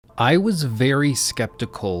I was very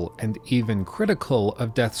skeptical and even critical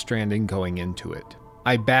of Death Stranding going into it.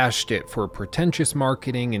 I bashed it for pretentious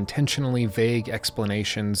marketing, intentionally vague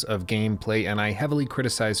explanations of gameplay, and I heavily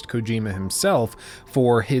criticized Kojima himself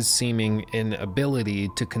for his seeming inability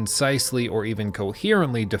to concisely or even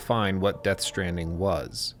coherently define what Death Stranding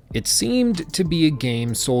was. It seemed to be a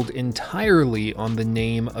game sold entirely on the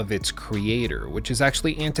name of its creator, which is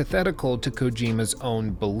actually antithetical to Kojima's own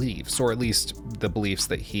beliefs, or at least the beliefs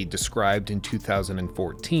that he described in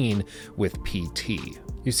 2014 with PT.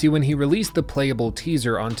 You see, when he released the playable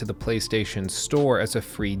teaser onto the PlayStation Store as a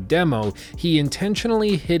free demo, he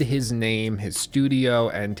intentionally hid his name, his studio,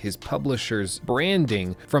 and his publisher's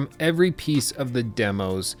branding from every piece of the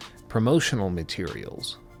demo's promotional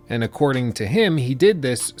materials. And according to him, he did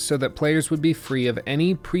this so that players would be free of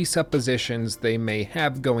any presuppositions they may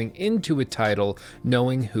have going into a title,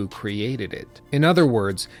 knowing who created it. In other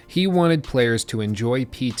words, he wanted players to enjoy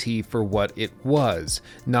PT for what it was,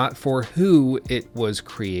 not for who it was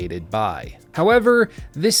created by. However,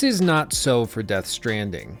 this is not so for Death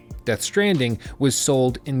Stranding. Death Stranding was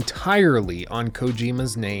sold entirely on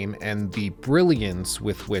Kojima's name and the brilliance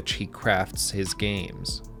with which he crafts his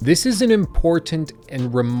games. This is an important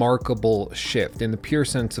and remarkable shift in the pure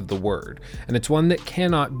sense of the word, and it's one that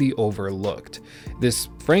cannot be overlooked. This,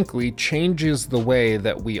 frankly, changes the way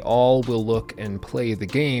that we all will look and play the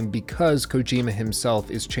game because Kojima himself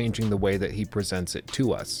is changing the way that he presents it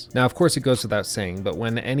to us. Now, of course, it goes without saying, but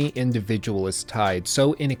when any individual is tied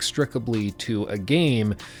so inextricably to a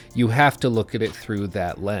game, you have to look at it through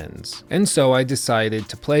that lens. And so I decided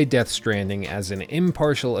to play Death Stranding as an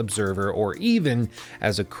impartial observer or even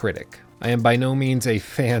as a critic. I am by no means a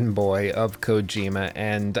fanboy of Kojima,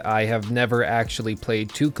 and I have never actually played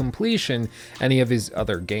to completion any of his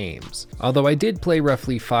other games. Although I did play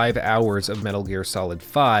roughly 5 hours of Metal Gear Solid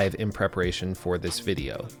 5 in preparation for this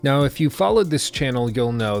video. Now, if you followed this channel,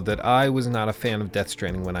 you'll know that I was not a fan of Death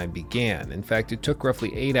Stranding when I began. In fact, it took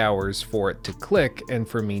roughly 8 hours for it to click and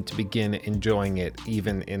for me to begin enjoying it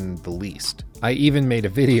even in the least. I even made a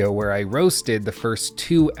video where I roasted the first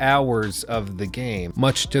 2 hours of the game,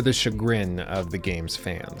 much to the chagrin of the game's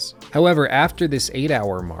fans. However, after this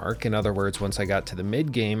 8-hour mark, in other words, once I got to the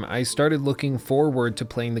mid-game, I started looking forward to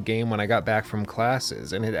playing the game when I got back from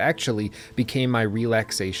classes, and it actually became my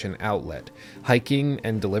relaxation outlet. Hiking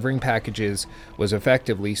and delivering packages was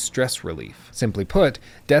effectively stress relief. Simply put,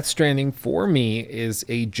 Death Stranding for me is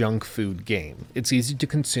a junk food game. It's easy to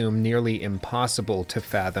consume, nearly impossible to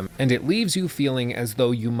fathom, and it leaves you feeling as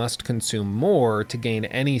though you must consume more to gain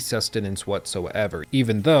any sustenance whatsoever,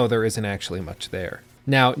 even though there isn't actually much there.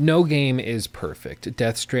 Now, no game is perfect,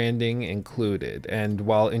 Death Stranding included, and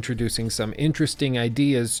while introducing some interesting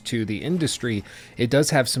ideas to the industry, it does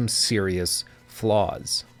have some serious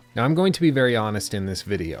flaws. Now, I'm going to be very honest in this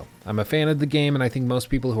video. I'm a fan of the game, and I think most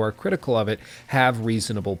people who are critical of it have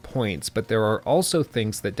reasonable points, but there are also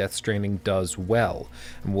things that Death Stranding does well,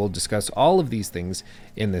 and we'll discuss all of these things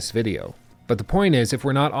in this video. But the point is, if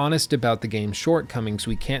we're not honest about the game's shortcomings,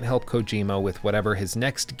 we can't help Kojima with whatever his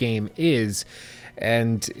next game is,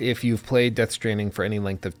 and if you've played Death Stranding for any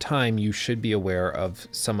length of time, you should be aware of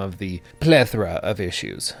some of the plethora of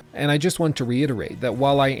issues. And I just want to reiterate that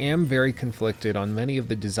while I am very conflicted on many of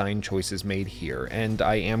the design choices made here, and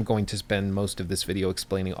I am going to spend most of this video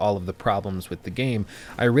explaining all of the problems with the game,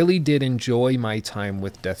 I really did enjoy my time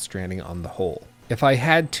with Death Stranding on the whole. If I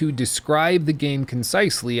had to describe the game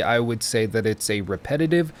concisely, I would say that it's a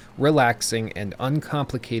repetitive, relaxing, and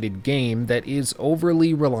uncomplicated game that is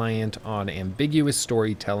overly reliant on ambiguous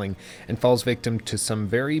storytelling and falls victim to some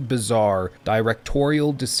very bizarre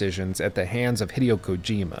directorial decisions at the hands of Hideo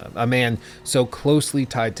Kojima, a man so closely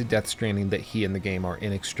tied to Death Stranding that he and the game are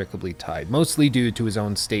inextricably tied, mostly due to his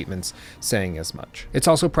own statements saying as much. It's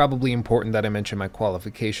also probably important that I mention my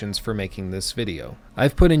qualifications for making this video.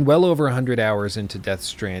 I've put in well over 100 hours into Death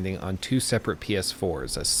Stranding on 2 separate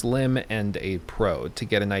PS4s, a Slim and a Pro, to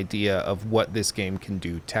get an idea of what this game can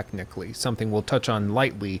do technically, something we'll touch on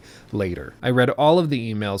lightly later. I read all of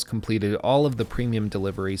the emails, completed all of the premium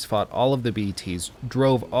deliveries, fought all of the BTs,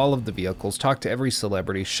 drove all of the vehicles, talked to every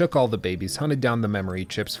celebrity, shook all the babies, hunted down the memory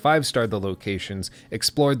chips, 5-starred the locations,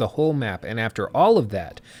 explored the whole map, and after all of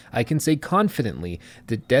that, I can say confidently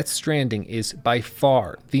that Death Stranding is by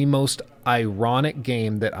far the most ironic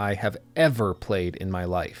game that I have ever played in my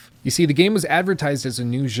life. You see, the game was advertised as a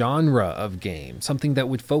new genre of game, something that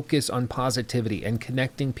would focus on positivity and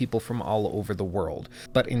connecting people from all over the world.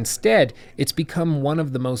 But instead, it's become one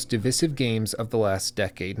of the most divisive games of the last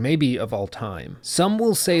decade, maybe of all time. Some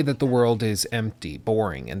will say that the world is empty,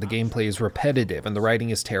 boring, and the gameplay is repetitive and the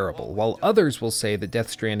writing is terrible, while others will say that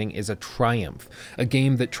Death Stranding is a triumph, a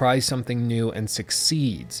game that tries something new and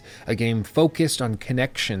succeeds, a game focused on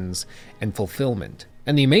connections and fulfillment.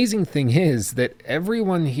 And the amazing thing is that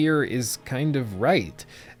everyone here is kind of right.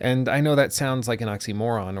 And I know that sounds like an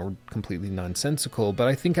oxymoron or completely nonsensical, but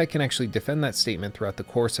I think I can actually defend that statement throughout the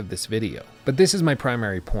course of this video. But this is my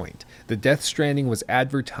primary point. The Death Stranding was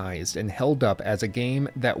advertised and held up as a game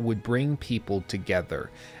that would bring people together,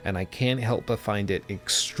 and I can't help but find it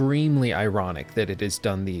extremely ironic that it has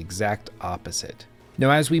done the exact opposite. Now,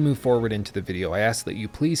 as we move forward into the video, I ask that you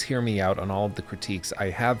please hear me out on all of the critiques I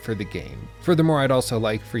have for the game. Furthermore, I'd also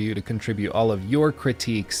like for you to contribute all of your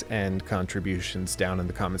critiques and contributions down in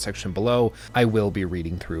the comment section below. I will be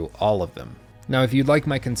reading through all of them. Now, if you'd like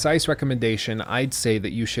my concise recommendation, I'd say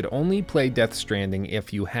that you should only play Death Stranding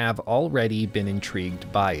if you have already been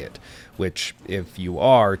intrigued by it, which, if you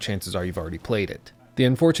are, chances are you've already played it. The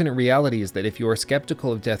unfortunate reality is that if you are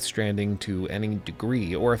skeptical of Death Stranding to any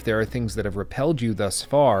degree, or if there are things that have repelled you thus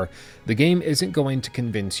far, the game isn't going to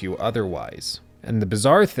convince you otherwise. And the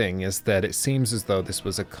bizarre thing is that it seems as though this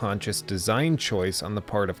was a conscious design choice on the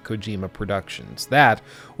part of Kojima Productions. That,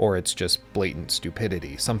 or it's just blatant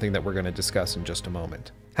stupidity, something that we're going to discuss in just a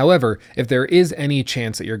moment. However, if there is any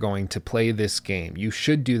chance that you're going to play this game, you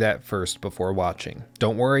should do that first before watching.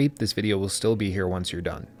 Don't worry, this video will still be here once you're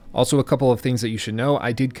done. Also, a couple of things that you should know.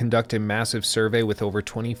 I did conduct a massive survey with over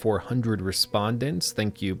 2,400 respondents.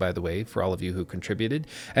 Thank you, by the way, for all of you who contributed,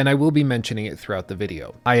 and I will be mentioning it throughout the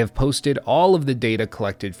video. I have posted all of the data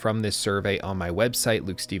collected from this survey on my website,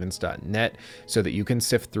 lukestevens.net, so that you can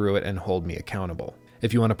sift through it and hold me accountable.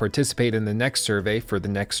 If you want to participate in the next survey for the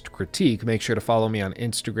next critique, make sure to follow me on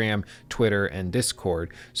Instagram, Twitter, and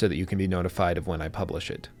Discord so that you can be notified of when I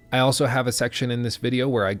publish it. I also have a section in this video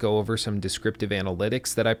where I go over some descriptive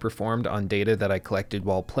analytics that I performed on data that I collected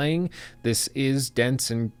while playing. This is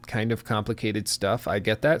dense and kind of complicated stuff, I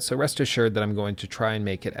get that, so rest assured that I'm going to try and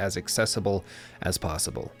make it as accessible as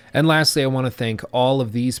possible. And lastly, I want to thank all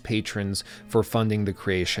of these patrons for funding the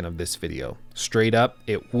creation of this video. Straight up,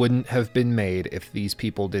 it wouldn't have been made if these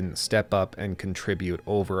people didn't step up and contribute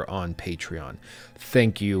over on Patreon.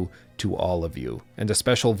 Thank you to all of you. And a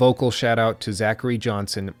special vocal shout out to Zachary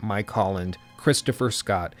Johnson, Mike Holland, Christopher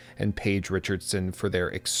Scott, and Paige Richardson for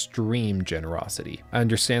their extreme generosity. I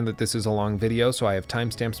understand that this is a long video, so I have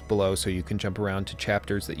timestamps below so you can jump around to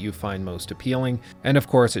chapters that you find most appealing. And of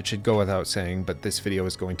course, it should go without saying, but this video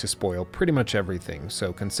is going to spoil pretty much everything,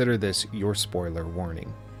 so consider this your spoiler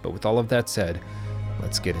warning. But with all of that said,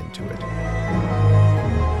 let's get into it.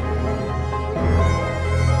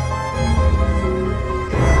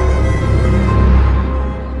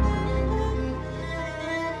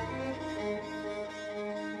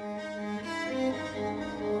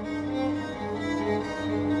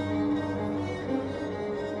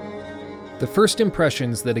 The first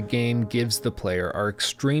impressions that a game gives the player are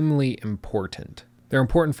extremely important. They're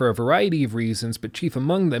important for a variety of reasons, but chief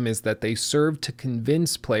among them is that they serve to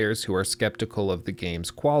convince players who are skeptical of the game's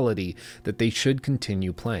quality that they should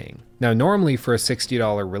continue playing. Now, normally for a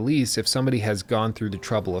 $60 release, if somebody has gone through the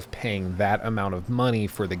trouble of paying that amount of money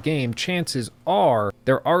for the game, chances are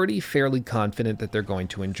they're already fairly confident that they're going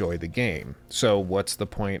to enjoy the game. So what's the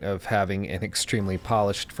point of having an extremely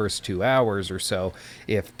polished first 2 hours or so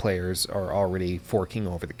if players are already forking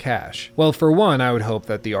over the cash? Well, for one, I would hope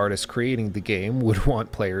that the artists creating the game would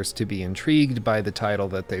want players to be intrigued by the title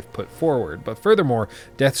that they've put forward. But furthermore,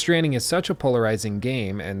 Death Stranding is such a polarizing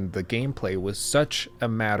game, and the gameplay was such a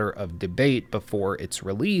matter of debate before its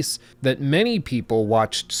release that many people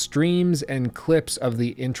watched streams and clips of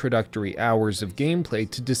the introductory hours of gameplay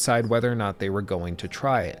to decide whether or not they were going to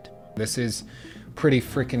try it. This is pretty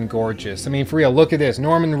freaking gorgeous. I mean, for real, look at this.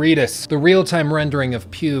 Norman Reedus. The real-time rendering of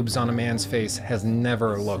pubes on a man's face has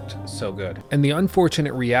never looked so good. And the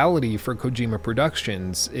unfortunate reality for Kojima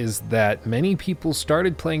Productions is that many people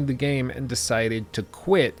started playing the game and decided to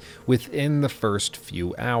quit within the first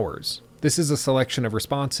few hours. This is a selection of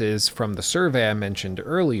responses from the survey I mentioned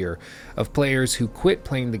earlier of players who quit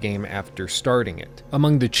playing the game after starting it.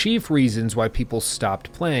 Among the chief reasons why people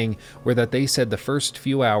stopped playing were that they said the first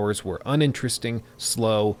few hours were uninteresting,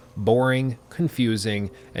 slow, boring,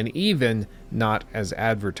 confusing, and even not as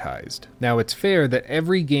advertised. Now, it's fair that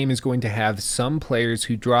every game is going to have some players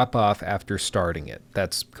who drop off after starting it.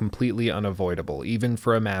 That's completely unavoidable, even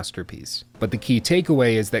for a masterpiece. But the key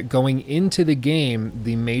takeaway is that going into the game,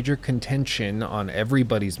 the major contention on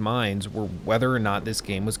everybody's minds were whether or not this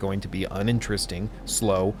game was going to be uninteresting,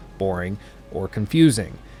 slow, boring, or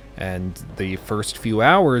confusing. And the first few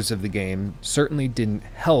hours of the game certainly didn't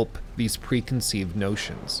help these preconceived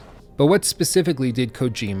notions. But what specifically did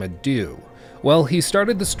Kojima do? Well, he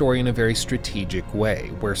started the story in a very strategic way,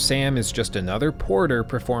 where Sam is just another porter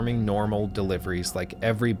performing normal deliveries like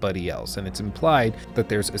everybody else, and it's implied that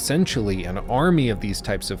there's essentially an army of these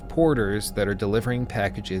types of porters that are delivering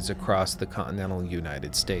packages across the continental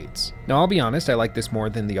United States. Now, I'll be honest, I like this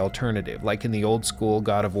more than the alternative, like in the old school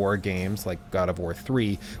God of War games, like God of War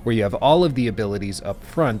 3, where you have all of the abilities up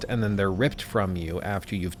front and then they're ripped from you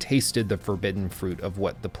after you've tasted the forbidden fruit of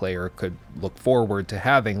what the player could look forward to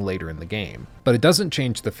having later in the game. But it doesn't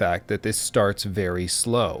change the fact that this starts very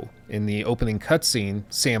slow. In the opening cutscene,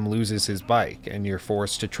 Sam loses his bike, and you're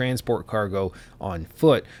forced to transport cargo on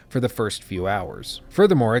foot for the first few hours.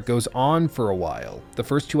 Furthermore, it goes on for a while. The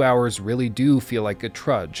first 2 hours really do feel like a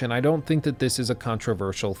trudge, and I don't think that this is a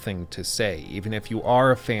controversial thing to say, even if you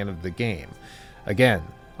are a fan of the game. Again,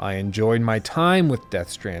 I enjoyed my time with Death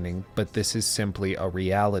Stranding, but this is simply a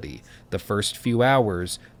reality. The first few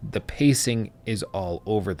hours, the pacing is all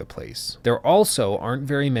over the place. There also aren't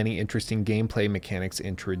very many interesting gameplay mechanics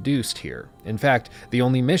introduced here. In fact, the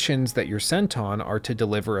only missions that you're sent on are to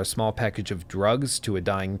deliver a small package of drugs to a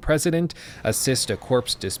dying president, assist a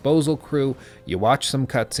corpse disposal crew, you watch some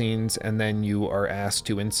cutscenes, and then you are asked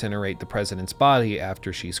to incinerate the president's body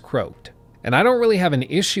after she's croaked. And I don't really have an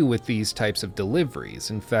issue with these types of deliveries.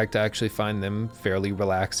 In fact, I actually find them fairly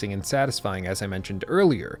relaxing and satisfying, as I mentioned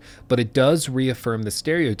earlier. But it does reaffirm the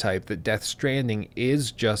stereotype that Death Stranding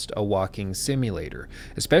is just a walking simulator,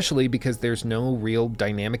 especially because there's no real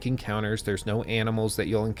dynamic encounters, there's no animals that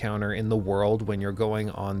you'll encounter in the world when you're going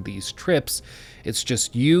on these trips. It's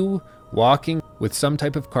just you walking with some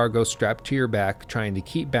type of cargo strapped to your back, trying to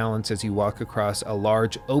keep balance as you walk across a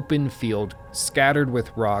large open field scattered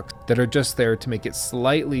with rocks that are just there to make it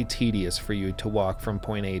slightly tedious for you to walk from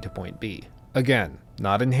point A to point B. Again,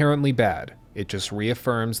 not inherently bad. It just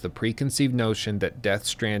reaffirms the preconceived notion that Death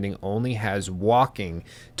Stranding only has walking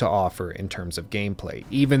to offer in terms of gameplay,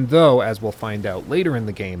 even though, as we'll find out later in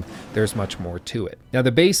the game, there's much more to it. Now,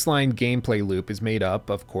 the baseline gameplay loop is made up,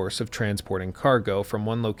 of course, of transporting cargo from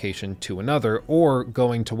one location to another, or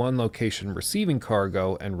going to one location, receiving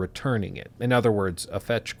cargo, and returning it. In other words, a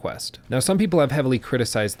fetch quest. Now, some people have heavily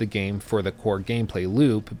criticized the game for the core gameplay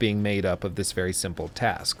loop being made up of this very simple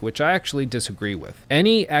task, which I actually disagree with.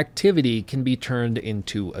 Any activity can be turned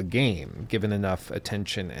into a game, given enough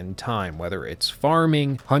attention and time. Whether it's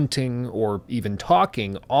farming, hunting, or even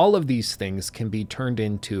talking, all of these things can be turned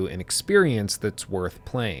into an experience that's worth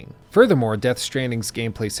playing. Furthermore, Death Stranding's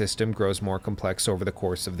gameplay system grows more complex over the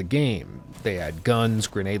course of the game. They add guns,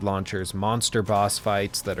 grenade launchers, monster boss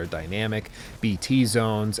fights that are dynamic, BT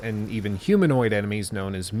zones, and even humanoid enemies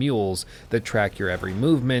known as mules that track your every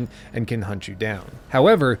movement and can hunt you down.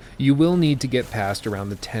 However, you will need to get past around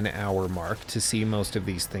the 10-hour mark to see most of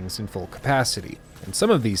these things in full capacity. And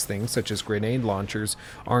some of these things, such as grenade launchers,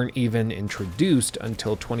 aren't even introduced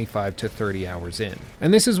until 25 to 30 hours in.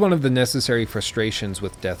 And this is one of the necessary frustrations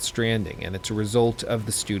with Death Stranding, and it's a result of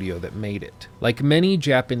the studio that made it. Like many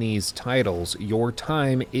Japanese titles, your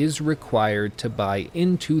time is required to buy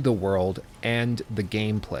into the world and the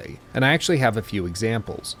gameplay. And I actually have a few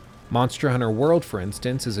examples. Monster Hunter World, for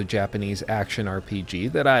instance, is a Japanese action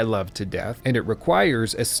RPG that I love to death, and it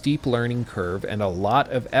requires a steep learning curve and a lot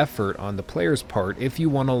of effort on the player's part if you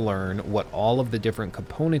want to learn what all of the different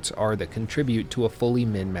components are that contribute to a fully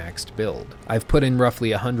min-maxed build. I've put in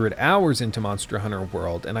roughly 100 hours into Monster Hunter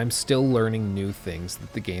World, and I'm still learning new things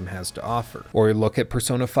that the game has to offer. Or look at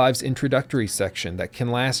Persona 5's introductory section that can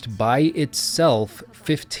last by itself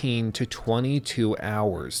 15 to 22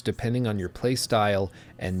 hours, depending on your playstyle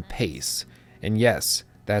and pace. And yes,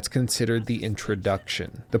 that's considered the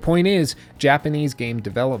introduction. The point is, Japanese game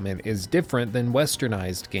development is different than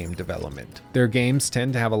westernized game development. Their games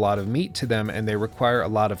tend to have a lot of meat to them, and they require a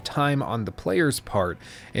lot of time on the player's part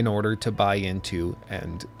in order to buy into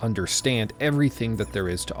and understand everything that there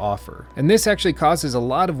is to offer. And this actually causes a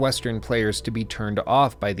lot of Western players to be turned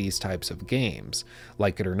off by these types of games.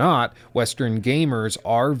 Like it or not, Western gamers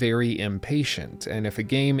are very impatient, and if a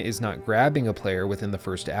game is not grabbing a player within the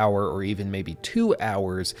first hour or even maybe 2 hours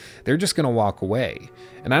hours, they're just going to walk away.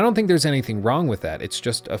 And I don't think there's anything wrong with that. It's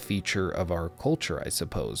just a feature of our culture, I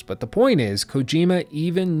suppose. But the point is, Kojima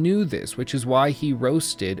even knew this, which is why he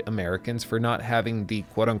roasted Americans for not having the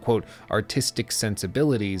quote-unquote artistic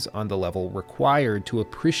sensibilities on the level required to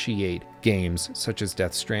appreciate games such as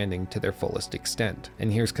Death Stranding to their fullest extent.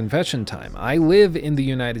 And here's confession time. I live in the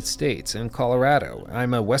United States, in Colorado.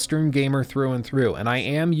 I'm a Western gamer through and through, and I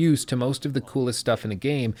am used to most of the coolest stuff in a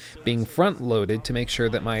game being front-loaded to make sure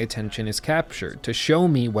that my attention is captured, to show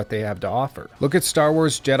me what they have to offer. Look at Star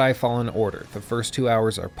Wars Jedi Fallen Order. The first 2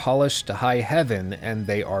 hours are polished to high heaven, and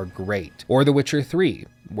they are great. Or The Witcher 3,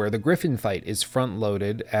 where the Griffin fight is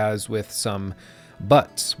front-loaded, as with some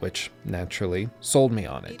butts, which naturally sold me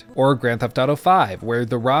on it. Or Grand Theft Auto 5, where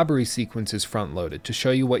the robbery sequence is front-loaded to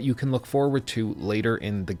show you what you can look forward to later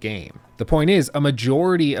in the game. The point is, a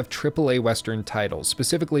majority of AAA Western titles,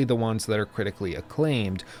 specifically the ones that are critically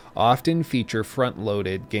acclaimed, often feature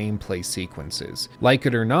front-loaded gameplay sequences. Like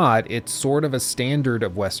it or not, it's sort of a standard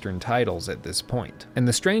of Western titles at this point. And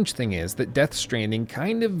the strange thing is that Death Stranding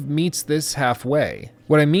kind of meets this halfway.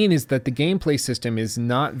 What I mean is that the gameplay system is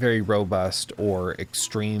not very robust or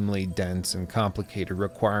extremely dense and complicated,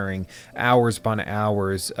 requiring hours upon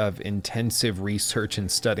hours of intensive research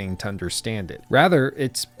and studying to understand it. Rather,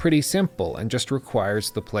 it's pretty simple and just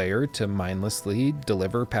requires the player to mindlessly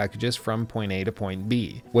deliver packages from point A to point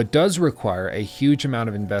B. What does require a huge amount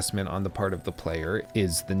of investment on the part of the player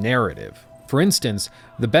is the narrative. For instance,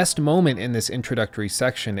 the best moment in this introductory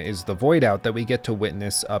section is the void out that we get to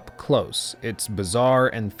witness up close. It's bizarre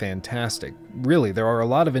and fantastic. Really, there are a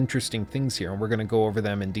lot of interesting things here, and we're going to go over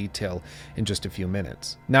them in detail in just a few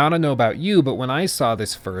minutes. Now, I don't know about you, but when I saw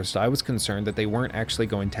this first, I was concerned that they weren't actually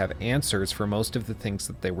going to have answers for most of the things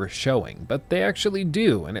that they were showing, but they actually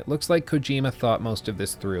do, and it looks like Kojima thought most of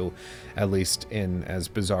this through, at least in as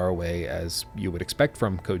bizarre a way as you would expect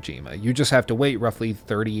from Kojima. You just have to wait roughly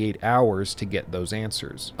 38 hours to get those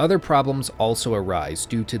answers. Other problems also arise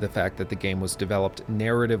due to the fact that the game was developed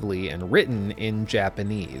narratively and written in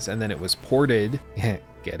Japanese, and then it was ported,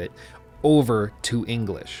 get it, over to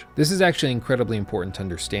English. This is actually incredibly important to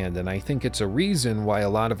understand, and I think it's a reason why a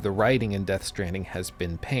lot of the writing in Death Stranding has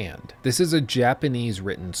been panned. This is a Japanese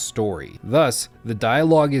written story. Thus, the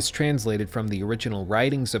dialogue is translated from the original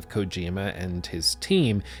writings of Kojima and his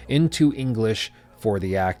team into English for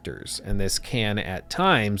the actors, and this can at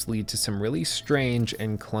times lead to some really strange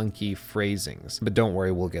and clunky phrasings. But don't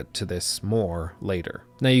worry, we'll get to this more later.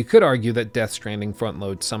 Now, you could argue that Death Stranding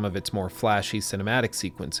front-loads some of its more flashy cinematic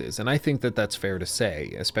sequences, and I think that that's fair to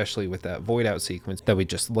say, especially with that void out sequence that we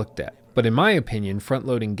just looked at. But in my opinion,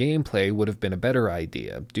 front-loading gameplay would have been a better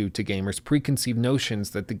idea, due to gamers' preconceived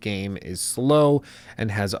notions that the game is slow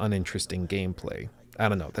and has uninteresting gameplay. I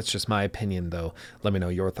don't know, that's just my opinion though. Let me know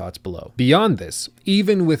your thoughts below. Beyond this,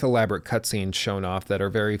 even with elaborate cutscenes shown off that are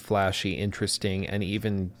very flashy, interesting, and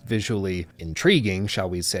even visually intriguing, shall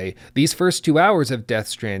we say, these first 2 hours of Death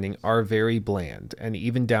Stranding are very bland and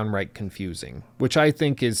even downright confusing, which I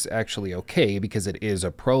think is actually okay because it is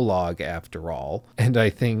a prologue after all. And I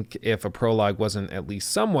think if a prologue wasn't at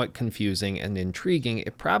least somewhat confusing and intriguing,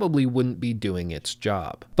 it probably wouldn't be doing its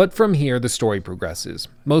job. But from here, the story progresses,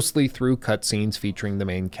 mostly through cutscenes featuring the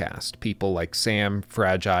main cast, people like Sam,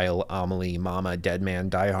 Fragile, Amelie, Mama, Deadman,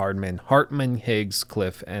 Die Hardman, Hartman, Higgs,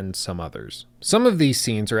 Cliff, and some others. Some of these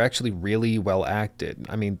scenes are actually really well acted.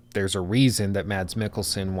 I mean, there's a reason that Mads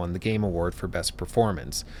Mikkelsen won the Game Award for Best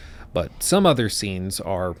Performance, but some other scenes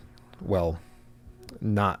are, well,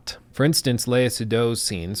 not. For instance, Léa Seydoux's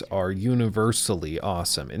scenes are universally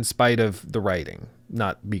awesome, in spite of the writing,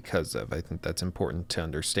 not because of. I think that's important to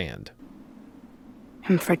understand.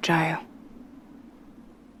 I'm fragile.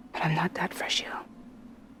 But I'm not that fragile.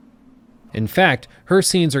 In fact, her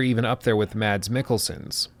scenes are even up there with Mads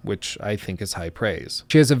Mikkelsen's, which I think is high praise.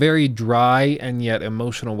 She has a very dry and yet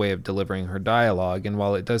emotional way of delivering her dialogue, and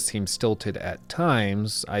while it does seem stilted at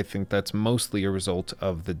times, I think that's mostly a result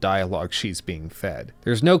of the dialogue she's being fed.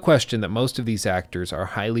 There's no question that most of these actors are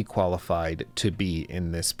highly qualified to be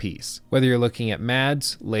in this piece. Whether you're looking at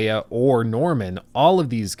Mads, Léa, or Norman, all of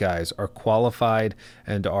these guys are qualified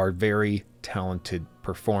and are very talented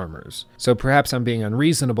performers. So perhaps I'm being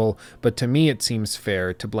unreasonable, but to me it seems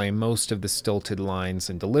fair to blame most of the stilted lines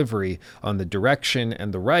and delivery on the direction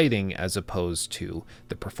and the writing as opposed to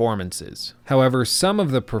the performances. However, some of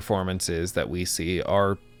the performances that we see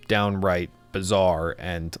are downright bizarre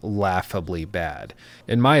and laughably bad.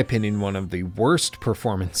 In my opinion, one of the worst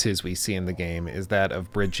performances we see in the game is that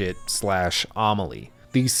of Bridget / Amelie.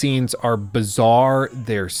 These scenes are bizarre,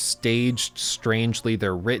 they're staged strangely,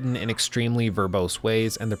 they're written in extremely verbose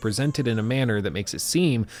ways, and they're presented in a manner that makes it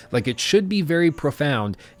seem like it should be very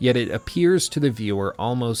profound, yet it appears to the viewer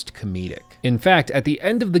almost comedic. In fact, at the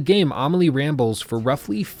end of the game, Amelie rambles for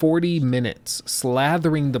roughly 40 minutes,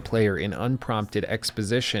 slathering the player in unprompted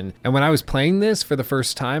exposition. And when I was playing this for the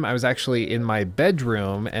first time, I was actually in my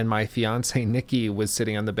bedroom, and my fiance Nikki was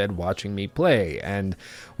sitting on the bed watching me play, and,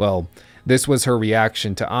 well, this was her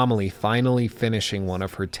reaction to Amelie finally finishing one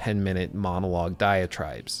of her 10-minute monologue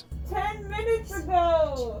diatribes. 10 minutes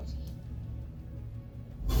ago!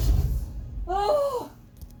 Oh!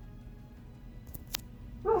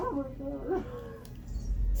 Oh my god.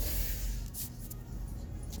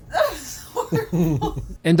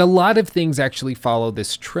 And a lot of things actually follow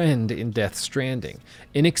this trend in Death Stranding.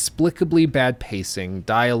 Inexplicably bad pacing,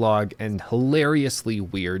 dialogue, and hilariously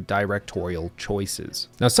weird directorial choices.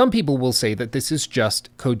 Now, some people will say that this is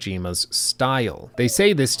just Kojima's style. They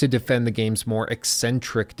say this to defend the game's more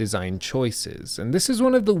eccentric design choices, and this is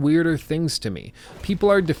one of the weirder things to me.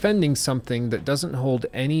 People are defending something that doesn't hold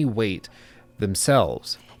any weight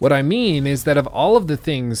themselves. What I mean is that of all of the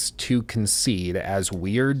things to concede as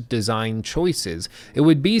weird design choices, it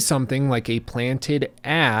would be something like a planted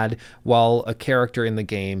ad while a character in the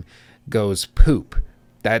game goes poop.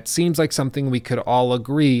 That seems like something we could all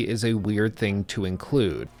agree is a weird thing to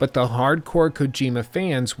include. But the hardcore Kojima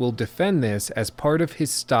fans will defend this as part of his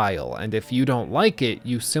style, and if you don't like it,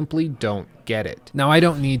 you simply don't get it. Now, I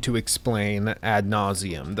don't need to explain ad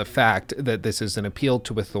nauseum the fact that this is an appeal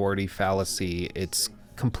to authority fallacy. It's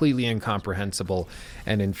completely incomprehensible,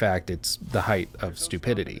 and in fact, it's the height of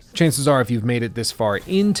stupidity. Chances are, if you've made it this far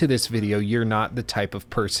into this video, you're not the type of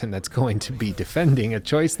person that's going to be defending a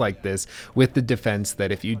choice like this with the defense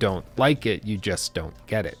that if you don't like it, you just don't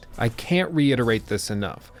get it. I can't reiterate this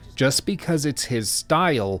enough. Just because it's his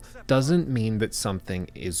style doesn't mean that something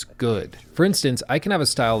is good. For instance, I can have a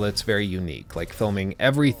style that's very unique, like filming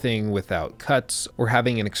everything without cuts or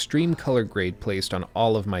having an extreme color grade placed on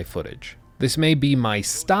all of my footage. This may be my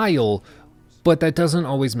style, but that doesn't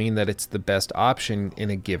always mean that it's the best option in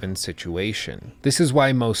a given situation. This is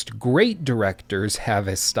why most great directors have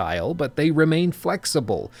a style, but they remain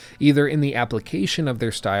flexible, either in the application of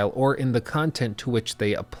their style or in the content to which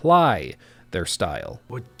they apply their style.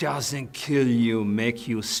 What doesn't kill you make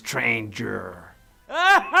you stranger.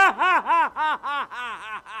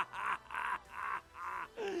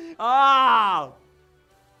 Oh!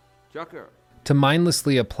 Joker. To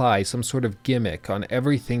mindlessly apply some sort of gimmick on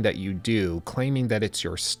everything that you do, claiming that it's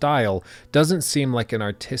your style, doesn't seem like an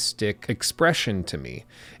artistic expression to me.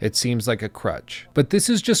 It seems like a crutch. But this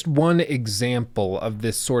is just one example of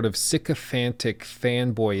this sort of sycophantic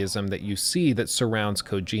fanboyism that you see that surrounds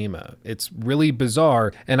Kojima. It's really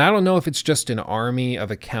bizarre, and I don't know if it's just an army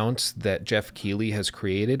of accounts that Jeff Keighley has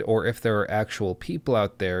created, or if there are actual people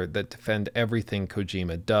out there that defend everything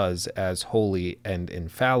Kojima does as holy and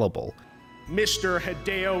infallible. Mr.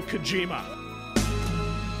 Hideo Kojima.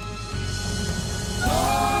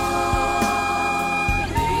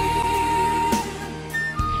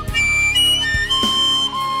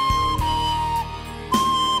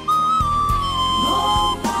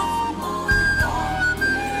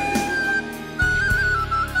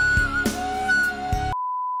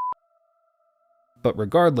 But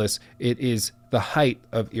regardless, it is the height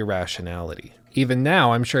of irrationality. Even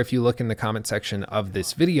now, I'm sure if you look in the comment section of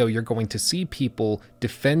this video, you're going to see people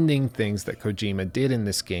defending things that Kojima did in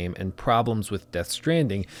this game and problems with Death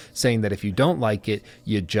Stranding, saying that if you don't like it,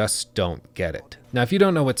 you just don't get it. Now, if you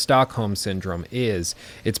don't know what Stockholm Syndrome is,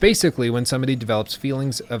 it's basically when somebody develops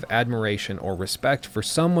feelings of admiration or respect for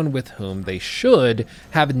someone with whom they should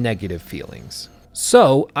have negative feelings.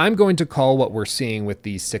 So, I'm going to call what we're seeing with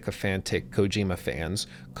these sycophantic Kojima fans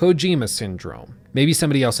Kojima Syndrome. Maybe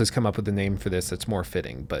somebody else has come up with a name for this that's more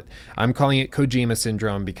fitting, but I'm calling it Kojima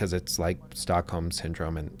Syndrome because it's like Stockholm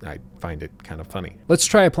Syndrome and I find it kind of funny. Let's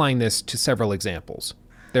try applying this to several examples.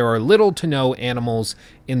 There are little to no animals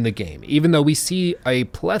in the game, even though we see a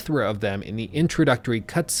plethora of them in the introductory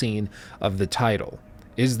cutscene of the title.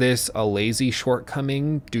 Is this a lazy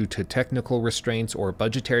shortcoming due to technical restraints or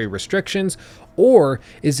budgetary restrictions, or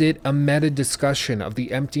is it a meta discussion of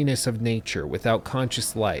the emptiness of nature without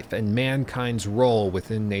conscious life and mankind's role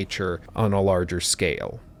within nature on a larger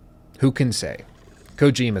scale? Who can say?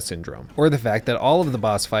 Kojima Syndrome, or the fact that all of the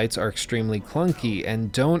boss fights are extremely clunky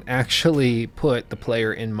and don't actually put the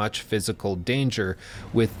player in much physical danger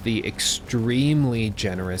with the extremely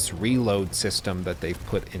generous reload system that they've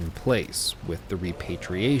put in place with the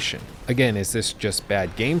repatriation. Again, is this just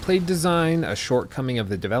bad gameplay design, a shortcoming of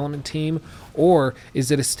the development team, or is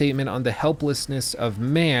it a statement on the helplessness of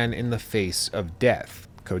man in the face of death?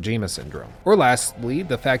 Kojima Syndrome. Or lastly,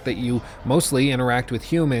 the fact that you mostly interact with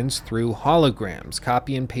humans through holograms,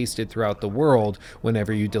 copy and pasted throughout the world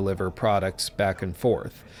whenever you deliver products back and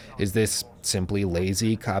forth. Is this simply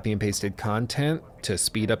lazy copy and pasted content to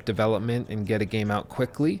speed up development and get a game out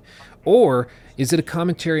quickly? Or is it a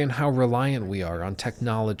commentary on how reliant we are on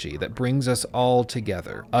technology that brings us all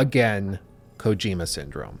together? Again, Kojima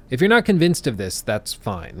Syndrome. If you're not convinced of this, that's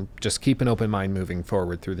fine. Just keep an open mind moving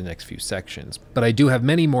forward through the next few sections. But I do have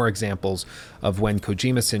many more examples of when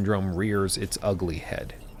Kojima Syndrome rears its ugly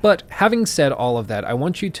head. But having said all of that, I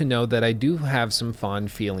want you to know that I do have some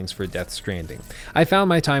fond feelings for Death Stranding. I found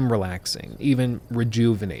my time relaxing, even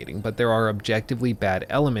rejuvenating, but there are objectively bad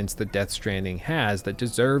elements that Death Stranding has that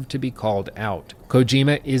deserve to be called out.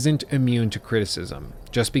 Kojima isn't immune to criticism,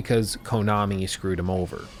 just because Konami screwed him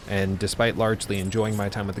over. And despite largely enjoying my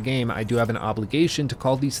time with the game, I do have an obligation to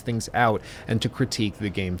call these things out and to critique the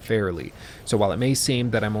game fairly. So while it may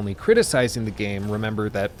seem that I'm only criticizing the game, remember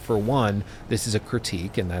that for one, this is a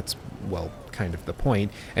critique, and that's, well, kind of the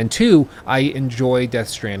point. And two, I enjoy Death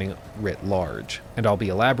Stranding writ large, and I'll be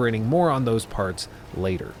elaborating more on those parts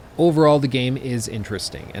later. Overall, the game is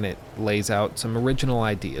interesting, and it lays out some original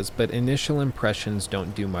ideas, but initial impressions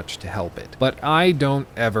don't do much to help it. But I don't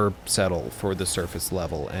ever settle for the surface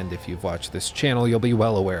level, and if you've watched this channel, you'll be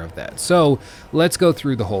well aware of that. So let's go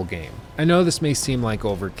through the whole game. I know this may seem like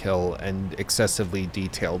overkill and excessively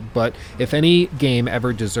detailed, but if any game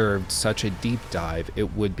ever deserved such a deep dive,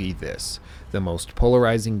 it would be this. The most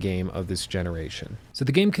polarizing game of this generation. So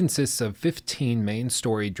the game consists of 15 main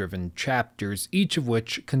story-driven chapters, each of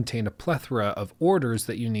which contain a plethora of orders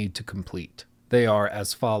that you need to complete. They are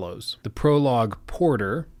as follows: the prologue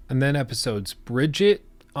Porter, and then episodes Bridget,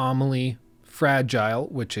 Amelie, Fragile,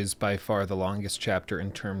 which is by far the longest chapter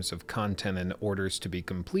in terms of content and orders to be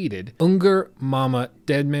completed, Unger, Mama,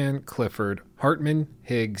 Deadman, Clifford, Hartman,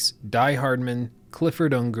 Higgs, Die Hardman,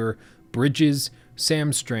 Clifford Unger, Bridges,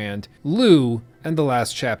 Sam Strand, Lou, and the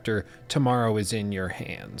last chapter, Tomorrow is in Your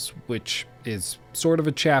Hands, which is sort of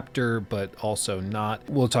a chapter, but also not.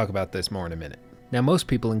 We'll talk about this more in a minute. Now, most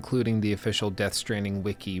people, including the official Death Stranding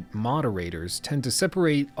wiki moderators, tend to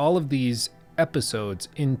separate all of these episodes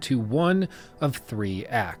into one of three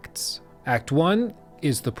acts. Act 1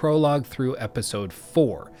 is the prologue through episode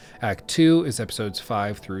 4. Act 2 is episodes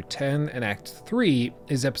 5 through 10, and Act 3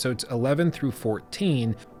 is episodes 11 through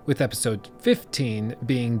 14, with episode 15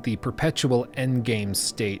 being the perpetual endgame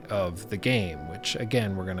state of the game, which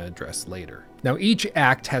again we're going to address later. Now, each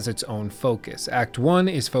act has its own focus. Act 1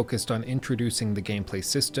 is focused on introducing the gameplay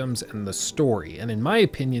systems and the story, and in my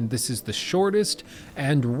opinion, this is the shortest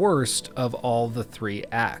and worst of all the three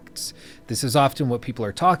acts. This is often what people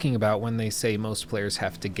are talking about when they say most players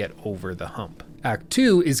have to get over the hump. Act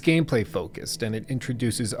 2 is gameplay focused, and it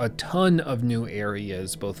introduces a ton of new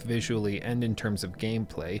areas, both visually and in terms of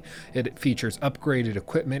gameplay. It features upgraded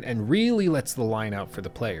equipment and really lets the line out for the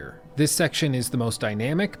player. This section is the most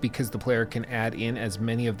dynamic because the player can add in as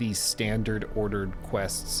many of these standard ordered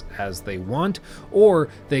quests as they want, or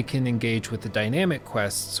they can engage with the dynamic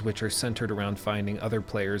quests, which are centered around finding other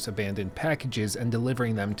players' abandoned packages and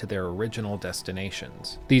delivering them to their original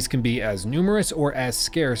destinations. These can be as numerous or as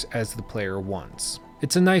scarce as the player wants.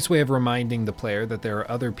 It's a nice way of reminding the player that there are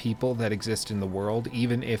other people that exist in the world,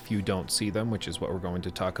 even if you don't see them, which is what we're going to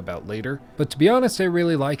talk about later. But to be honest, I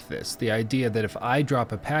really like this. The idea that if I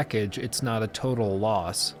drop a package, it's not a total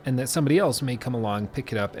loss, and that somebody else may come along,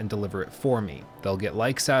 pick it up, and deliver it for me. They'll get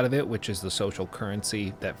likes out of it, which is the social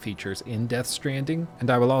currency that features in Death Stranding, and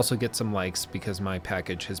I will also get some likes because my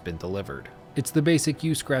package has been delivered. It's the basic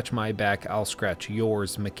you scratch my back, I'll scratch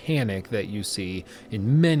yours mechanic that you see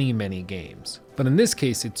in many, many games. But in this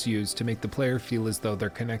case, it's used to make the player feel as though they're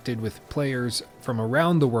connected with players from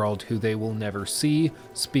around the world who they will never see,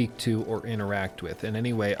 speak to, or interact with in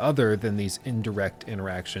any way other than these indirect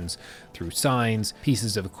interactions through signs,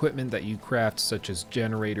 pieces of equipment that you craft, such as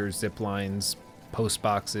generators, zip lines, post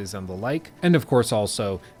boxes, and the like, and of course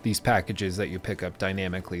also these packages that you pick up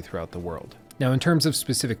dynamically throughout the world. Now, in terms of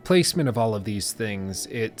specific placement of all of these things,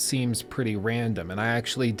 it seems pretty random, and I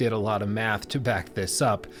actually did a lot of math to back this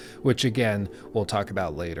up, which again, we'll talk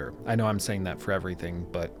about later. I know I'm saying that for everything,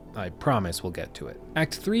 but I promise we'll get to it.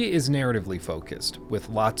 Act 3 is narratively focused, with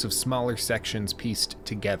lots of smaller sections pieced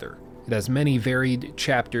together. It has many varied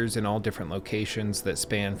chapters in all different locations that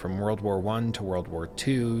span from World War I to World War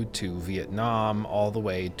II to Vietnam, all the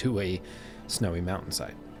way to a snowy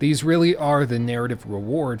mountainside. These really are the narrative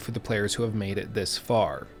reward for the players who have made it this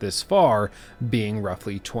far being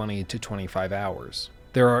roughly 20 to 25 hours.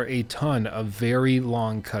 There are a ton of very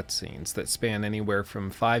long cutscenes that span anywhere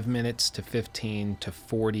from 5 minutes to 15 to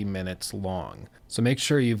 40 minutes long, so make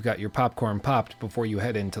sure you've got your popcorn popped before you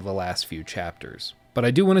head into the last few chapters. But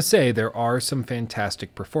I do want to say there are some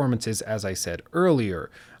fantastic performances, as I said earlier.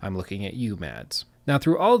 I'm looking at you, Mads. Now,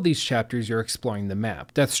 through all of these chapters, you're exploring the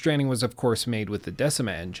map. Death Stranding was, of course, made with the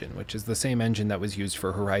Decima engine, which is the same engine that was used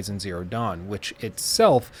for Horizon Zero Dawn, which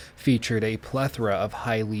itself featured a plethora of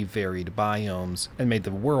highly varied biomes and made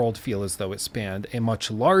the world feel as though it spanned a much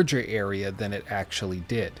larger area than it actually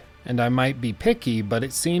did. And I might be picky, but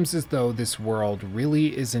it seems as though this world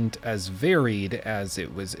really isn't as varied as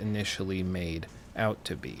it was initially made out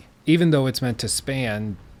to be. Even though it's meant to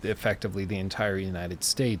span effectively the entire United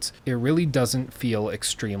States, it really doesn't feel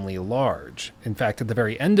extremely large. In fact, at the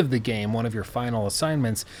very end of the game, one of your final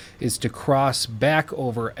assignments is to cross back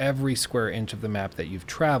over every square inch of the map that you've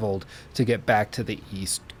traveled to get back to the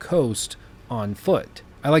East Coast on foot.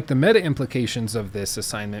 I like the meta implications of this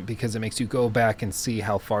assignment because it makes you go back and see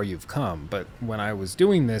how far you've come, but when I was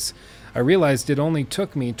doing this, I realized it only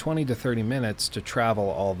took me 20 to 30 minutes to travel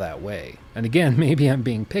all that way. And again, maybe I'm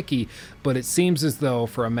being picky, but it seems as though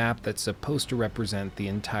for a map that's supposed to represent the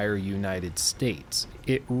entire United States,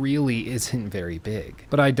 it really isn't very big.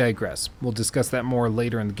 But I digress. We'll discuss that more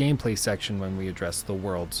later in the gameplay section when we address the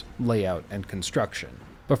world's layout and construction.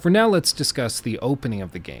 But for now, let's discuss the opening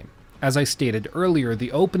of the game. As I stated earlier,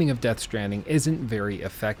 the opening of Death Stranding isn't very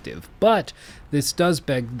effective, but this does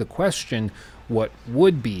beg the question, what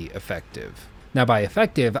would be effective? Now, by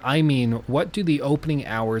effective, I mean, what do the opening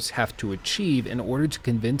hours have to achieve in order to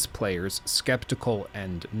convince players, skeptical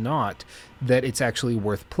and not, that it's actually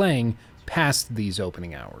worth playing past these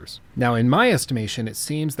opening hours? Now, in my estimation, it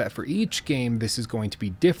seems that for each game, this is going to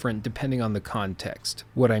be different depending on the context.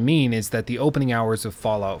 What I mean is that the opening hours of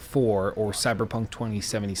Fallout 4 or Cyberpunk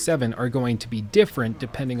 2077 are going to be different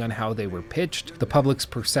depending on how they were pitched, the public's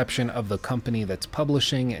perception of the company that's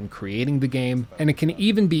publishing and creating the game, and it can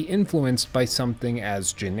even be influenced by something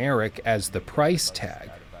as generic as the price tag.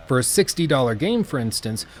 For a $60 game, for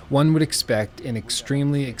instance, one would expect an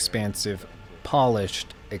extremely expansive,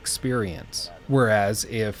 polished experience. Whereas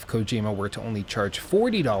if Kojima were to only charge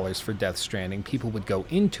 $40 for Death Stranding, people would go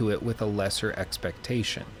into it with a lesser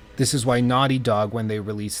expectation. This is why Naughty Dog, when they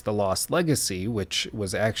released The Lost Legacy, which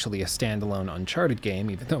was actually a standalone Uncharted game,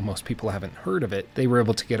 even though most people haven't heard of it, they were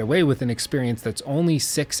able to get away with an experience that's only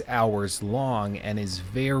 6 hours long and is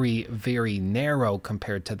very, very narrow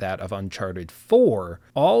compared to that of Uncharted 4,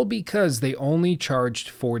 all because they only charged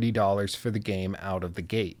 $40 for the game out of the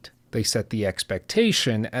gate. They set the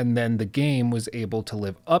expectation, and then the game was able to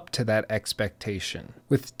live up to that expectation.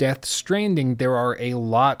 With Death Stranding, there are a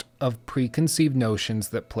lot of preconceived notions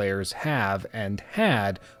that players have and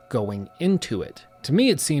had going into it. To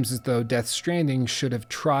me, it seems as though Death Stranding should have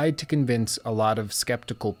tried to convince a lot of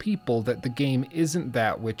skeptical people that the game isn't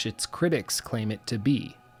that which its critics claim it to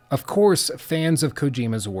be. Of course, fans of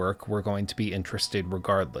Kojima's work were going to be interested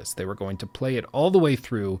regardless. They were going to play it all the way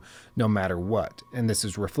through, no matter what. And this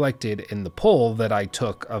is reflected in the poll that I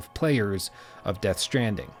took of players of Death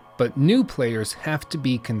Stranding. But new players have to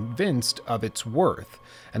be convinced of its worth.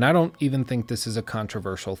 And I don't even think this is a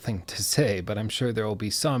controversial thing to say, but I'm sure there will be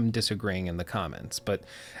some disagreeing in the comments. But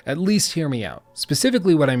at least hear me out.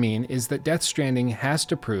 Specifically, what I mean is that Death Stranding has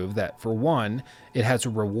to prove that, for one, it has a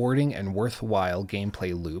rewarding and worthwhile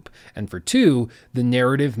gameplay loop, and for two, the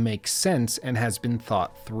narrative makes sense and has been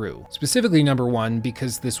thought through. Specifically, number one,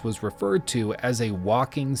 because this was referred to as a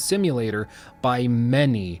walking simulator by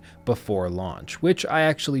many before launch, which I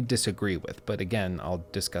actually disagree with, but again, I'll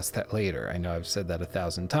discuss that later. I know I've said that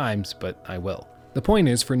 1,000 times, but I will. The point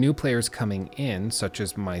is, for new players coming in, such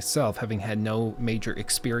as myself, having had no major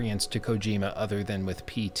experience to Kojima other than with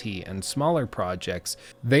PT and smaller projects,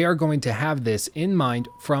 they are going to have this in mind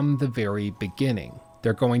from the very beginning.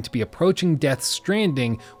 They're going to be approaching Death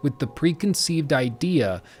Stranding with the preconceived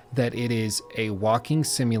idea that it is a walking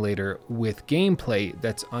simulator with gameplay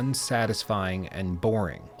that's unsatisfying and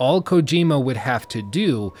boring. All Kojima would have to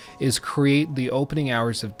do is create the opening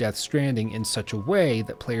hours of Death Stranding in such a way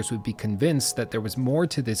that players would be convinced that there was more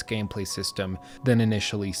to this gameplay system than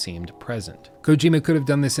initially seemed present. Kojima could have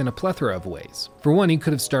done this in a plethora of ways. For one, he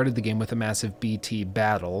could have started the game with a massive BT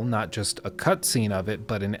battle, not just a cutscene of it,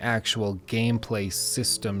 but an actual gameplay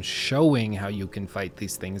system showing how you can fight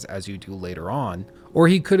these things as you do later on. Or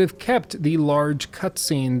he could have kept the large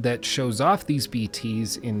cutscene that shows off these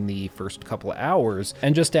BTs in the first couple hours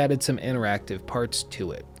and just added some interactive parts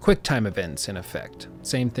to it. QuickTime events, in effect.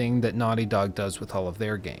 Same thing that Naughty Dog does with all of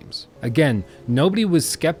their games. Again, nobody was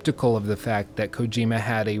skeptical of the fact that Kojima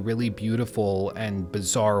had a really beautiful and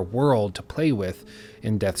bizarre world to play with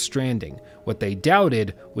in Death Stranding. What they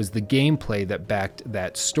doubted was the gameplay that backed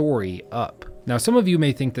that story up. Now, some of you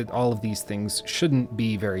may think that all of these things shouldn't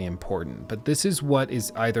be very important, but this is what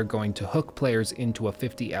is either going to hook players into a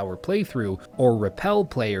 50-hour playthrough or repel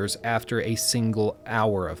players after a single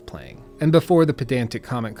hour of playing. And before the pedantic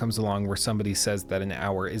comment comes along where somebody says that an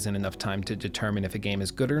hour isn't enough time to determine if a game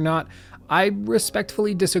is good or not, I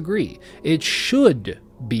respectfully disagree. It should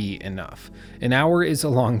be enough. An hour is a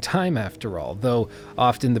long time after all, though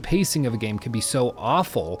often the pacing of a game can be so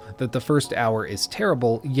awful that the first hour is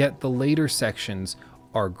terrible, yet the later sections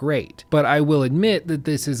are great. But I will admit that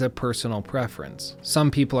this is a personal preference.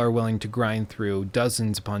 Some people are willing to grind through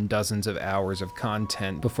dozens upon dozens of hours of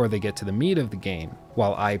content before they get to the meat of the game,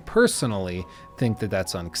 while I personally think that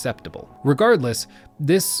that's unacceptable. Regardless,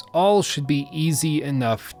 this all should be easy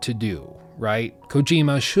enough to do, right?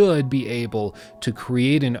 Kojima should be able to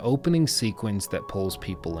create an opening sequence that pulls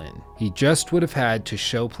people in. He just would have had to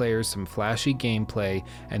show players some flashy gameplay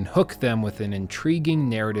and hook them with an intriguing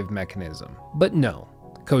narrative mechanism. But no,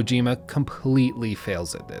 Kojima completely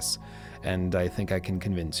fails at this, and I think I can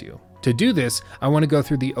convince you. To do this, I want to go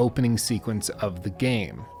through the opening sequence of the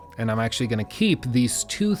game, and I'm actually going to keep these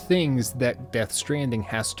two things that Death Stranding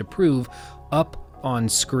has to prove up on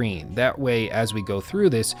screen. That way, as we go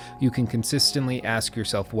through this, you can consistently ask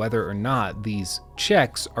yourself whether or not these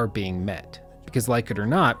checks are being met. Because like it or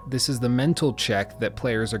not, this is the mental check that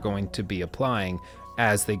players are going to be applying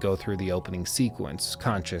as they go through the opening sequence,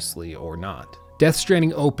 consciously or not. Death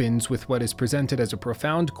Stranding opens with what is presented as a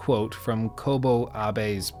profound quote from Kobo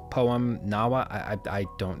Abe's poem Nawa. I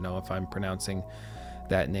don't know if I'm pronouncing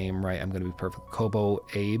that name right. I'm going to be perfect. Kobo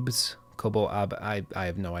Abe. I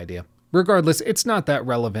have no idea. Regardless, it's not that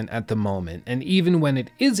relevant at the moment, and even when it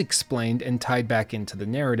is explained and tied back into the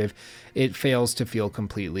narrative, it fails to feel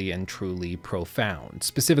completely and truly profound,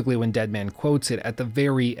 specifically when Deadman quotes it at the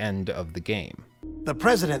very end of the game. The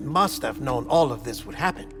president must have known all of this would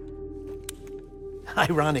happen.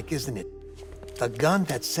 Ironic, isn't it? The gun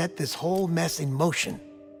that set this whole mess in motion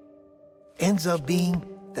ends up being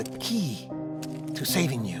the key to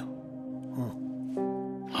saving you.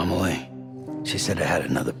 Amelie, she said it had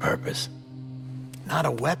another purpose. Not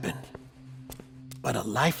a weapon, but a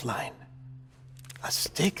lifeline. A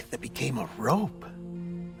stick that became a rope.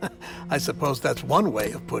 I suppose that's one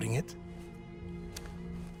way of putting it.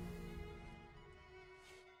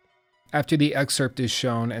 After the excerpt is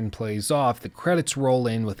shown and plays off, the credits roll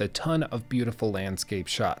in with a ton of beautiful landscape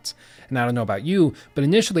shots. And I don't know about you, but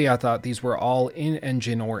initially I thought these were all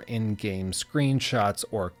in-engine or in-game screenshots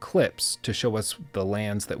or clips to show us the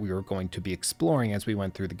lands that we were going to be exploring as we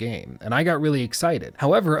went through the game. And I got really excited.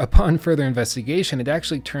 However, upon further investigation, it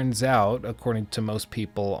actually turns out, according to most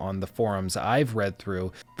people on the forums I've read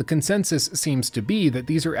through, the consensus seems to be that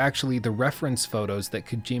these are actually the reference photos that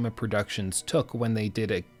Kojima Productions took when they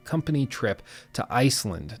did a company trip to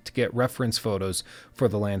Iceland to get reference photos for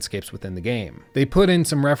the landscapes within the game. They put in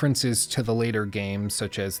some references to the later games,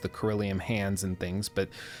 such as the Corellium hands and things, but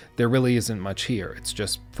there really isn't much here. It's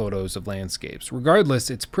just photos of landscapes. Regardless,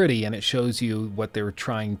 it's pretty and it shows you what they were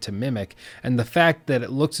trying to mimic, and the fact that it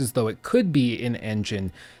looks as though it could be in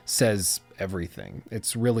engine says everything.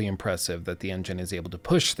 It's really impressive that the engine is able to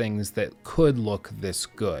push things that could look this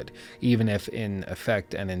good, even if in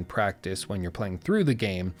effect and in practice when you're playing through the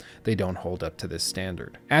game, they don't hold up to this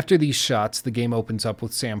standard. After these shots, the game opens up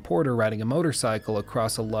with Sam Porter riding a motorcycle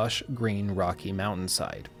across a lush, green, rocky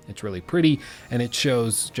mountainside. It's really pretty, and it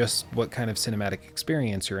shows just what kind of cinematic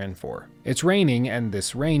experience you're in for. It's raining, and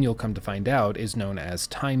this rain, you'll come to find out, is known as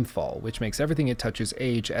timefall, which makes everything it touches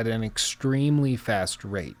age at an extremely fast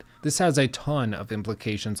rate. This has a ton of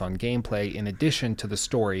implications on gameplay in addition to the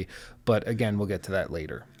story, but again, we'll get to that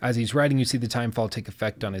later. As he's riding, you see the timefall take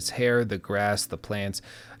effect on his hair, the grass, the plants,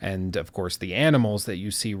 and of course the animals that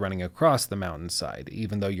you see running across the mountainside.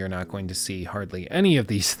 Even though you're not going to see hardly any of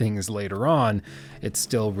these things later on, it's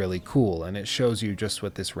still really cool, and it shows you just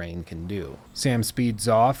what this rain can do. Sam speeds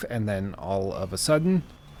off, and then all of a sudden,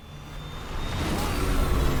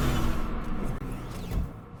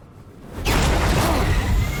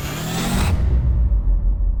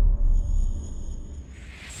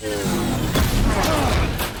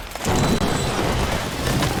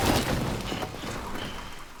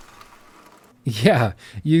 yeah,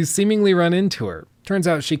 you seemingly run into her. Turns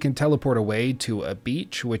out she can teleport away to a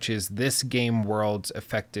beach, which is this game world's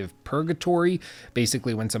effective purgatory.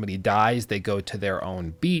 Basically, when somebody dies, they go to their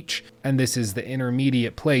own beach, and this is the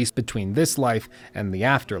intermediate place between this life and the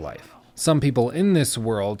afterlife. Some people in this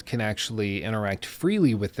world can actually interact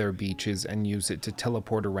freely with their beaches and use it to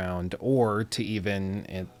teleport around or to even,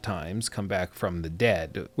 at times, come back from the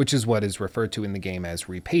dead, which is what is referred to in the game as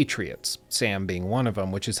repatriates, Sam being one of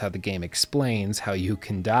them, which is how the game explains how you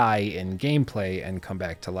can die in gameplay and come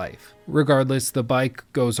back to life. Regardless, the bike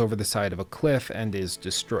goes over the side of a cliff and is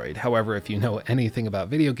destroyed. However, if you know anything about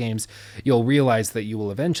video games, you'll realize that you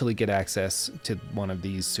will eventually get access to one of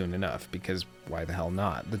these soon enough, because why the hell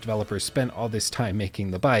not? The developers spent all this time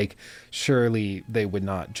making the bike. Surely they would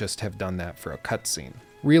not just have done that for a cutscene.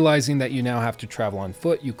 Realizing that you now have to travel on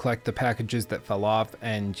foot, you collect the packages that fell off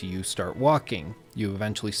and you start walking. You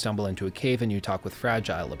eventually stumble into a cave and you talk with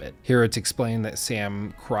Fragile a bit. Here it's explained that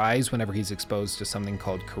Sam cries whenever he's exposed to something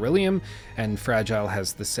called Coryllium, and Fragile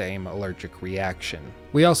has the same allergic reaction.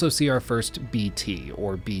 We also see our first BT,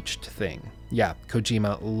 or Beached Thing. Yeah,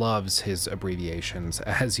 Kojima loves his abbreviations,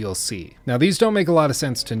 as you'll see. Now, these don't make a lot of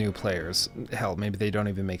sense to new players. Hell, maybe they don't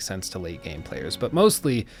even make sense to late game players, but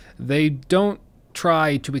mostly they don't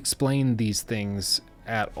try to explain these things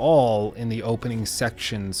at all in the opening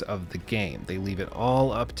sections of the game. They leave it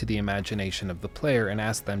all up to the imagination of the player and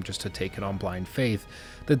ask them just to take it on blind faith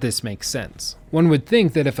that this makes sense. One would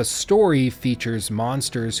think that if a story features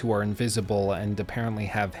monsters who are invisible and apparently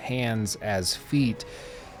have hands as feet,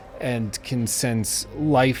 and can sense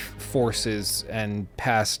life forces and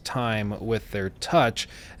pass time with their touch,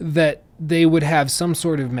 that they would have some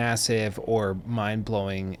sort of massive or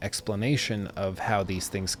mind-blowing explanation of how these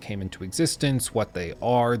things came into existence, what they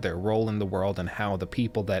are, their role in the world, and how the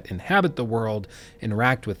people that inhabit the world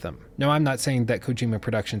interact with them. Now, I'm not saying that Kojima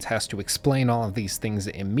Productions has to explain all of these things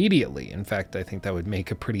immediately. In fact, I think that would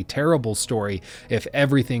make a pretty terrible story if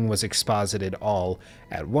everything was exposited all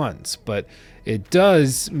at once. But it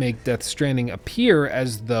does make Death Stranding appear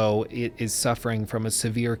as though it is suffering from a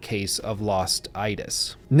severe case of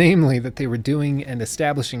lost-itis. Namely, that they were doing and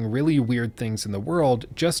establishing really weird things in the world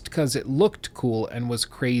just because it looked cool and was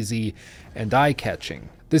crazy and eye-catching.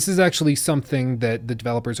 This is actually something that the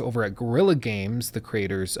developers over at Guerrilla Games, the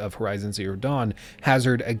creators of Horizon Zero Dawn,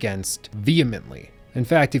 hazard against vehemently. In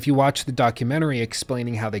fact, if you watch the documentary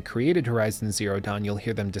explaining how they created Horizon Zero Dawn, you'll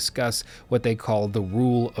hear them discuss what they call the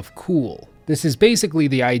rule of cool. This is basically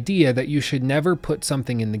the idea that you should never put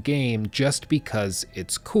something in the game just because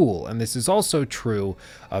it's cool, and this is also true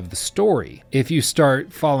of the story. If you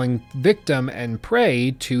start falling victim and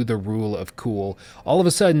prey to the rule of cool, all of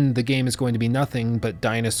a sudden the game is going to be nothing but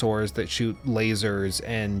dinosaurs that shoot lasers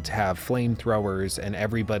and have flamethrowers and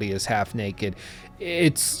everybody is half naked.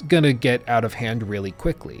 It's gonna get out of hand really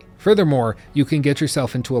quickly. Furthermore, you can get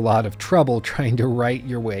yourself into a lot of trouble trying to write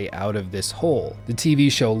your way out of this hole. The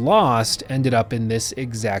TV show Lost ended up in this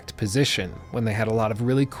exact position, when they had a lot of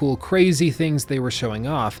really cool, crazy things they were showing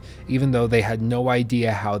off, even though they had no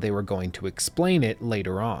idea how they were going to explain it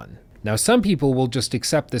later on. Now, some people will just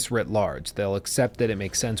accept this writ large. They'll accept that it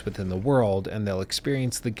makes sense within the world, and they'll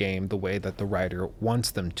experience the game the way that the writer wants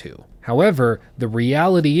them to. However, the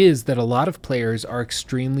reality is that a lot of players are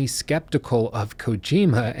extremely skeptical of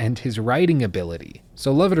Kojima and his writing ability.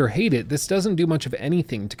 So love it or hate it, this doesn't do much of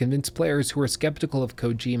anything to convince players who are skeptical of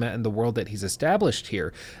Kojima and the world that he's established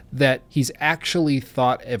here that he's actually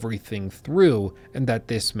thought everything through and that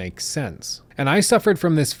this makes sense. And I suffered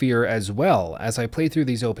from this fear as well. As I played through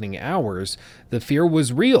these opening hours, the fear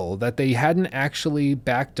was real that they hadn't actually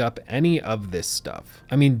backed up any of this stuff.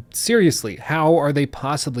 I mean, seriously, how are they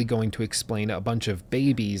possibly going to explain a bunch of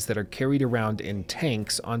babies that are carried around in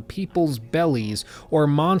tanks on people's bellies, or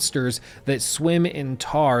monsters that swim in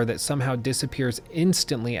tar that somehow disappears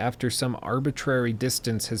instantly after some arbitrary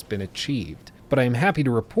distance has been achieved? But I'm happy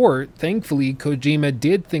to report, thankfully, Kojima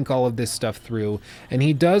did think all of this stuff through, and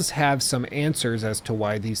he does have some answers as to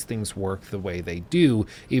why these things work the way they do,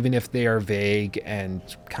 even if they are vague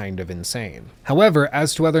and kind of insane. However,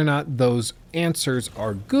 as to whether or not those answers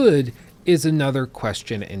are good is another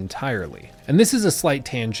question entirely. And this is a slight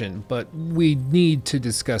tangent, but we need to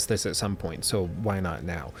discuss this at some point, so why not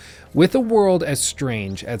now? With a world as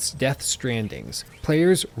strange as Death Stranding's,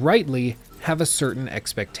 players rightly have a certain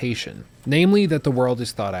expectation, namely that the world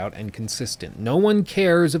is thought out and consistent. No one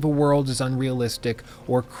cares if a world is unrealistic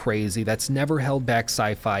or crazy. That's never held back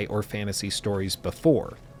sci-fi or fantasy stories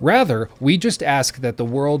before. Rather, we just ask that the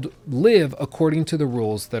world live according to the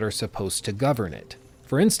rules that are supposed to govern it.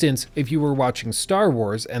 For instance, if you were watching Star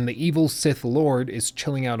Wars and the evil Sith Lord is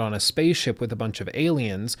chilling out on a spaceship with a bunch of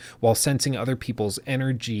aliens while sensing other people's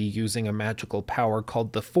energy using a magical power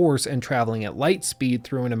called the Force and traveling at light speed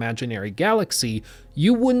through an imaginary galaxy,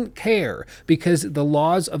 you wouldn't care because the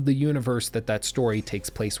laws of the universe that story takes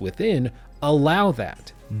place within allow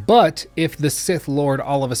that. But if the Sith Lord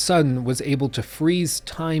all of a sudden was able to freeze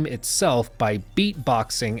time itself by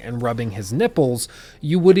beatboxing and rubbing his nipples,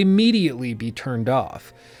 you would immediately be turned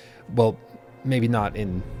off. Well, maybe not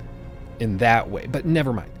in that way, but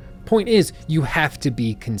never mind. Point is, you have to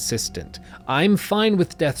be consistent. I'm fine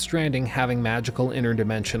with Death Stranding having magical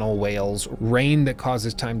interdimensional whales, rain that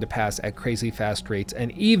causes time to pass at crazy fast rates,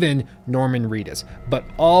 and even Norman Reedus. But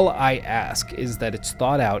all I ask is that it's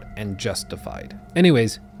thought out and justified.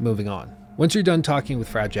 Anyways, moving on. Once you're done talking with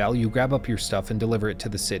Fragile, you grab up your stuff and deliver it to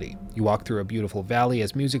the city. You walk through a beautiful valley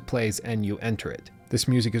as music plays and you enter it. This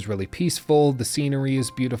music is really peaceful, the scenery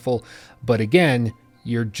is beautiful, but again,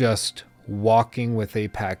 you're just walking with a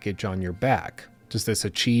package on your back. Does this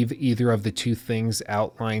achieve either of the two things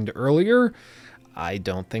outlined earlier? I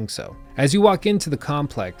don't think so. As you walk into the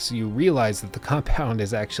complex, you realize that the compound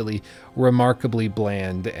is actually remarkably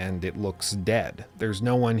bland and it looks dead. There's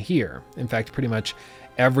no one here. In fact, pretty much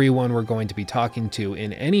everyone we're going to be talking to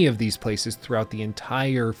in any of these places throughout the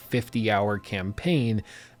entire 50-hour campaign,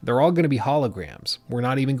 they're all going to be holograms. We're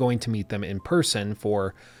not even going to meet them in person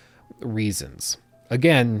for reasons.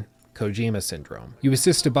 Again, Kojima syndrome. You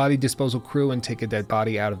assist a body disposal crew and take a dead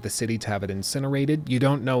body out of the city to have it incinerated. You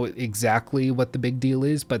don't know exactly what the big deal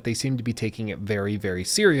is, but they seem to be taking it very, very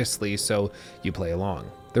seriously, so you play along.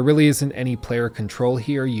 There really isn't any player control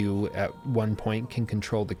here. You, at one point, can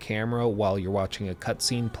control the camera while you're watching a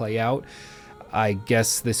cutscene play out. I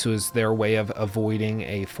guess this was their way of avoiding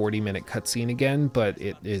a 40-minute cutscene again, but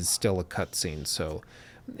it is still a cutscene, so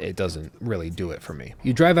it doesn't really do it for me.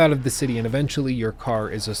 You drive out of the city and eventually your car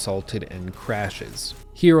is assaulted and crashes.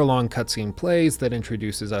 Here a long cutscene plays that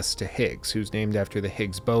introduces us to Higgs, who's named after the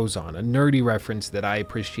Higgs boson, a nerdy reference that I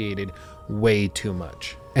appreciated way too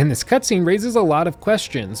much. And this cutscene raises a lot of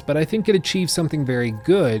questions, but I think it achieves something very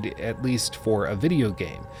good, at least for a video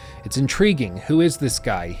game. It's intriguing. Who is this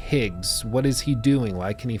guy, Higgs? What is he doing?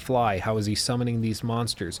 Why can he fly? How is he summoning these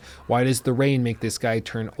monsters? Why does the rain make this guy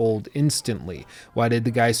turn old instantly? Why did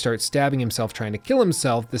the guy start stabbing himself trying to kill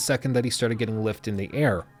himself the second that he started getting lifted in the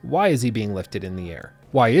air? Why is he being lifted in the air?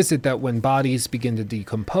 Why is it that when bodies begin to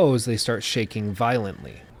decompose, they start shaking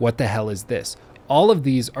violently? What the hell is this? All of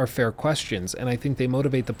these are fair questions, and I think they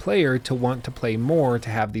motivate the player to want to play more to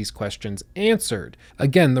have these questions answered.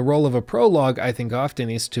 Again, the role of a prologue, I think often,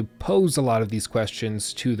 is to pose a lot of these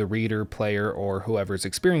questions to the reader, player, or whoever's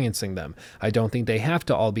experiencing them. I don't think they have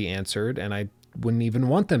to all be answered, and I wouldn't even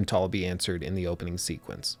want them to all be answered in the opening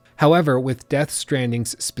sequence. However, with Death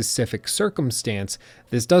Stranding's specific circumstance,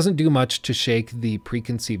 this doesn't do much to shake the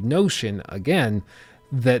preconceived notion, again,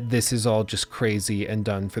 that this is all just crazy and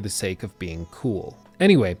done for the sake of being cool.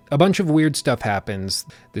 Anyway, a bunch of weird stuff happens.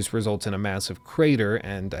 This results in a massive crater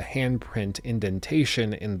and a handprint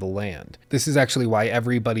indentation in the land. This is actually why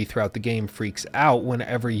everybody throughout the game freaks out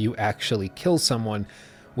whenever you actually kill someone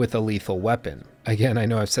with a lethal weapon. Again, I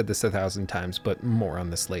know I've said this 1,000 times, but more on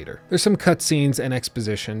this later. There's some cutscenes and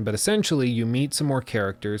exposition, but essentially you meet some more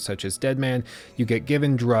characters such as Deadman. You get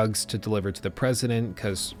given drugs to deliver to the president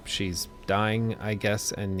because she's dying, I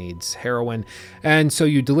guess, and needs heroin. And so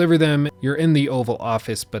you deliver them. You're in the Oval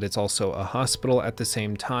Office, but it's also a hospital at the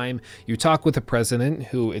same time. You talk with the president,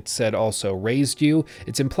 who it's said also raised you.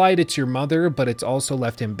 It's implied it's your mother, but it's also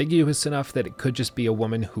left ambiguous enough that it could just be a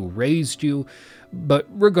woman who raised you. But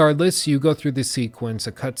regardless, you go through this sequence,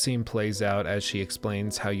 a cutscene plays out as she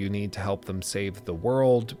explains how you need to help them save the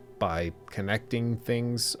world by connecting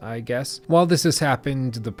things, I guess. While this has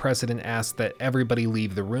happened, the president asks that everybody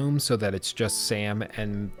leave the room so that it's just Sam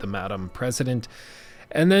and the Madam President.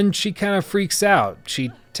 And then she kind of freaks out.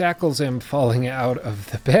 She tackles him falling out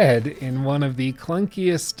of the bed in one of the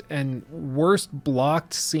clunkiest and worst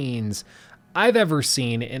blocked scenes I've ever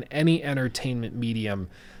seen in any entertainment medium,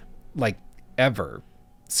 like ever.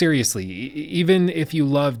 Seriously, even if you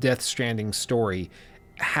love Death Stranding's story,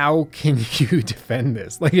 how can you defend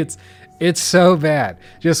this? Like, it's so bad.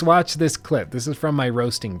 Just watch this clip. This is from my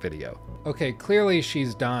roasting video. Okay, clearly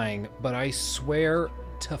she's dying, but I swear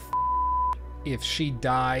to if she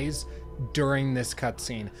dies during this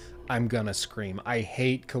cutscene, I'm gonna scream. I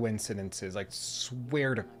hate coincidences. I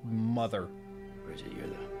swear to mother. Bridget, you're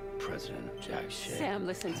the president of Jack Shea. Sam,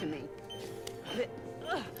 listen to me.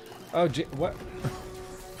 Oh, what?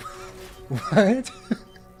 What?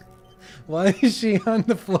 Why is she on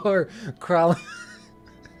the floor crawling?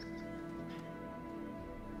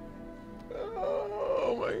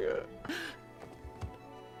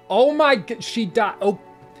 Oh my god, she died. Oh,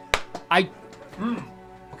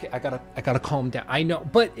 okay, I gotta calm down. I know,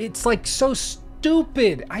 but it's like so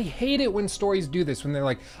stupid. I hate it when stories do this, when they're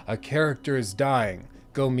like, a character is dying,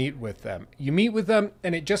 go meet with them. You meet with them,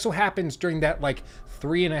 and it just so happens during that like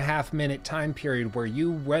 3.5 minute time period where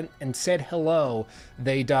you went and said hello,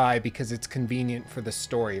 they die because it's convenient for the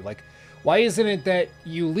story. Like, why isn't it that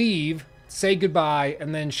you leave, say goodbye,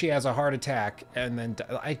 and then she has a heart attack, and then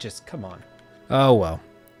come on. Oh well.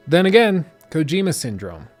 Then again, Kojima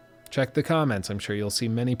syndrome. Check the comments, I'm sure you'll see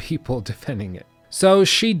many people defending it. So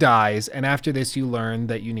she dies, and after this you learn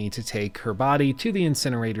that you need to take her body to the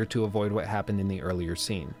incinerator to avoid what happened in the earlier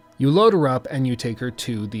scene. You load her up and you take her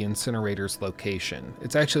to the incinerator's location.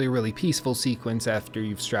 It's actually a really peaceful sequence. After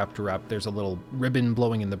you've strapped her up, there's a little ribbon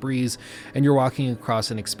blowing in the breeze, and you're walking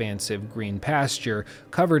across an expansive green pasture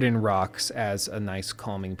covered in rocks as a nice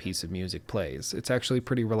calming piece of music plays. It's actually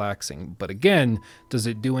pretty relaxing, but again, does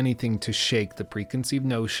it do anything to shake the preconceived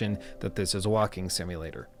notion that this is a walking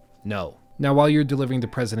simulator? No. Now, while you're delivering the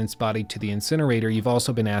president's body to the incinerator, you've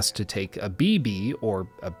also been asked to take a BB, or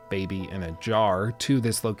a baby in a jar, to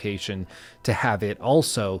this location to have it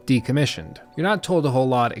also decommissioned. You're not told a whole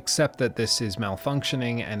lot except that this is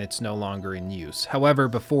malfunctioning and it's no longer in use. However,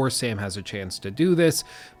 before Sam has a chance to do this,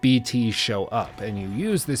 BTs show up, and you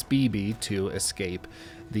use this BB to escape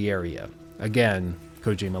the area. Again,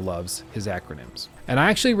 Kojima loves his acronyms. And I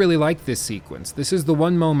actually really like this sequence. This is the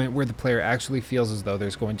one moment where the player actually feels as though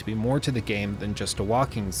there's going to be more to the game than just a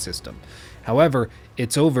walking system. However,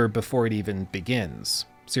 it's over before it even begins.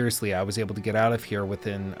 Seriously, I was able to get out of here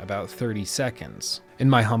within about 30 seconds. In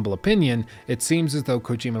my humble opinion, it seems as though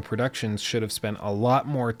Kojima Productions should have spent a lot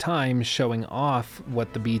more time showing off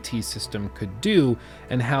what the BT system could do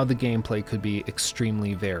and how the gameplay could be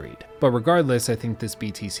extremely varied. But regardless, I think this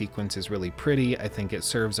BT sequence is really pretty, I think it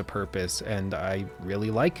serves a purpose, and I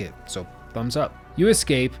really like it, so thumbs up. You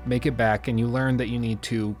escape, make it back, and you learn that you need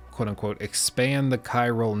to, quote-unquote, expand the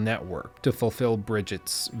chiral network to fulfill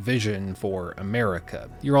Bridget's vision for America.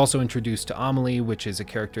 You're also introduced to Amelie, which is a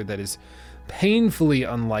character that is painfully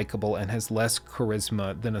unlikable and has less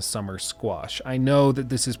charisma than a summer squash. I know that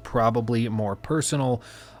this is probably more personal,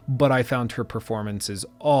 but I found her performances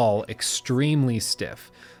all extremely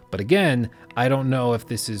stiff. But again, I don't know if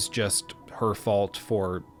this is just her fault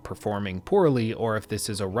for performing poorly or if this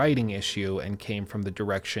is a writing issue and came from the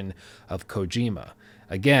direction of Kojima.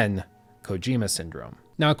 Again, Kojima syndrome.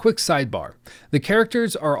 Now, a quick sidebar. The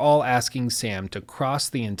characters are all asking Sam to cross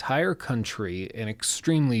the entire country, an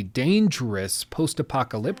extremely dangerous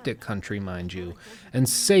post-apocalyptic country, mind you, and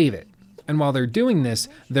save it. And while they're doing this,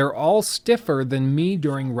 they're all stiffer than me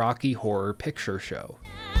during Rocky Horror Picture Show.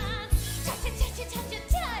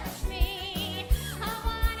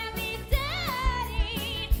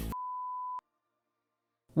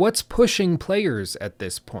 What's pushing players at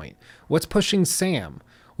this point? What's pushing Sam?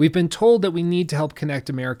 We've been told that we need to help connect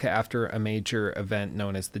America after a major event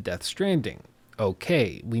known as the Death Stranding.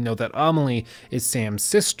 Okay, we know that Amelie is Sam's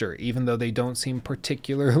sister, even though they don't seem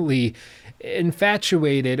particularly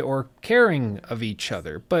infatuated or caring of each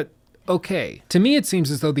other, but okay. To me, it seems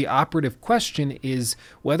as though the operative question is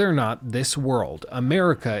whether or not this world,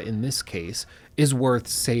 America in this case, is worth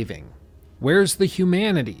saving. Where's the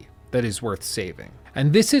humanity that is worth saving?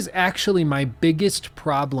 And this is actually my biggest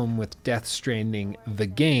problem with Death Stranding, the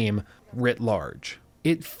game, writ large.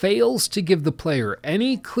 It fails to give the player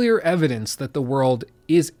any clear evidence that the world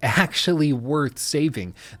is actually worth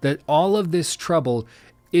saving, that all of this trouble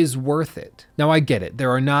is worth it. Now, I get it.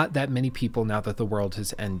 There are not that many people now that the world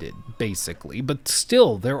has ended, basically, but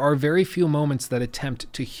still, there are very few moments that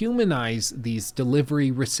attempt to humanize these delivery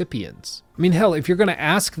recipients. I mean, hell, if you're going to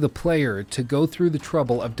ask the player to go through the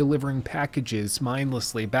trouble of delivering packages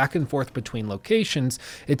mindlessly back and forth between locations,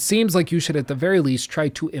 it seems like you should at the very least try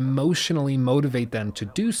to emotionally motivate them to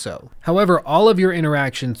do so. However, all of your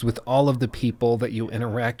interactions with all of the people that you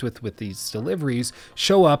interact with these deliveries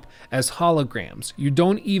show up as holograms. You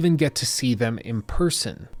don't even get to see them in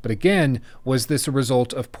person. But again, was this a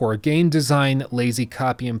result of poor game design, lazy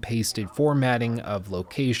copy and pasted formatting of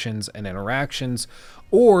locations and interactions,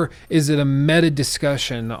 or is it a meta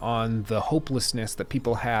discussion on the hopelessness that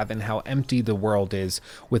people have and how empty the world is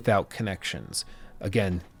without connections?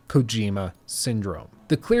 Again, Kojima syndrome.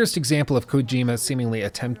 The clearest example of Kojima seemingly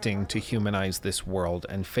attempting to humanize this world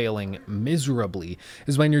and failing miserably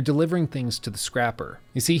is when you're delivering things to the scrapper.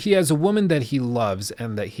 You see, he has a woman that he loves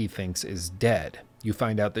and that he thinks is dead. You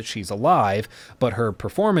find out that she's alive, but her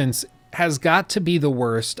performance has got to be the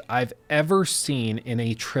worst I've ever seen in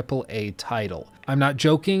a AAA title. I'm not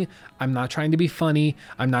joking. I'm not trying to be funny.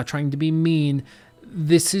 I'm not trying to be mean.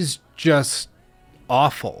 This is just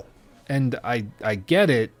awful. And I get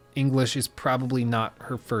it. English is probably not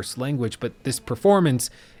her first language, but this performance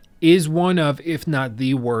is one of, if not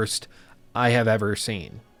the worst I have ever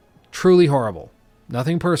seen. Truly horrible.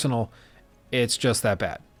 Nothing personal. It's just that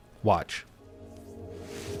bad. Watch.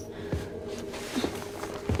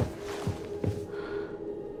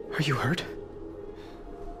 Are you hurt?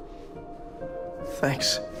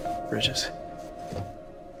 Thanks, Bridges.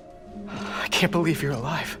 I can't believe you're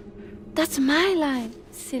alive. That's my line,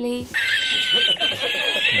 silly.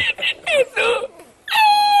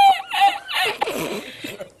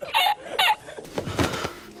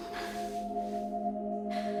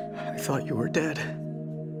 I thought you were dead.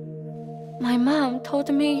 My mom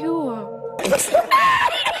told me you were.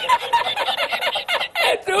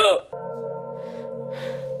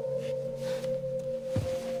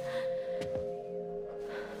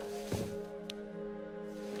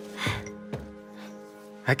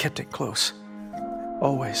 I kept it close.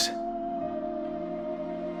 Always.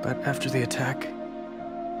 But after the attack,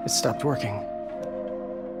 it stopped working.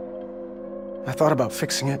 I thought about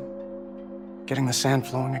fixing it, getting the sand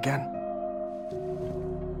flowing again.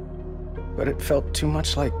 But it felt too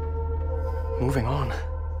much like moving on.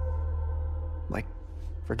 Like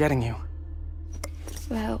forgetting you.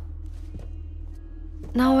 Well,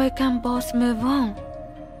 now we can both move on.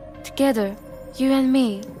 Together, you and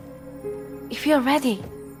me. If you're ready.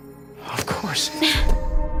 Of course.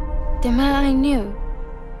 The man I knew.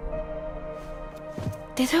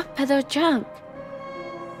 Little Peter Junk.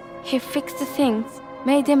 He fixed things,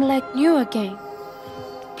 made them like new again.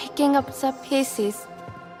 Picking up the pieces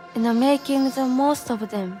and making the most of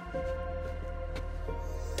them.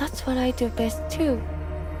 That's what I do best too.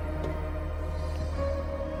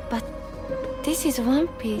 But this is one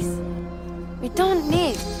piece. We don't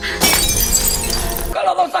need.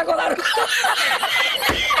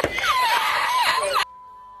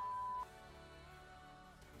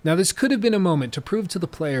 Now, this could have been a moment to prove to the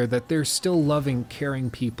player that there's still loving, caring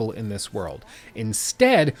people in this world.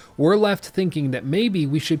 Instead, we're left thinking that maybe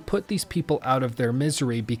we should put these people out of their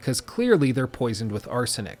misery because clearly they're poisoned with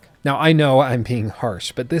arsenic. Now, I know I'm being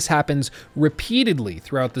harsh, but this happens repeatedly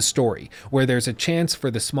throughout the story, where there's a chance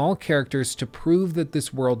for the small characters to prove that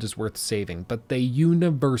this world is worth saving, but they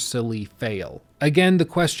universally fail. Again, the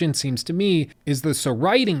question seems to me, is this a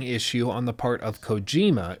writing issue on the part of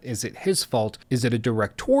Kojima? Is it his fault? Is it a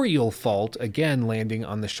directorial fault, again landing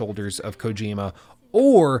on the shoulders of Kojima?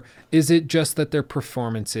 Or is it just that their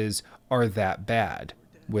performances are that bad?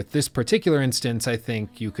 With this particular instance, I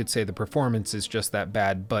think you could say the performance is just that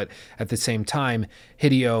bad, but at the same time,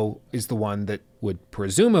 Hideo is the one that would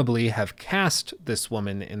presumably have cast this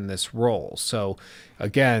woman in this role. So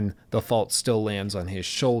again, the fault still lands on his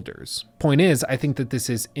shoulders. Point is, I think that this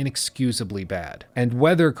is inexcusably bad. And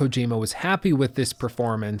whether Kojima was happy with this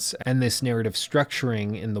performance and this narrative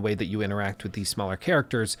structuring in the way that you interact with these smaller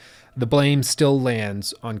characters, the blame still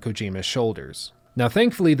lands on Kojima's shoulders. Now,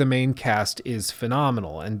 thankfully, the main cast is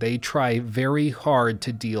phenomenal, and they try very hard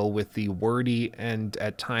to deal with the wordy and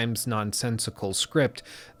at times nonsensical script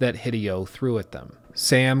that Hideo threw at them.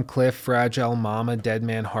 Sam, Cliff, Fragile, Mama,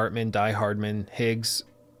 Deadman, Hartman, Die Hardman, Higgs,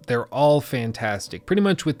 they're all fantastic. Pretty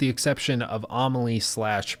much with the exception of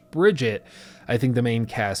Amelie/Bridget, I think the main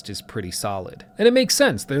cast is pretty solid. And it makes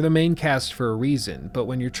sense, they're the main cast for a reason, but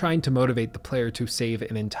when you're trying to motivate the player to save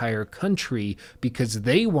an entire country because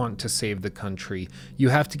they want to save the country, you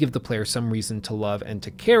have to give the player some reason to love and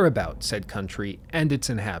to care about said country and its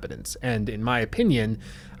inhabitants. And in my opinion,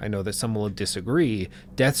 I know that some will disagree,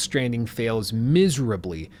 Death Stranding fails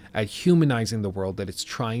miserably at humanizing the world that it's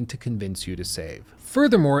trying to convince you to save.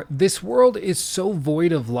 Furthermore, this world is so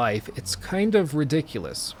void of life, it's kind of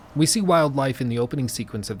ridiculous. We see wildlife in the opening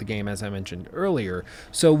sequence of the game, as I mentioned earlier,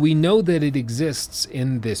 so we know that it exists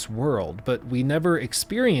in this world, but we never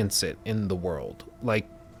experience it in the world, like,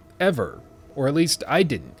 ever. Or at least I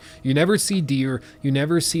didn't. You never see deer, you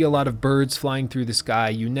never see a lot of birds flying through the sky,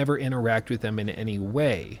 you never interact with them in any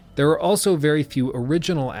way. There are also very few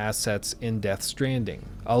original assets in Death Stranding.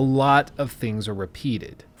 A lot of things are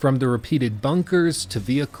repeated. From the repeated bunkers, to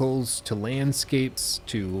vehicles, to landscapes,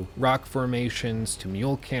 to rock formations, to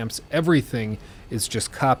mule camps, everything is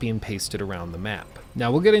just copy and pasted around the map.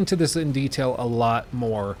 Now we'll get into this in detail a lot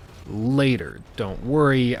more later. Don't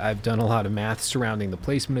worry, I've done a lot of math surrounding the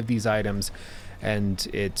placement of these items, and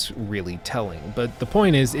it's really telling. But the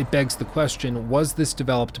point is, it begs the question, was this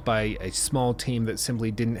developed by a small team that simply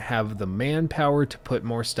didn't have the manpower to put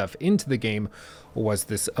more stuff into the game, or was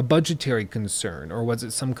this a budgetary concern, or was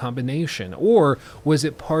it some combination, or was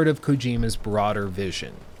it part of Kojima's broader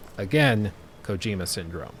vision? Again, Kojima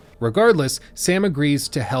syndrome. Regardless, Sam agrees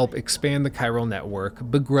to help expand the chiral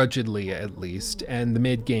network, begrudgingly at least, and the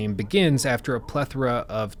mid-game begins after a plethora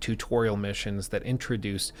of tutorial missions that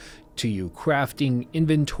introduce to you crafting,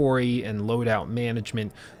 inventory, and loadout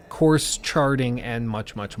management, course charting, and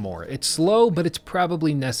much, much more. It's slow, but it's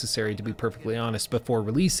probably necessary, to be perfectly honest, before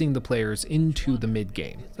releasing the players into the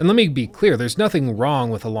mid-game. And let me be clear, there's nothing wrong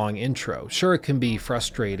with a long intro. Sure, it can be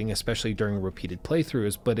frustrating, especially during repeated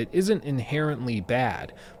playthroughs, but it isn't inherently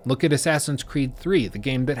bad. Look at Assassin's Creed 3, the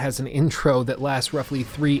game that has an intro that lasts roughly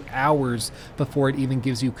 3 hours before it even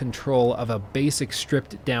gives you control of a basic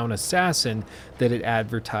stripped-down assassin that it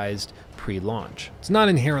advertised pre-launch. It's not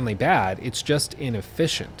inherently bad, it's just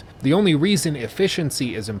inefficient. The only reason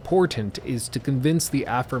efficiency is important is to convince the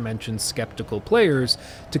aforementioned skeptical players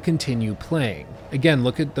to continue playing. Again,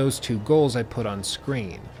 look at those 2 goals I put on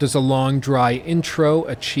screen. Does a long, dry intro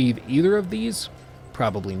achieve either of these?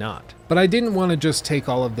 Probably not. But I didn't want to just take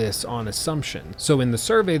all of this on assumption. So in the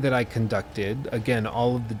survey that I conducted, again,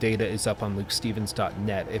 all of the data is up on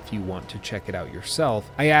lukestevens.net if you want to check it out yourself,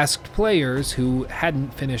 I asked players who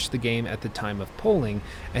hadn't finished the game at the time of polling,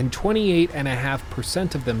 and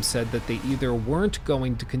 28.5% of them said that they either weren't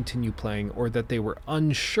going to continue playing or that they were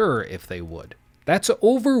unsure if they would. That's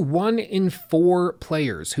over 1 in 4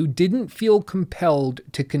 players who didn't feel compelled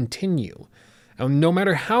to continue. No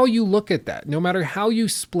matter how you look at that, no matter how you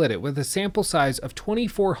split it, with a sample size of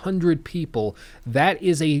 2,400 people, that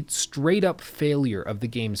is a straight up failure of the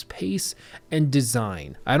game's pace and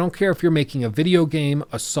design. I don't care if you're making a video game,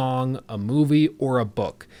 a song, a movie, or a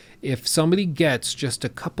book. If somebody gets just a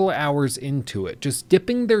couple hours into it, just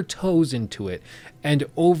dipping their toes into it, and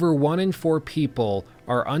over 1 in 4 people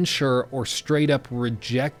are unsure or straight up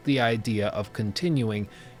reject the idea of continuing,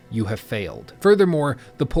 you have failed. Furthermore,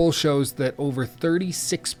 the poll shows that over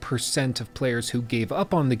 36% of players who gave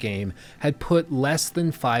up on the game had put less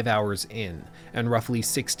than 5 hours in, and roughly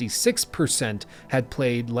 66% had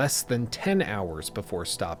played less than 10 hours before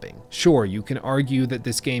stopping. Sure, you can argue that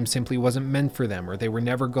this game simply wasn't meant for them, or they were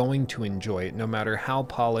never going to enjoy it, no matter how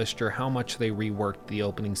polished or how much they reworked the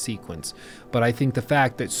opening sequence. But I think the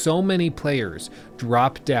fact that so many players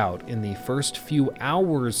dropped out in the first few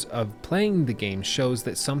hours of playing the game shows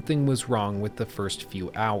that something was wrong with the first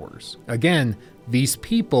few hours. Again, these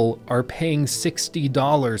people are paying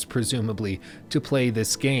 $60 presumably to play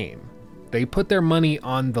this game. They put their money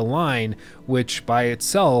on the line, which by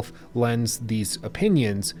itself lends these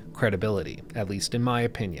opinions credibility, at least in my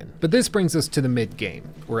opinion. But this brings us to the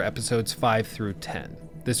mid-game, or episodes 5 through 10.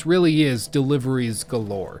 This really is deliveries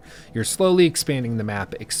galore. You're slowly expanding the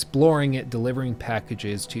map, exploring it, delivering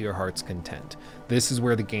packages to your heart's content. This is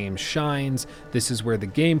where the game shines. This is where the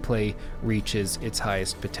gameplay reaches its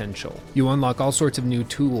highest potential. You unlock all sorts of new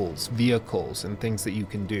tools, vehicles, and things that you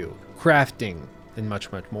can do. Crafting, and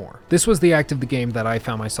much, much more. This was the act of the game that I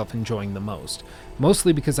found myself enjoying the most,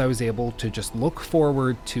 mostly because I was able to just look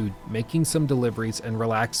forward to making some deliveries and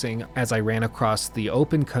relaxing as I ran across the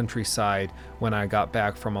open countryside when I got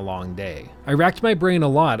back from a long day. I racked my brain a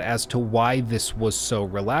lot as to why this was so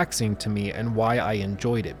relaxing to me and why I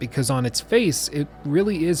enjoyed it, because on its face, it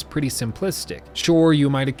really is pretty simplistic. Sure, you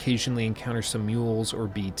might occasionally encounter some mules or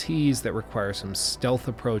BTs that require some stealth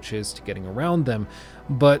approaches to getting around them,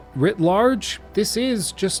 but writ large, this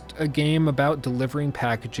is just a game about delivering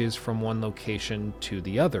packages from one location to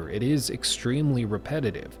the other. It is extremely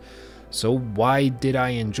repetitive. So why did I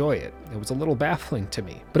enjoy it? It was a little baffling to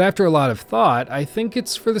me. But after a lot of thought, I think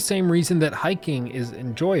it's for the same reason that hiking is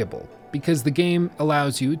enjoyable, because the game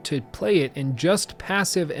allows you to play it in just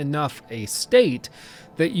passive enough a state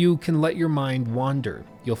that you can let your mind wander.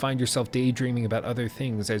 You'll find yourself daydreaming about other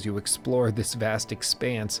things as you explore this vast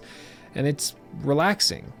expanse, and it's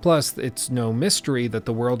relaxing. Plus, it's no mystery that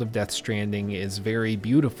the world of Death Stranding is very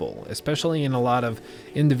beautiful, especially in a lot of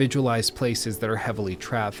individualized places that are heavily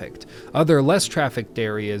trafficked. Other less trafficked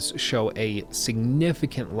areas show a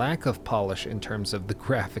significant lack of polish in terms of the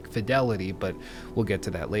graphic fidelity, but we'll get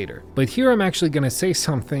to that later. But here I'm actually going to say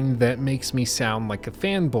something that makes me sound like a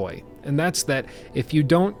fanboy, and that's that if you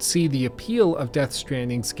don't see the appeal of Death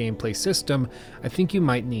Stranding's gameplay system, I think you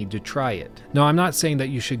might need to try it. No, I'm not saying that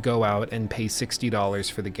you should go out and pay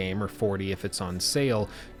 $60 for the game, or $40 if it's on sale,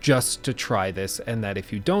 just to try this, and that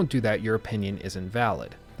if you don't do that, your opinion isn't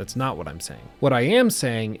valid. That's not what I'm saying. What I am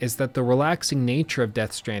saying is that the relaxing nature of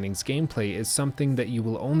Death Stranding's gameplay is something that you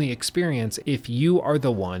will only experience if you are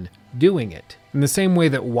the one doing it. In the same way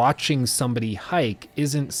that watching somebody hike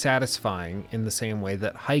isn't satisfying in the same way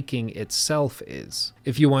that hiking itself is.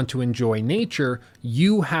 If you want to enjoy nature,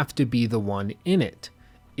 you have to be the one in it.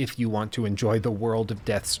 if you want to enjoy the world of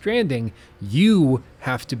Death Stranding, you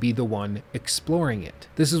have to be the one exploring it.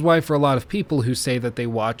 This is why for a lot of people who say that they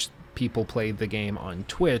watch people play the game on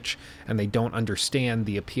Twitch and they don't understand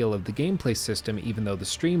the appeal of the gameplay system even though the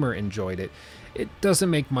streamer enjoyed it, it doesn't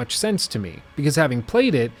make much sense to me, because having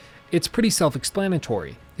played it, it's pretty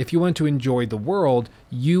self-explanatory. If you want to enjoy the world,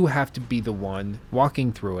 you have to be the one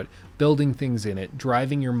walking through it, building things in it,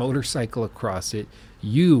 driving your motorcycle across it.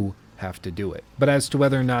 You have to do it. But as to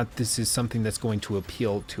whether or not this is something that's going to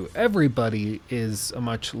appeal to everybody is a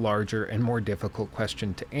much larger and more difficult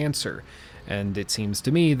question to answer. And it seems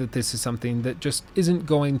to me that this is something that just isn't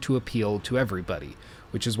going to appeal to everybody,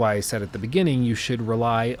 which is why I said at the beginning you should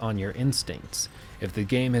rely on your instincts. If the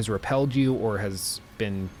game has repelled you or has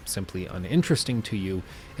been simply uninteresting to you,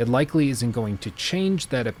 it likely isn't going to change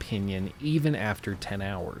that opinion even after 10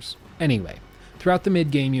 hours. Anyway, throughout the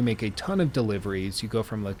mid-game you make a ton of deliveries, you go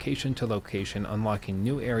from location to location, unlocking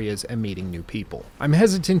new areas and meeting new people. I'm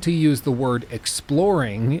hesitant to use the word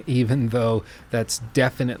exploring, even though that's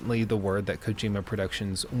definitely the word that Kojima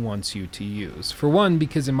Productions wants you to use. For one,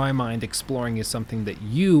 because in my mind, exploring is something that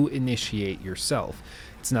you initiate yourself.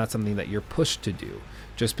 It's not something that you're pushed to do.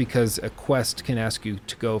 Just because a quest can ask you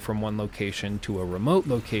to go from one location to a remote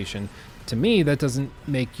location, to me, that doesn't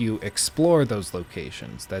make you explore those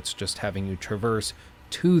locations. That's just having you traverse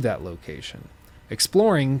to that location.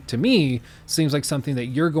 Exploring, to me, seems like something that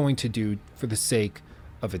you're going to do for the sake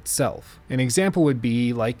of itself. An example would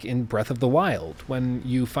be like in Breath of the Wild, when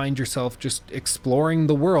you find yourself just exploring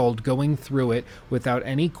the world, going through it without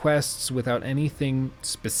any quests, without anything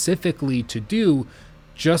specifically to do,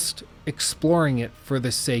 just exploring it for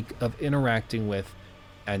the sake of interacting with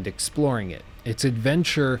and exploring it. It's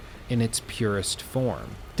adventure in its purest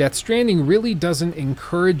form. Death Stranding really doesn't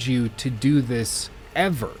encourage you to do this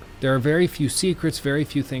ever. There are very few secrets, very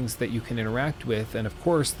few things that you can interact with, and of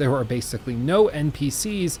course there are basically no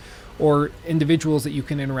NPCs or individuals that you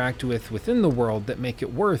can interact with within the world that make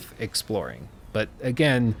it worth exploring. But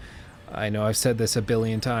again, I know I've said this a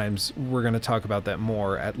billion times, we're going to talk about that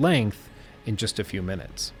more at length in just a few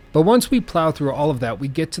minutes. But once we plow through all of that, we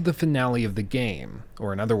get to the finale of the game,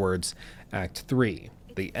 or in other words, Act 3,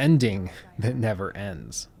 the ending that never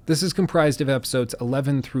ends. This is comprised of episodes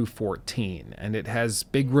 11 through 14, and it has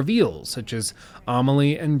big reveals, such as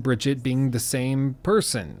Amelie and Bridget being the same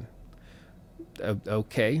person.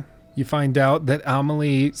 Okay. You find out that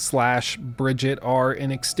Amelie/Bridget are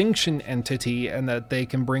an extinction entity and that they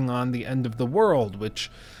can bring on the end of the world, which,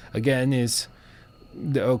 again, is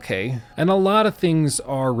okay. And a lot of things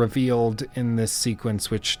are revealed in this sequence,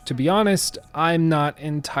 which, to be honest, I'm not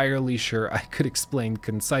entirely sure I could explain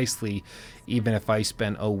concisely, even if I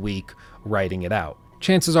spent a week writing it out.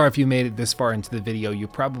 Chances are if you made it this far into the video, you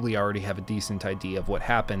probably already have a decent idea of what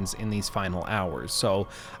happens in these final hours, so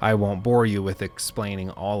I won't bore you with explaining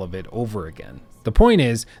all of it over again. The point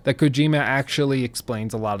is that Kojima actually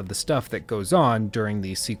explains a lot of the stuff that goes on during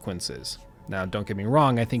these sequences. Now, don't get me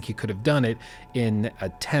wrong, I think he could have done it in a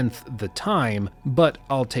tenth the time, but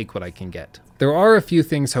I'll take what I can get. There are a few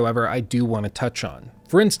things, however, I do want to touch on.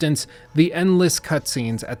 For instance, the endless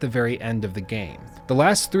cutscenes at the very end of the game. The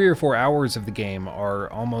last 3 or 4 hours of the game are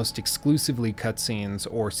almost exclusively cutscenes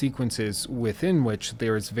or sequences within which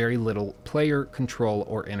there is very little player control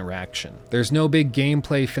or interaction. There's no big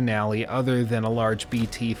gameplay finale other than a large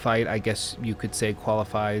BT fight, I guess you could say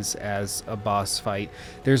qualifies as a boss fight.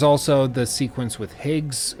 There's also the sequence with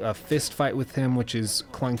Higgs, a fist fight with him, which is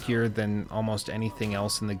clunkier than almost anything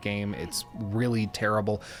else in the game. It's really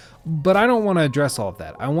terrible. But I don't want to address all of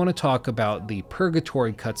that. I want to talk about the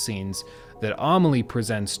purgatory cutscenes that Amelie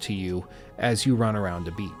presents to you as you run around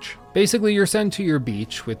a beach. Basically, you're sent to your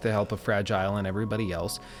beach with the help of Fragile and everybody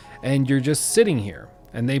else, and you're just sitting here.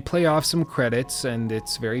 And they play off some credits, and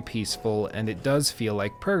it's very peaceful, and it does feel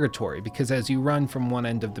like purgatory, because as you run from one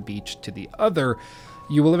end of the beach to the other,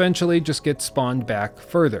 you will eventually just get spawned back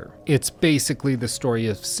further. It's basically the story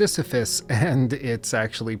of Sisyphus, and it's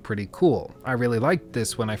actually pretty cool. I really liked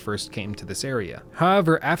this when I first came to this area.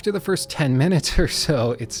 However, after the first 10 minutes or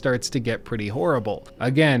so, it starts to get pretty horrible.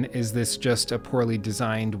 Again, is this just a poorly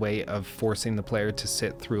designed way of forcing the player to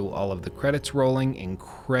sit through all of the credits rolling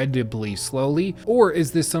incredibly slowly? Or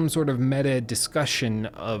is this some sort of meta discussion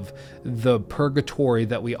of the purgatory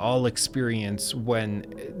that we all experience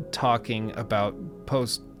when talking about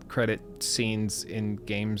post-credit scenes in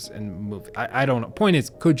games and movies? I don't know. Point is,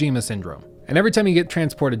 Kojima syndrome. And every time you get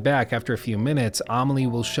transported back after a few minutes, Amelie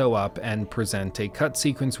will show up and present a cut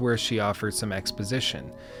sequence where she offers some exposition.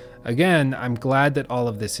 Again, I'm glad that all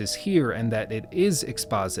of this is here and that it is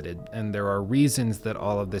exposited, and there are reasons that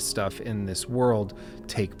all of this stuff in this world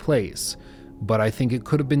take place. but I think it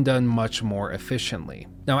could have been done much more efficiently.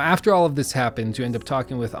 Now, after all of this happens, you end up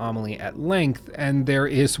talking with Amelie at length, and there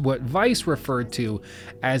is what Vice referred to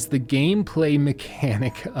as the gameplay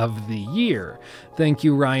mechanic of the year. Thank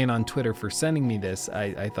you, Ryan, on Twitter for sending me this.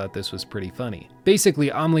 I thought this was pretty funny.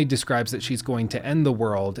 Basically, Amelie describes that she's going to end the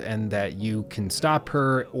world and that you can stop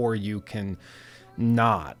her or you can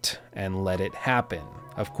not and let it happen.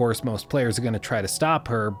 Of course, most players are going to try to stop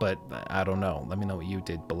her, but I don't know. Let me know what you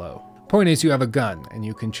did below. Point is, you have a gun and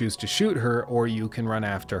you can choose to shoot her or you can run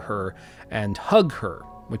after her and hug her,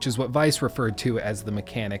 which is what Vice referred to as the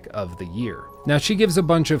mechanic of the year. Now, she gives a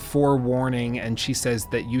bunch of forewarning and she says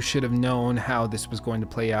that you should have known how this was going to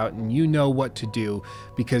play out and you know what to do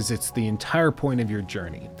because it's the entire point of your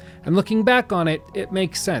journey. And looking back on it, it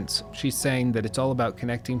makes sense. She's saying that it's all about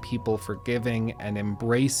connecting people, forgiving, and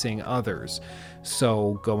embracing others.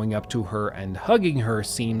 So going up to her and hugging her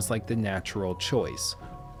seems like the natural choice.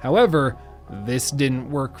 However, this didn't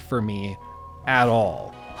work for me at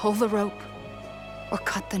all. Pull the rope or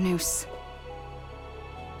cut the noose.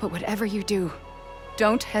 But whatever you do,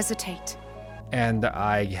 don't hesitate. And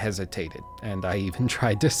I hesitated, and I even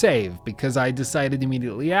tried to save, because I decided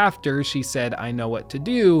immediately after she said I know what to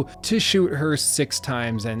do to shoot her 6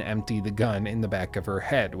 times and empty the gun in the back of her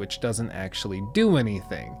head, which doesn't actually do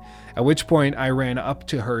anything. At which point I ran up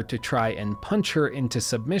to her to try and punch her into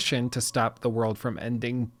submission to stop the world from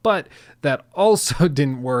ending, but that also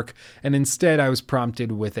didn't work, and instead I was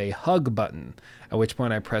prompted with a hug button. At which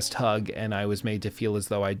point I pressed hug and I was made to feel as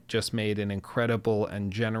though I just made an incredible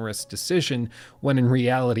and generous decision, when in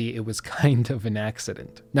reality it was kind of an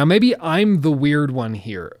accident. Now maybe I'm the weird one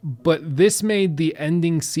here, but this made the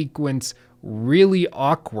ending sequence really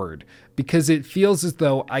awkward because it feels as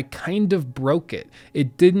though I kind of broke it.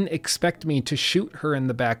 It didn't expect me to shoot her in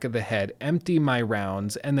the back of the head, empty my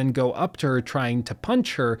rounds, and then go up to her trying to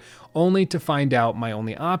punch her, only to find out my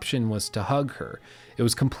only option was to hug her. It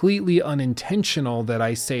was completely unintentional that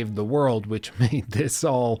I saved the world, which made this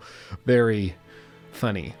all very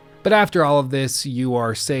funny. But after all of this, you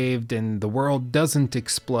are saved and the world doesn't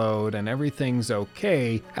explode and everything's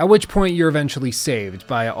okay, at which point you're eventually saved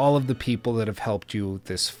by all of the people that have helped you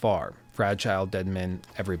this far. Fragile, Deadman,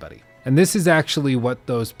 everybody. And this is actually what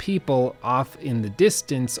those people off in the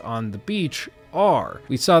distance on the beach are.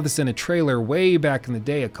 We saw this in a trailer way back in the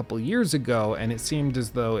day a couple years ago, and it seemed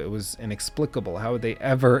as though it was inexplicable. How would they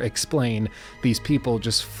ever explain these people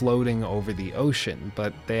just floating over the ocean?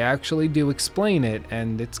 But they actually do explain it,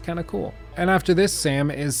 and it's kind of cool. And after this, Sam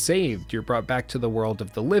is saved. You're brought back to the world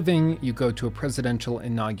of the living, you go to a presidential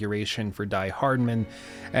inauguration for Die Hardman,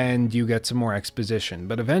 and you get some more exposition.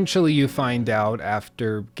 But eventually you find out,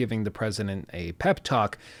 after giving the president a pep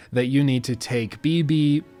talk, that you need to take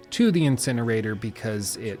BB to the incinerator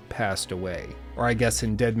because it passed away. Or I guess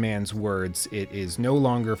in Deadman's words, it is no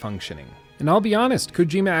longer functioning. And I'll be honest,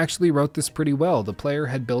 Kojima actually wrote this pretty well. The player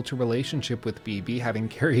had built a relationship with BB, having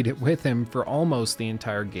carried it with him for almost the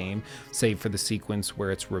entire game, save for the sequence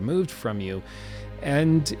where it's removed from you.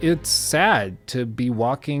 And it's sad to be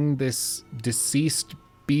walking this deceased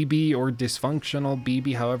BB or dysfunctional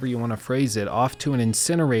BB, however you want to phrase it, off to an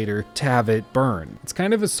incinerator to have it burn. It's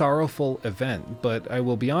kind of a sorrowful event, but I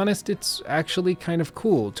will be honest, it's actually kind of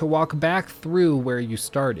cool to walk back through where you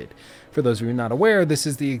started. For those of you not aware, this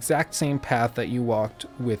is the exact same path that you walked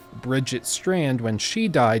with Bridget Strand when she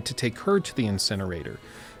died to take her to the incinerator.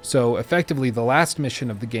 So effectively, the last mission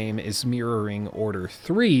of the game is mirroring Order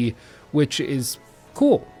 3, which is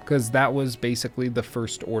cool, because that was basically the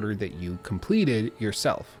first order that you completed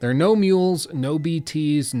yourself. There are no mules, no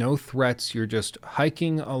BTs, no threats. You're just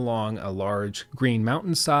hiking along a large green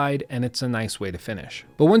mountainside, and it's a nice way to finish.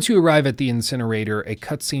 But once you arrive at the incinerator, a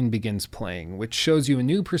cutscene begins playing, which shows you a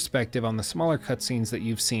new perspective on the smaller cutscenes that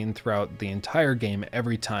you've seen throughout the entire game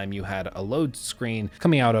every time you had a load screen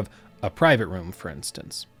coming out of a private room, for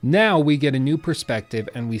instance. Now we get a new perspective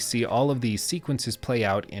and we see all of these sequences play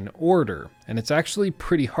out in order, and it's actually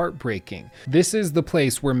pretty heartbreaking. This is the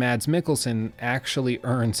place where Mads Mikkelsen actually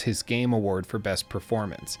earns his Game Award for Best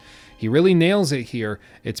Performance. He really nails it here.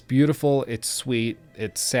 It's beautiful, it's sweet,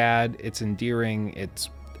 it's sad, it's endearing, it's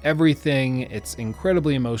everything. It's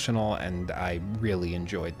incredibly emotional, and I really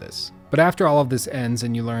enjoyed this. But after all of this ends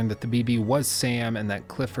and you learn that the BB was Sam and that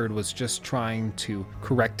Clifford was just trying to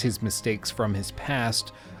correct his mistakes from his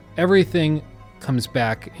past, everything comes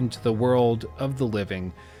back into the world of the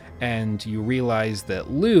living, and you realize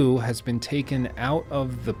that Lou has been taken out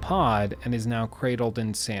of the pod and is now cradled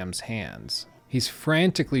in Sam's hands. He's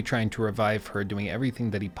frantically trying to revive her, doing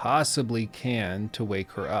everything that he possibly can to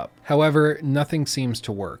wake her up. However, nothing seems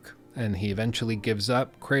to work. and he eventually gives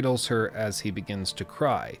up, cradles her as he begins to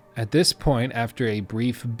cry. At this point, after a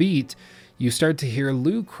brief beat, you start to hear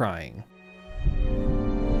Lou crying.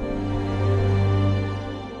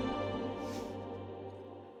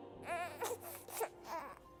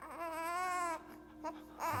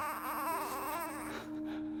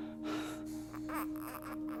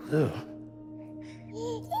 Lou.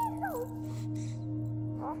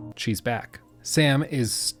 She's back. Sam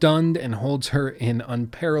is stunned and holds her in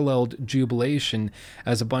unparalleled jubilation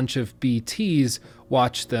as a bunch of BTs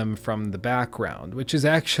watch them from the background, which is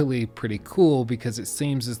actually pretty cool because it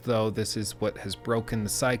seems as though this is what has broken the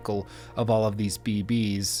cycle of all of these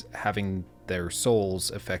BBs having their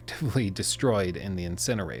souls effectively destroyed in the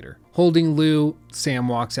incinerator. Holding Lou, Sam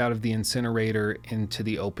walks out of the incinerator into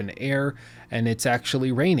the open air, and it's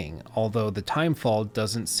actually raining, although the timefall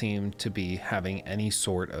doesn't seem to be having any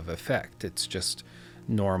sort of effect. It's just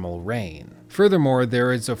normal rain. Furthermore,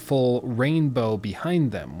 there is a full rainbow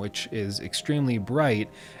behind them, which is extremely bright.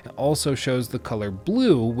 It also shows the color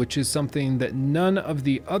blue, which is something that none of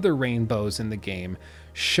the other rainbows in the game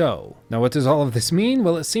show. Now, what does all of this mean?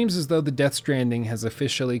 Well, it seems as though the Death Stranding has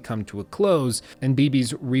officially come to a close, and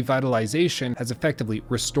BB's revitalization has effectively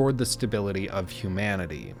restored the stability of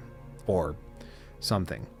humanity. Or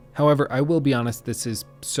something. However, I will be honest, this is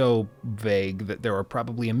so vague that there are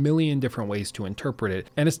probably a million different ways to interpret it,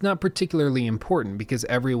 and it's not particularly important because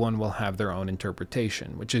everyone will have their own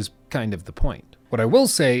interpretation, which is kind of the point. What I will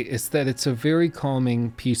say is that it's a very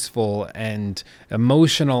calming, peaceful, and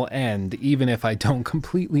emotional end, even if I don't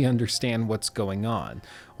completely understand what's going on.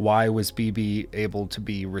 Why was BB able to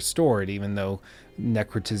be restored even though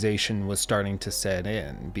necrotization was starting to set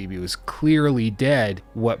in? BB was clearly dead.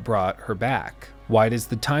 What brought her back? Why does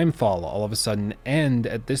the timefall all of a sudden end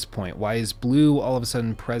at this point? Why is blue all of a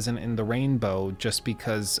sudden present in the rainbow just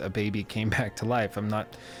because a baby came back to life? I'm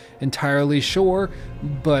not entirely sure,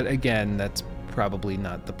 but again, that's probably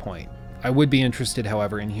not the point. I would be interested,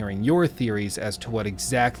 however, in hearing your theories as to what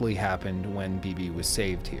exactly happened when BB was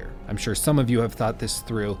saved here. I'm sure some of you have thought this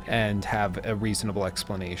through and have a reasonable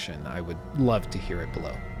explanation. I would love to hear it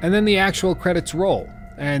below. And then the actual credits roll.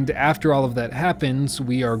 And after all of that happens,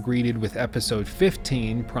 we are greeted with episode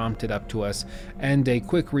 15 prompted up to us and a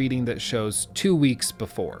quick reading that shows 2 weeks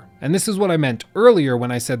before. And this is what I meant earlier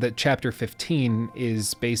when I said that chapter 15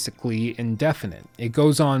 is basically indefinite. It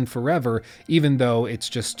goes on forever, even though it's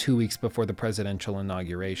just 2 weeks before the presidential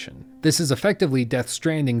inauguration. This is effectively Death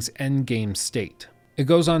Stranding's endgame state. It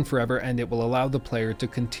goes on forever, and it will allow the player to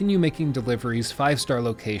continue making deliveries, 5-star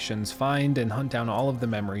locations, find and hunt down all of the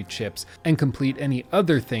memory chips, and complete any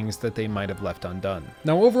other things that they might have left undone.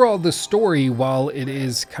 Now, overall, the story, while it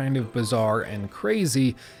is kind of bizarre and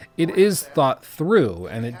crazy, it is thought through,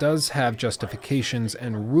 and it does have justifications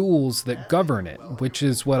and rules that govern it, which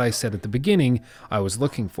is what I said at the beginning I was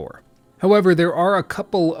looking for. However, there are a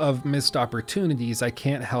couple of missed opportunities I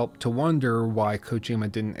can't help to wonder why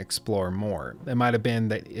Kojima didn't explore more. It might have been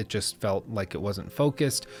that it just felt like it wasn't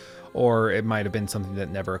focused, or it might have been something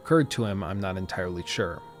that never occurred to him, I'm not entirely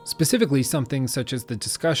sure. Specifically, something such as the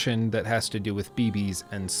discussion that has to do with BBs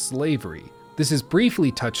and slavery. This is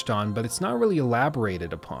briefly touched on, but it's not really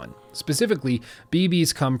elaborated upon. Specifically,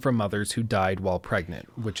 BBs come from mothers who died while pregnant,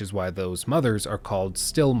 which is why those mothers are called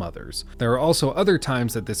still mothers. There are also other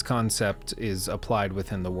times that this concept is applied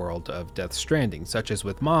within the world of Death Stranding, such as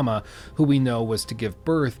with Mama, who we know was to give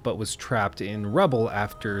birth but was trapped in rubble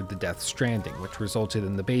after the Death Stranding, which resulted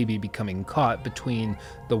in the baby becoming caught between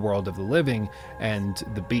the world of the living and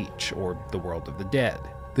the beach, or the world of the dead.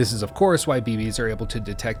 This is, of course, why BBs are able to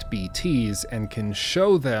detect BTs and can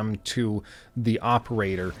show them to the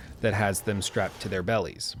operator that has them strapped to their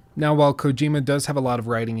bellies. Now, while Kojima does have a lot of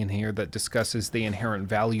writing in here that discusses the inherent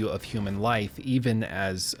value of human life, even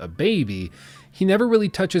as a baby, he never really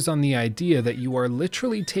touches on the idea that you are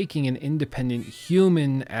literally taking an independent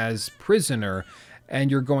human as prisoner and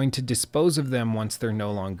you're going to dispose of them once they're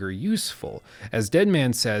no longer useful. As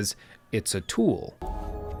Deadman says, it's a tool.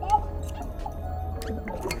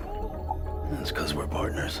 It's because we're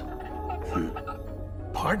partners.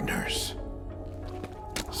 Partners?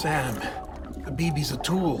 Sam, a BB's a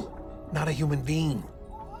tool, not a human being.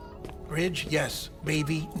 Bridge, yes.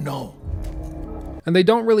 Baby, no. And they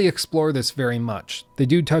don't really explore this very much. They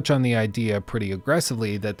do touch on the idea pretty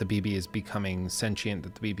aggressively that the BB is becoming sentient,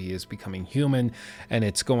 that the BB is becoming human, and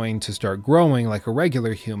it's going to start growing like a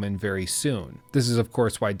regular human very soon. This is of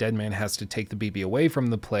course why Deadman has to take the BB away from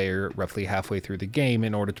the player roughly halfway through the game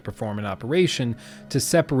in order to perform an operation to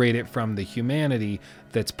separate it from the humanity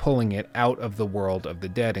that's pulling it out of the world of the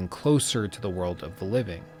dead and closer to the world of the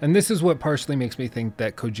living. And this is what partially makes me think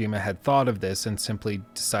that Kojima had thought of this and simply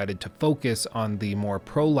decided to focus on the more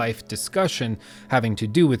pro-life discussion having to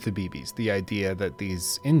do with the BBs, the idea that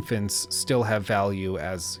these infants still have value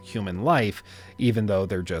as human life, even though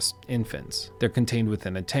they're just infants. They're contained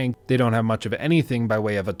within a tank, they don't have much of anything by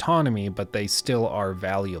way of autonomy, but they still are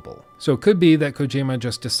valuable. So it could be that Kojima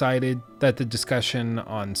just decided that the discussion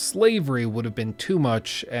on slavery would have been too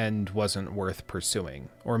much and wasn't worth pursuing.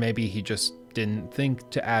 Or maybe he just didn't think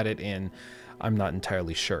to add it in. I'm not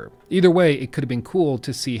entirely sure. Either way, it could have been cool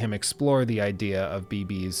to see him explore the idea of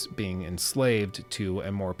BBs being enslaved to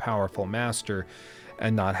a more powerful master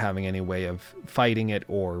and not having any way of fighting it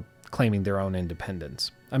or claiming their own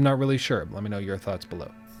independence. I'm not really sure. Let me know your thoughts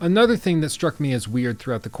below. Another thing that struck me as weird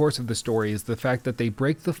throughout the course of the story is the fact that they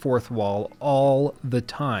break the fourth wall all the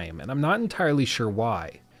time, and I'm not entirely sure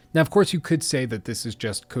why. Now, of course, you could say that this is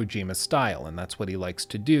just Kojima's style, and that's what he likes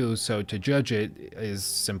to do, so to judge it is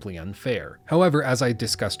simply unfair. However, as I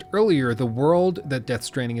discussed earlier, the world that Death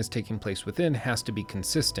Stranding is taking place within has to be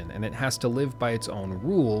consistent, and it has to live by its own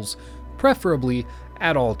rules, preferably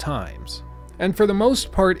at all times. And for the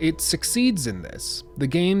most part, it succeeds in this. The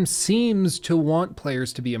game seems to want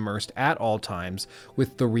players to be immersed at all times,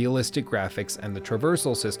 with the realistic graphics and the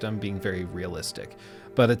traversal system being very realistic.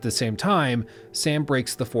 But at the same time, Sam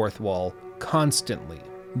breaks the fourth wall constantly,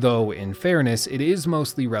 though in fairness, it is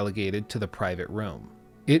mostly relegated to the private room.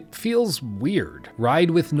 It feels weird.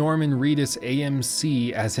 Ride with Norman Reedus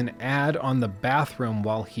AMC as an ad on the bathroom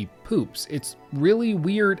while he poops. It's really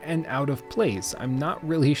weird and out of place. I'm not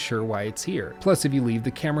really sure why it's here. Plus, if you leave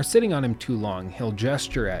the camera sitting on him too long, he'll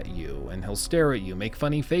gesture at you and he'll stare at you, make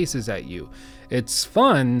funny faces at you. It's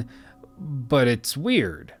fun, but it's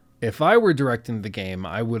weird. If I were directing the game,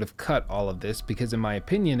 I would have cut all of this because in my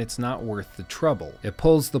opinion, it's not worth the trouble. It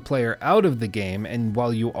pulls the player out of the game, and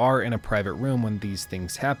while you are in a private room when these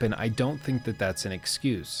things happen, I don't think that that's an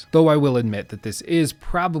excuse. Though I will admit that this is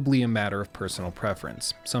probably a matter of personal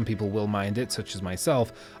preference. Some people will mind it, such as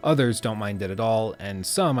myself, others don't mind it at all, and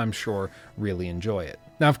some, I'm sure, really enjoy it.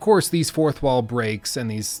 Now, of course, these fourth wall breaks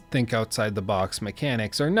and these think outside the box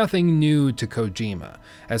mechanics are nothing new to Kojima.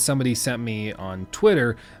 As somebody sent me on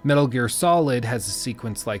Twitter, Metal Gear Solid has a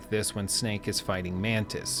sequence like this when Snake is fighting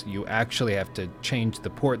Mantis. You actually have to change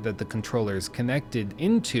the port that the controller is connected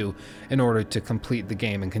into in order to complete the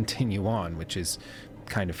game and continue on, which is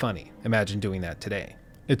kind of funny. Imagine doing that today.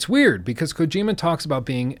 It's weird because Kojima talks about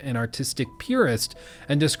being an artistic purist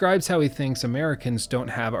and describes how he thinks Americans don't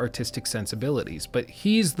have artistic sensibilities, but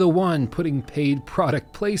he's the one putting paid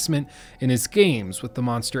product placement in his games with the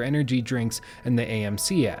Monster Energy drinks and the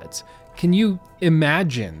AMC ads. Can you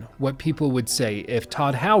imagine what people would say if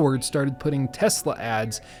Todd Howard started putting Tesla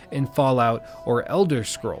ads in Fallout or Elder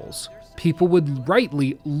Scrolls? People would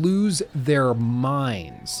rightly lose their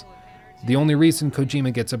minds. The only reason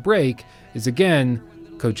Kojima gets a break is, again,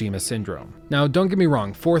 Kojima syndrome. Now, don't get me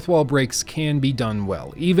wrong, fourth wall breaks can be done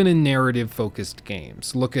well, even in narrative-focused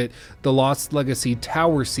games. Look at the Lost Legacy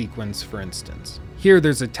tower sequence, for instance. Here,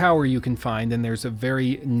 there's a tower you can find, and there's a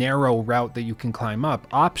very narrow route that you can climb up,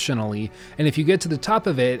 optionally, and if you get to the top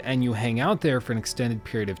of it and you hang out there for an extended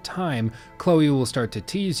period of time, Chloe will start to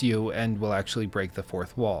tease you and will actually break the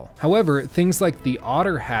fourth wall. However, things like the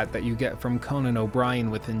otter hat that you get from Conan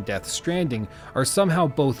O'Brien within Death Stranding are somehow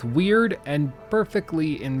both weird and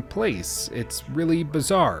perfectly in place. It's really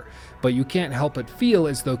bizarre, but you can't help but feel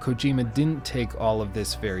as though Kojima didn't take all of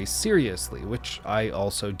this very seriously, which I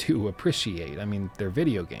also do appreciate. I mean, they're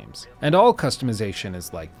video games. And all customization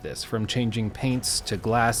is like this, from changing paints to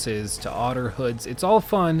glasses to otter hoods. It's all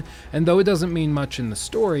fun, and though it doesn't mean much in the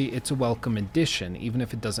story, it's a welcome addition, even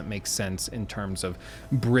if it doesn't make sense in terms of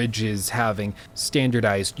bridges having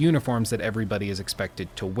standardized uniforms that everybody is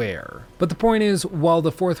expected to wear. But the point is, while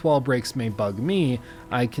the fourth wall breaks may bug me,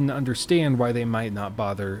 I can understand why they might not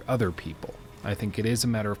bother other people. I think it is a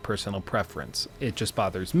matter of personal preference. It just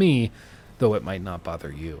bothers me, though it might not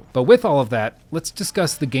bother you. But with all of that, let's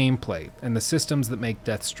discuss the gameplay and the systems that make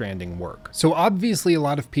Death Stranding work. So obviously a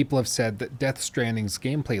lot of people have said that Death Stranding's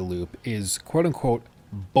gameplay loop is quote-unquote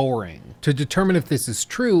boring. To determine if this is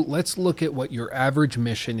true, let's look at what your average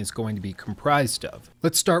mission is going to be comprised of.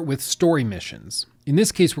 Let's start with story missions. In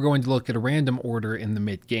this case, we're going to look at a random order in the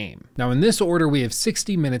mid-game. Now in this order, we have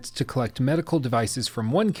 60 minutes to collect medical devices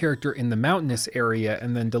from one character in the mountainous area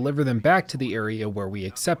and then deliver them back to the area where we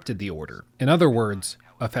accepted the order. In other words,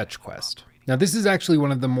 a fetch quest. Now this is actually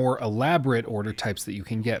one of the more elaborate order types that you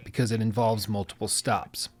can get because it involves multiple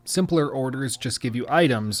stops. Simpler orders just give you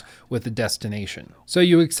items with a destination. So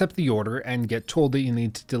you accept the order and get told that you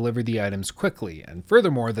need to deliver the items quickly, and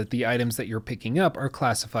furthermore that the items that you're picking up are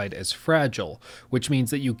classified as fragile, which means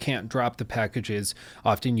that you can't drop the packages,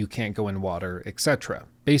 often you can't go in water, etc.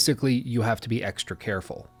 Basically, you have to be extra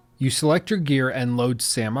careful. You select your gear and load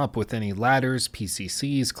Sam up with any ladders,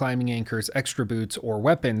 PCCs, climbing anchors, extra boots, or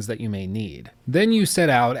weapons that you may need. Then you set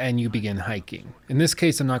out and you begin hiking. In this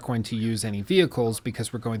case, I'm not going to use any vehicles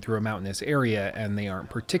because we're going through a mountainous area and they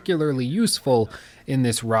aren't particularly useful in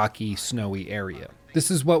this rocky, snowy area. This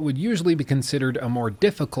is what would usually be considered a more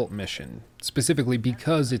difficult mission, specifically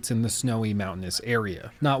because it's in the snowy mountainous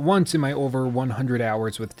area. Not once in my over 100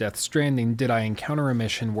 hours with Death Stranding did I encounter a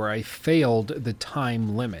mission where I failed the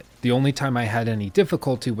time limit. The only time I had any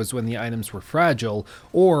difficulty was when the items were fragile,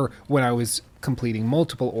 or when I was completing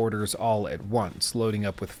multiple orders all at once, loading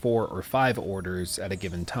up with 4 or 5 orders at a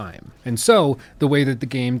given time. And so, the way that the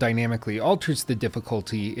game dynamically alters the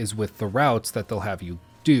difficulty is with the routes that they'll have you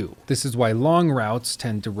do. This is why long routes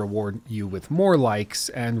tend to reward you with more likes,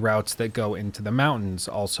 and routes that go into the mountains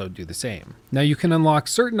also do the same. Now you can unlock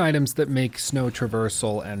certain items that make snow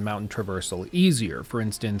traversal and mountain traversal easier. For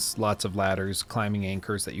instance, lots of ladders, climbing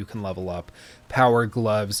anchors that you can level up, power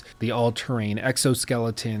gloves, the all-terrain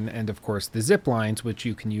exoskeleton, and of course the zip lines, which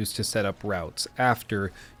you can use to set up routes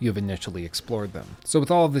after you've initially explored them. So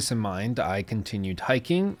with all of this in mind, I continued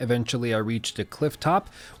hiking. Eventually I reached a cliff top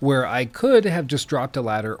where I could have just dropped a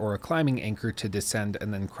ladder or a climbing anchor to descend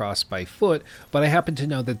and then cross by foot, but I happen to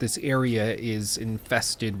know that this area is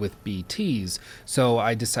infested with BTs, so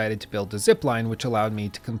I decided to build a zip line which allowed me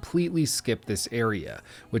to completely skip this area,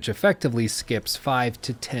 which effectively skips 5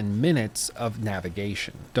 to 10 minutes of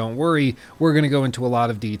navigation. Don't worry, we're going to go into a lot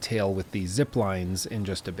of detail with these zip lines in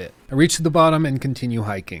just a bit. I reach the bottom and continue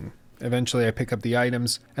hiking. Eventually I pick up the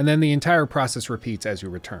items, and then the entire process repeats as you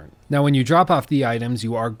return. Now when you drop off the items,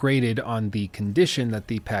 you are graded on the condition that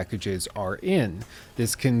the packages are in.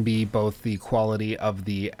 This can be both the quality of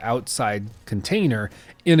the outside container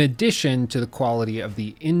in addition to the quality of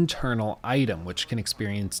the internal item, which can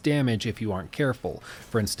experience damage if you aren't careful.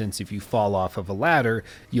 For instance, if you fall off of a ladder,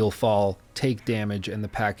 you'll fall, take damage, and the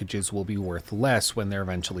packages will be worth less when they're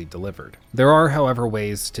eventually delivered. There are, however,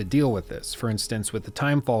 ways to deal with this. For instance, with the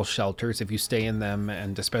timefall shelters, if you stay in them,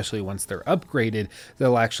 and especially once they're upgraded,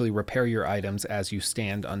 they'll actually repair your items as you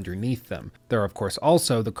stand underneath them. There are, of course,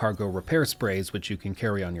 also the cargo repair sprays, which you can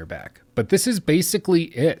carry on your back. But this is basically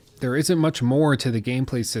it. There isn't much more to the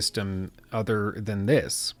gameplay system other than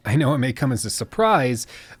this. I know it may come as a surprise,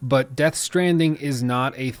 but Death Stranding is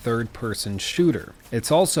not a third-person shooter.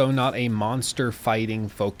 It's also not a monster fighting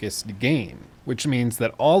focused game, which means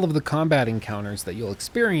that all of the combat encounters that you'll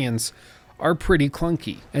experience are pretty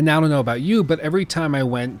clunky. And now I don't know about you, but every time I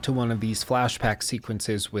went to one of these flashback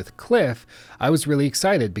sequences with Cliff, I was really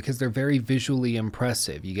excited because they're very visually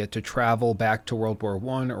impressive. You get to travel back to World War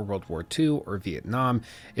I or World War II or Vietnam.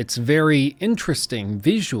 It's very interesting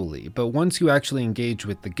visually, but once you actually engage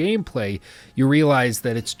with the gameplay, you realize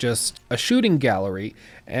that it's just a shooting gallery,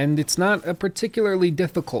 and it's not a particularly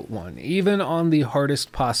difficult one. Even on the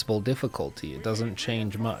hardest possible difficulty, it doesn't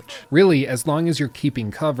change much. Really, as long as you're keeping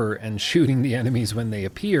cover and shooting the enemies when they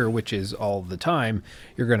appear, which is all the time,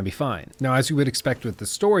 you're going to be fine. Now, as you would expect with the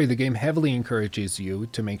story, the game heavily encourages you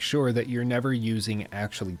to make sure that you're never using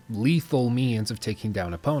actually lethal means of taking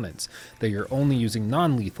down opponents, that you're only using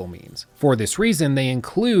non-lethal means. For this reason, they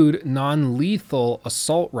include non-lethal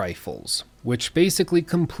assault rifles, which basically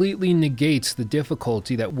completely negates the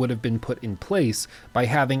difficulty that would have been put in place by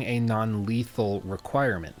having a non-lethal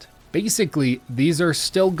requirement. Basically, these are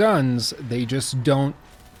still guns, they just don't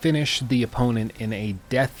finish the opponent in a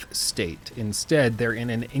death state. Instead, they're in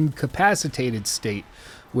an incapacitated state,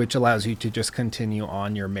 which allows you to just continue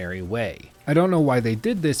on your merry way. I don't know why they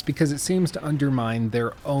did this, because it seems to undermine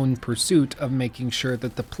their own pursuit of making sure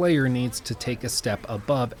that the player needs to take a step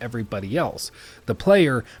above everybody else. The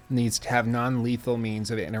player needs to have non-lethal means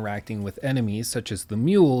of interacting with enemies, such as the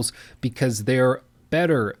mules, because they're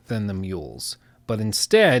better than the mules. But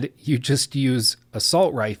instead, you just use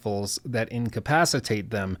assault rifles that incapacitate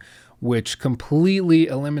them, which completely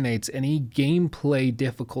eliminates any gameplay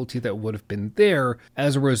difficulty that would have been there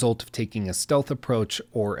as a result of taking a stealth approach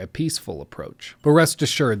or a peaceful approach. But rest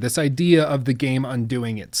assured, this idea of the game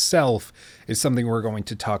undoing itself is something we're going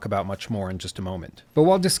to talk about much more in just a moment. But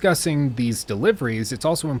while discussing these deliveries, it's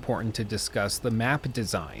also important to discuss the map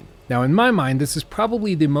design. Now, in my mind, this is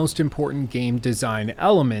probably the most important game design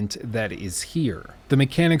element that is here. The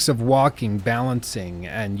mechanics of walking, balancing,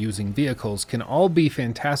 and using vehicles can all be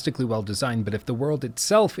fantastically well designed, but if the world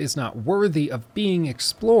itself is not worthy of being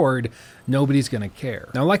explored, nobody's going to care.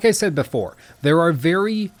 Now, like I said before, there are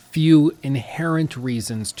very few inherent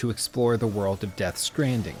reasons to explore the world of Death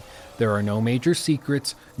Stranding. There are no major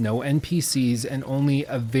secrets, no NPCs, and only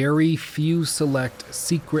a very few select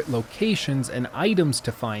secret locations and items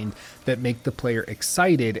to find that make the player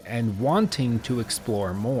excited and wanting to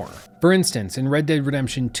explore more. For instance, in Red Dead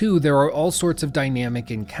Redemption 2, there are all sorts of dynamic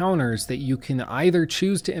encounters that you can either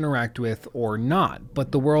choose to interact with or not,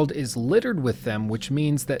 but the world is littered with them, which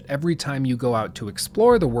means that every time you go out to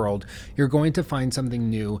explore the world, you're going to find something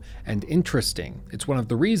new and interesting. It's one of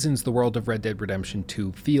the reasons the world of Red Dead Redemption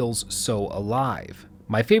 2 feels so alive.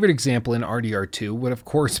 My favorite example in RDR2 would of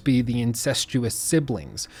course be the incestuous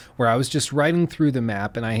siblings, where I was just riding through the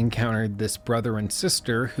map and I encountered this brother and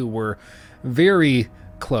sister who were very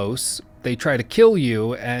close. They try to kill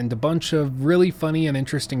you and a bunch of really funny and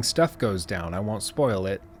interesting stuff goes down. I won't spoil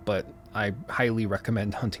it, but I highly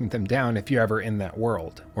recommend hunting them down if you're ever in that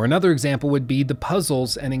world. Or another example would be the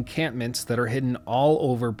puzzles and encampments that are hidden all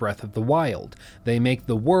over Breath of the Wild. They make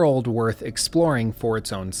the world worth exploring for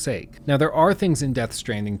its own sake. Now, there are things in Death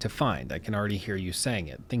Stranding to find. I can already hear you saying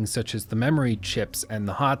it. Things such as the memory chips and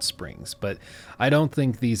the hot springs, but I don't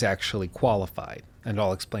think these actually qualify. And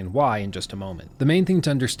I'll explain why in just a moment. The main thing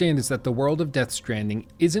to understand is that the world of Death Stranding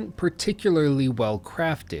isn't particularly well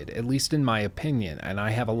crafted, at least in my opinion, and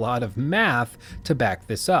I have a lot of math to back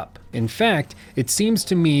this up. In fact, it seems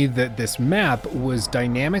to me that this map was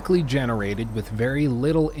dynamically generated with very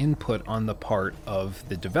little input on the part of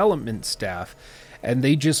the development staff, and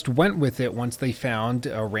they just went with it once they found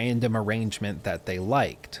a random arrangement that they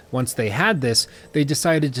liked. Once they had this, they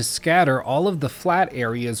decided to scatter all of the flat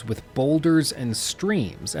areas with boulders and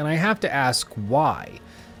streams, and I have to ask why.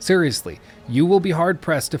 Seriously, you will be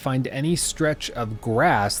hard-pressed to find any stretch of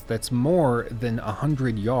grass that's more than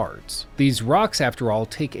 100 yards. These rocks, after all,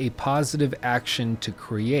 take a positive action to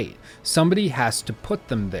create. Somebody has to put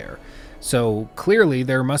them there. So clearly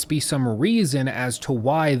there must be some reason as to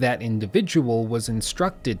why that individual was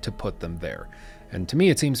instructed to put them there. And to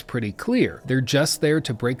me it seems pretty clear. They're just there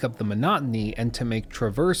to break up the monotony and to make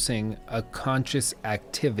traversing a conscious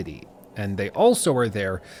activity. And they also are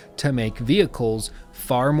there to make vehicles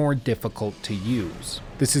far more difficult to use.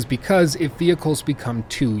 This is because if vehicles become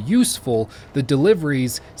too useful, the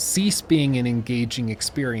deliveries cease being an engaging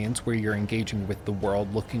experience where you're engaging with the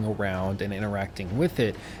world, looking around and interacting with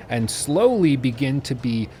it, and slowly begin to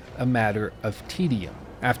be a matter of tedium.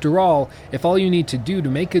 After all, if all you need to do to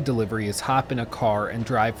make a delivery is hop in a car and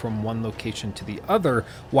drive from one location to the other,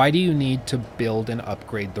 why do you need to build and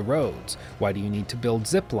upgrade the roads? Why do you need to build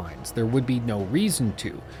zip lines? There would be no reason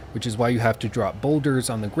to, which is why you have to drop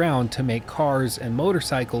boulders on the ground to make cars and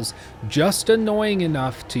motorcycles just annoying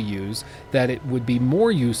enough to use that it would be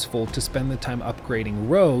more useful to spend the time upgrading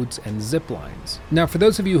roads and zip lines. Now, for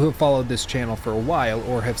those of you who have followed this channel for a while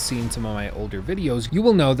or have seen some of my older videos, you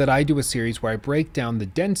will know that I do a series where I break down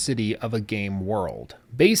the density of a game world.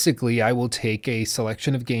 Basically, I will take a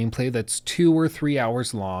selection of gameplay that's 2 or 3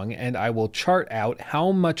 hours long, and I will chart out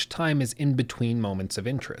how much time is in between moments of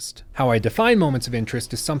interest. How I define moments of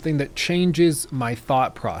interest is something that changes my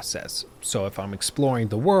thought process. So if I'm exploring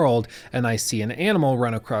the world and I see an animal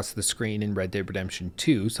run across the screen in Red Dead Redemption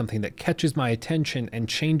 2, something that catches my attention and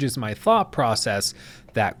changes my thought process,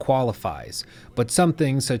 that qualifies. But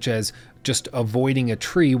something such as just avoiding a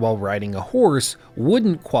tree while riding a horse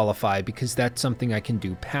wouldn't qualify because that's something I can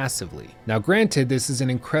do passively. Now granted, this is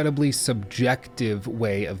an incredibly subjective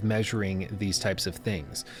way of measuring these types of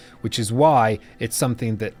things, which is why it's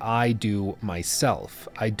something that I do myself.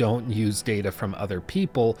 I don't use data from other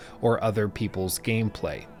people or other people's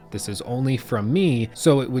gameplay. This is only from me,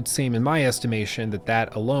 so it would seem in my estimation that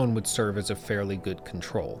that alone would serve as a fairly good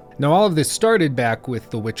control. Now all of this started back with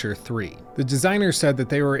The Witcher 3. The designers said that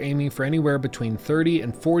they were aiming for anywhere between 30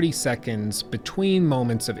 and 40 seconds between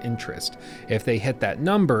moments of interest. If they hit that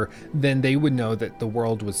number, then they would know that the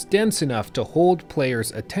world was dense enough to hold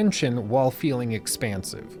players' attention while feeling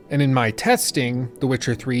expansive. And in my testing, The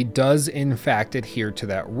Witcher 3 does in fact adhere to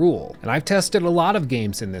that rule. And I've tested a lot of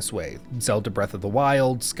games in this way. Zelda Breath of the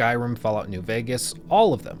Wild, Skyrim, Fallout New Vegas,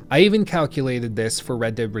 all of them. I even calculated this for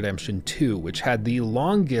Red Dead Redemption 2, which had the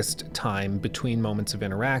longest time between moments of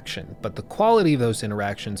interaction, but the quality of those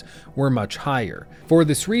interactions were much higher. For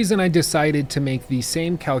this reason, I decided to make the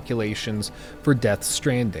same calculations for Death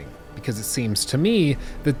Stranding. because it seems to me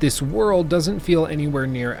that this world doesn't feel anywhere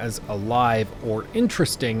near as alive or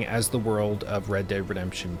interesting as the world of Red Dead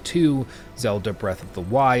Redemption 2, Zelda Breath of the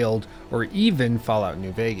Wild, or even Fallout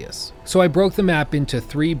New Vegas. So I broke the map into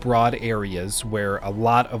 3 broad areas where a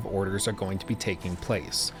lot of orders are going to be taking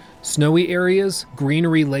place. Snowy areas,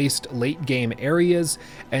 greenery-laced late-game areas,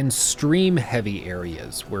 and stream-heavy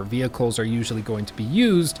areas, where vehicles are usually going to be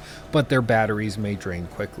used, but their batteries may drain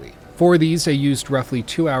quickly. For these, I used roughly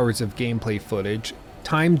 2 hours of gameplay footage,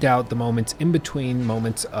 timed out the moments in between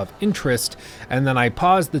moments of interest, and then I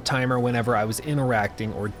paused the timer whenever I was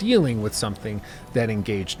interacting or dealing with something that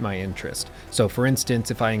engaged my interest. So for instance,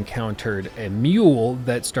 if I encountered a mule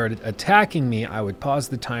that started attacking me, I would pause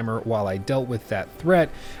the timer while I dealt with that threat,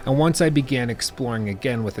 and once I began exploring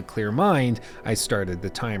again with a clear mind, I started the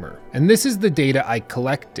timer. And this is the data I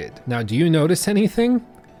collected. Now, do you notice anything?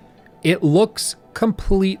 It looks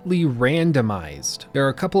completely randomized. There are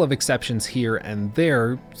a couple of exceptions here and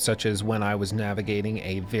there, such as when I was navigating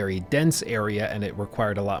a very dense area and it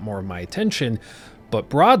required a lot more of my attention, but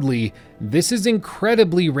broadly, this is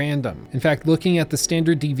incredibly random. In fact, looking at the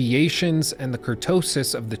standard deviations and the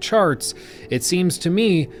kurtosis of the charts, it seems to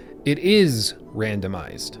me it is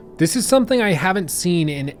randomized. This is something I haven't seen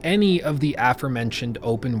in any of the aforementioned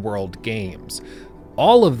open world games.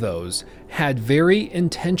 All of those had very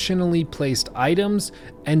intentionally placed items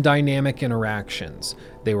and dynamic interactions.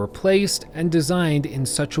 They were placed and designed in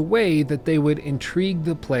such a way that they would intrigue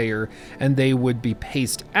the player, and they would be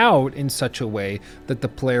paced out in such a way that the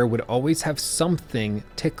player would always have something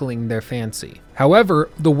tickling their fancy. However,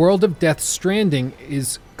 the world of Death Stranding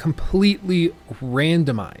is completely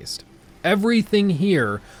randomized. Everything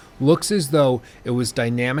here looks as though it was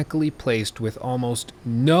dynamically placed with almost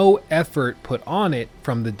no effort put on it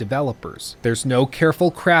from the developers. There's no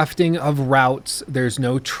careful crafting of routes, there's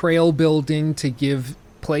no trail building to give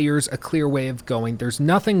players a clear way of going. There's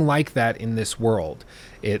nothing like that in this world.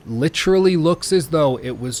 It literally looks as though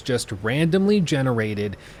it was just randomly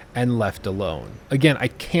generated and left alone. Again, I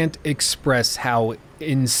can't express how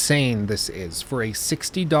insane this is for a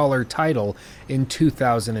 $60 title in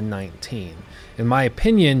 2019. In my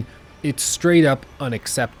opinion, it's straight up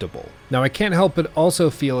unacceptable. Now, I can't help but also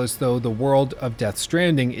feel as though the world of Death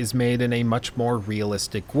Stranding is made in a much more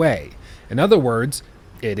realistic way. In other words,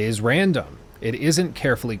 it is random. It isn't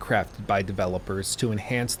carefully crafted by developers to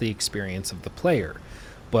enhance the experience of the player.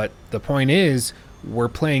 But the point is, we're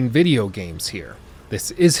playing video games here.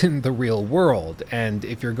 This isn't the real world, and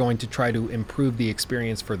if you're going to try to improve the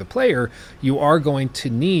experience for the player, you are going to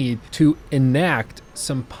need to enact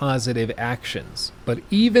some positive actions. But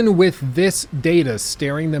even with this data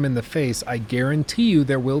staring them in the face, I guarantee you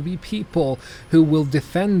there will be people who will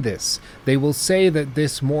defend this. They will say that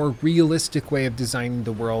this more realistic way of designing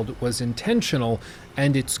the world was intentional,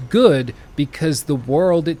 and it's good because the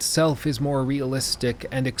world itself is more realistic,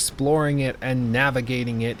 and exploring it and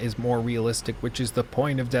navigating it is more realistic, which is the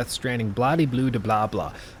point of Death Stranding, blah-de-blue de blah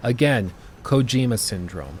blah. Again, Kojima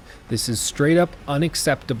syndrome. This is straight up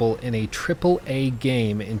unacceptable in a AAA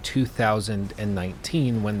game in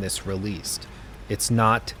 2019 when this released. It's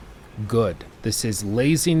not good. This is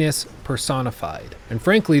laziness personified. And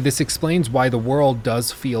frankly, this explains why the world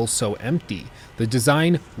does feel so empty. The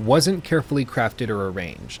design wasn't carefully crafted or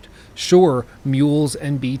arranged. Sure, mules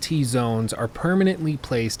and BT zones are permanently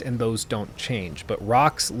placed and those don't change, but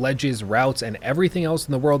rocks, ledges, routes, and everything else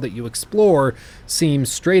in the world that you explore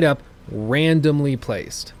seems straight up randomly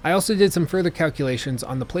placed. I also did some further calculations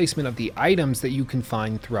on the placement of the items that you can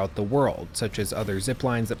find throughout the world, such as other zip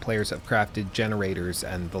lines that players have crafted, generators,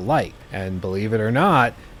 and the like. And believe it or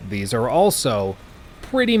not, these are also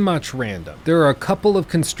pretty much random. There are a couple of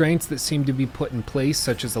constraints that seem to be put in place,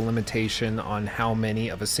 such as a limitation on how many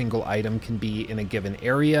of a single item can be in a given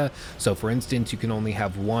area. So for instance, you can only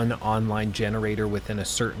have one online generator within a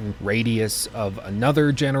certain radius of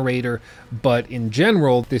another generator, but in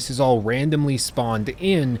general, this is all randomly spawned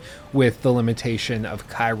in with the limitation of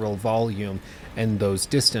chiral volume and those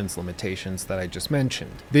distance limitations that I just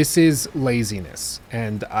mentioned. This is laziness,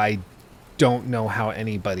 and I don't know how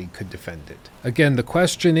anybody could defend it. Again, the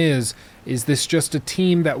question is this just a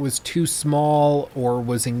team that was too small or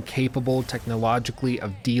was incapable technologically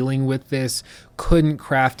of dealing with this, couldn't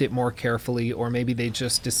craft it more carefully, or maybe they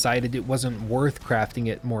just decided it wasn't worth crafting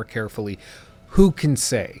it more carefully? Who can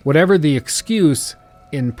say? Whatever the excuse,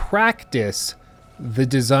 in practice, the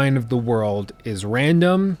design of the world is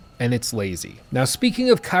random and it's lazy. Now, speaking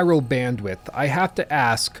of chiral bandwidth, I have to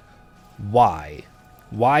ask, why?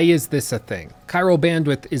 Why is this a thing? Chiral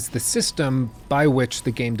bandwidth is the system by which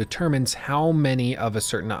the game determines how many of a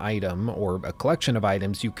certain item or a collection of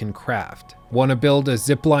items you can craft. Want to build a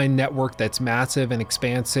zipline network that's massive and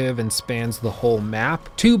expansive and spans the whole map?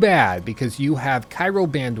 Too bad, because you have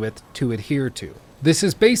chiral bandwidth to adhere to. This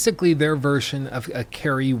is basically their version of a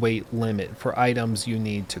carry weight limit for items you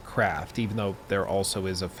need to craft, even though there also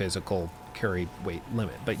is a physical carry weight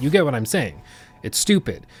limit. But you get what I'm saying. It's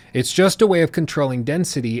stupid. It's just a way of controlling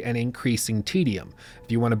density and increasing tedium.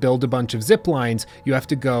 If you want to build a bunch of zip lines, you have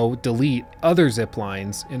to go delete other zip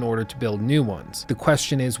lines in order to build new ones. The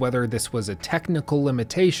question is whether this was a technical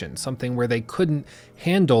limitation, something where they couldn't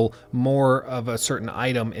handle more of a certain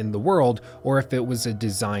item in the world, or if it was a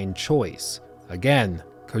design choice. Again,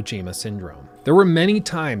 Kojima syndrome. There were many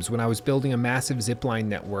times when I was building a massive zipline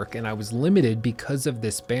network and I was limited because of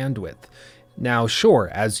this bandwidth. Now, sure,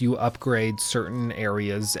 as you upgrade certain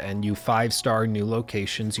areas and you 5-star new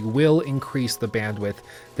locations, you will increase the bandwidth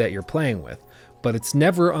that you're playing with, but it's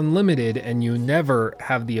never unlimited and you never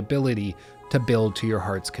have the ability to build to your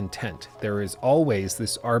heart's content. There is always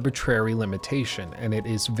this arbitrary limitation, and it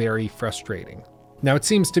is very frustrating. Now, it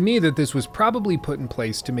seems to me that this was probably put in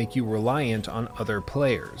place to make you reliant on other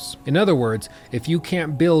players. In other words, if you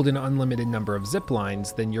can't build an unlimited number of zip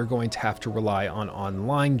lines, then you're going to have to rely on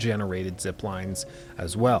online generated zip lines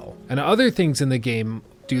as well. And other things in the game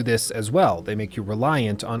do this as well. They make you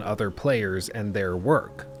reliant on other players and their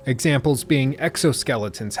work. Examples being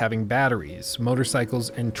exoskeletons having batteries, motorcycles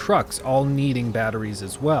and trucks all needing batteries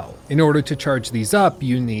as well. In order to charge these up,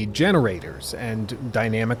 you need generators, and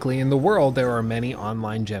dynamically in the world there are many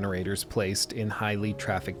online generators placed in highly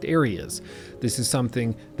trafficked areas. This is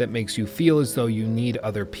something that makes you feel as though you need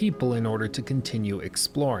other people in order to continue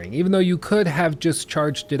exploring. Even though you could have just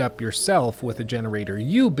charged it up yourself with a generator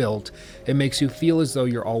you built, it makes you feel as though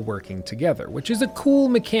you're all working together, which is a cool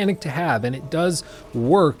mechanic to have, and it does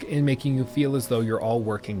work in making you feel as though you're all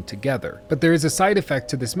working together. But there is a side effect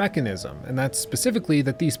to this mechanism, and that's specifically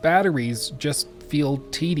that these batteries just feel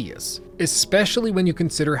tedious, especially when you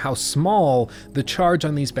consider how small the charge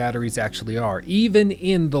on these batteries actually are, even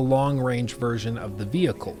in the long-range version of the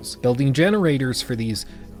vehicles. Building generators for these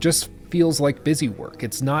just feels like busy work.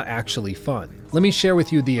 It's not actually fun. Let me share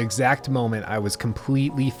with you the exact moment I was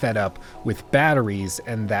completely fed up with batteries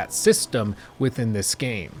and that system within this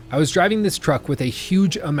game. I was driving this truck with a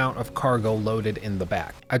huge amount of cargo loaded in the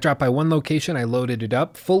back. I dropped by one location, I loaded it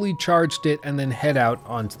up, fully charged it, and then head out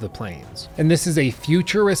onto the plains. And this is a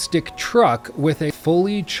futuristic truck with a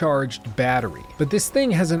fully charged battery. But this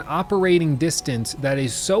thing has an operating distance that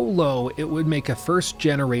is so low it would make a first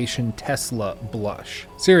generation Tesla blush.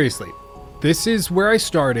 Seriously, this is where I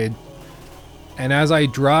started. And as I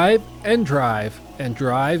drive and drive and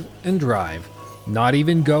drive and drive, not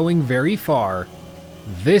even going very far,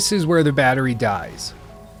 this is where the battery dies.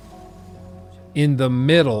 In the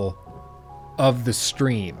middle of the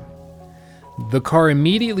stream. The car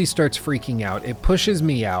immediately starts freaking out, it pushes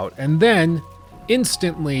me out, and then,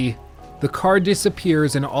 instantly, the car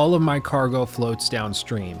disappears and all of my cargo floats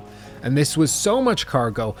downstream. And this was so much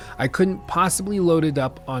cargo, I couldn't possibly load it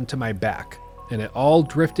up onto my back. And it all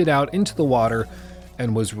drifted out into the water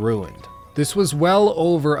and was ruined. This was well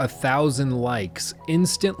over 1,000 likes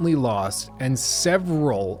instantly lost, and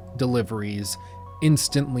several deliveries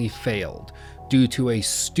instantly failed due to a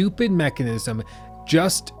stupid mechanism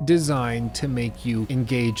just designed to make you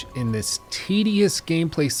engage in this tedious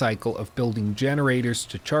gameplay cycle of building generators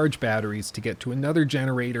to charge batteries to get to another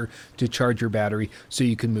generator to charge your battery so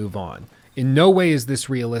you can move on. In no way is this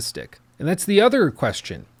realistic. And that's the other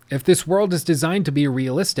question. If this world is designed to be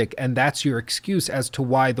realistic and that's your excuse as to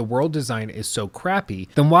why the world design is so crappy,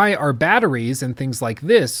 then why are batteries and things like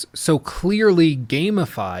this so clearly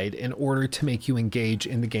gamified in order to make you engage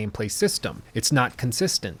in the gameplay system? It's not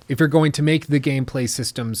consistent. If you're going to make the gameplay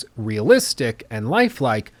systems realistic and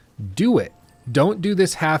lifelike, do it. Don't do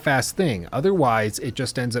this half-assed thing, otherwise it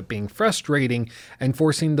just ends up being frustrating and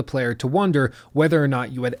forcing the player to wonder whether or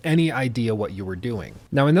not you had any idea what you were doing.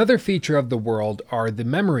 Now, another feature of the world are the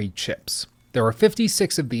memory chips. There are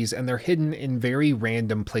 56 of these, and they're hidden in very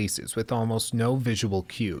random places with almost no visual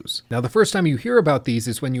cues. Now, the first time you hear about these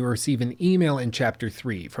is when you receive an email in Chapter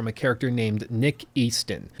 3 from a character named Nick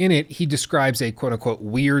Easton. In it, he describes a quote-unquote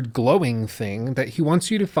weird glowing thing that he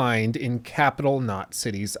wants you to find in Capital Knot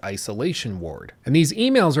City's isolation ward. And these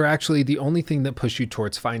emails are actually the only thing that push you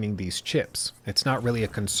towards finding these chips. It's not really a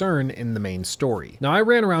concern in the main story. Now, I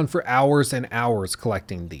ran around for hours and hours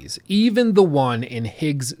collecting these. Even the one in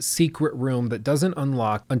Higgs' secret room that doesn't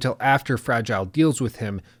unlock until after Fragile deals with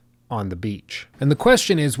him on the beach. And the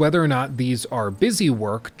question is whether or not these are busy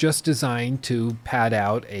work just designed to pad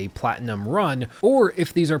out a platinum run, or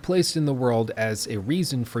if these are placed in the world as a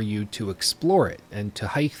reason for you to explore it and to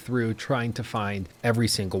hike through trying to find every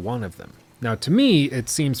single one of them. Now, to me, it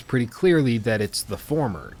seems pretty clearly that it's the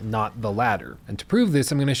former, not the latter. And to prove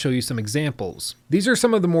this, I'm going to show you some examples. These are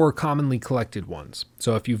some of the more commonly collected ones.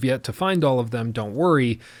 So if you've yet to find all of them, don't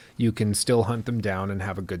worry, you can still hunt them down and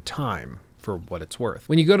have a good time, for what it's worth.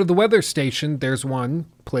 When you go to the weather station, there's one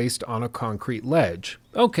placed on a concrete ledge.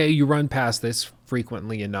 Okay, you run past this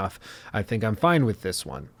frequently enough. I think I'm fine with this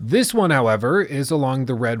one. This one, however, is along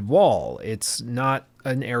the red wall. It's not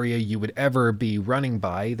an area you would ever be running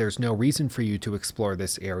by. There's no reason for you to explore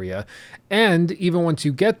this area. And even once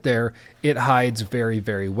you get there, it hides very,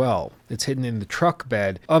 very well. It's hidden in the truck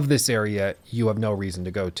bed of this area you have no reason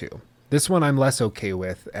to go to. This one I'm less okay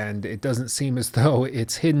with, and it doesn't seem as though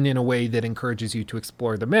it's hidden in a way that encourages you to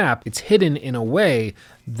explore the map. It's hidden in a way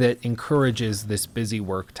that encourages this busy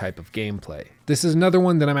work type of gameplay. This is another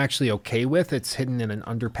one that I'm actually okay with. It's hidden in an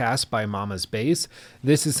underpass by Mama's base.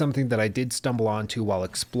 This is something that I did stumble onto while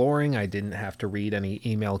exploring. I didn't have to read any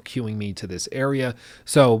email queuing me to this area,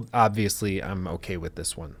 so obviously I'm okay with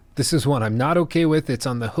this one. This is one I'm not okay with. It's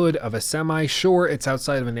on the hood of a semi. Sure, it's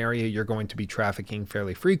outside of an area you're going to be trafficking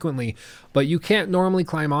fairly frequently, but you can't normally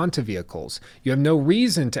climb onto vehicles. You have no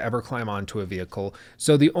reason to ever climb onto a vehicle,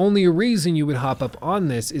 so the only reason you would hop up on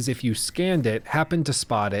this is if you scanned it, happened to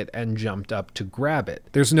spot it, and jumped up to grab it.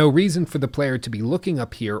 There's no reason for the player to be looking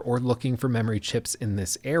up here or looking for memory chips in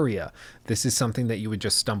this area. This is something that you would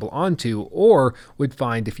just stumble onto or would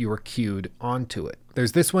find if you were queued onto it.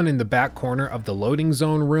 There's this one in the back corner of the loading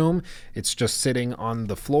zone room. It's just sitting on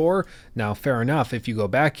the floor. Now, fair enough, if you go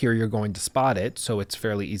back here, you're going to spot it, so it's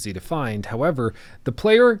fairly easy to find. However, the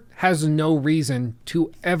player has no reason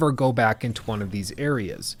to ever go back into one of these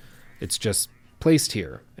areas. It's just placed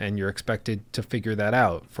here, and you're expected to figure that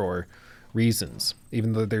out for reasons,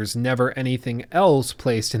 even though there's never anything else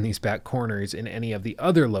placed in these back corners in any of the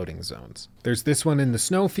other loading zones. There's this one in the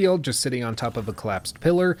snowfield, just sitting on top of a collapsed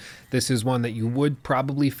pillar. This is one that you would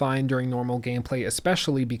probably find during normal gameplay,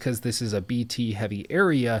 especially because this is a BT heavy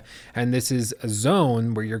area, and this is a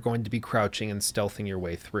zone where you're going to be crouching and stealthing your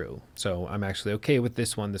way through. So I'm actually okay with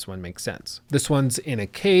this one. This one makes sense. This one's in a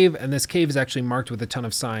cave, and this cave is actually marked with a ton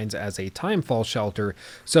of signs as a timefall shelter,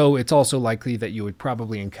 so it's also likely that you would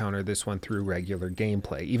probably encounter this one through regular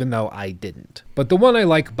gameplay, even though I didn't. But the one I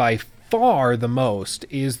like by far the most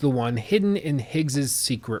is the one hidden in Higgs's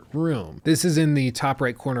secret room. This is in the top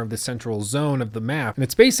right corner of the central zone of the map, and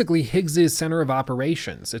it's basically Higgs's center of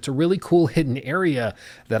operations. It's a really cool hidden area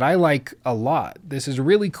that I like a lot. This is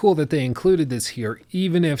really cool that they included this here,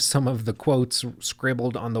 even if some of the quotes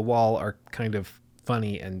scribbled on the wall are kind of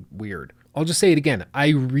funny and weird. I'll just say it again. I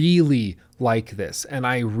really like this, and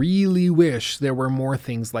I really wish there were more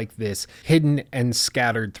things like this hidden and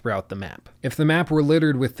scattered throughout the map. If the map were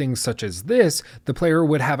littered with things such as this, the player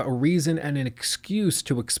would have a reason and an excuse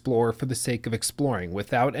to explore for the sake of exploring,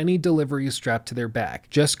 without any deliveries strapped to their back,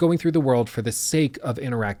 just going through the world for the sake of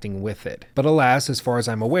interacting with it. But alas, as far as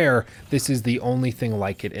I'm aware, this is the only thing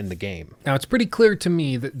like it in the game. Now, it's pretty clear to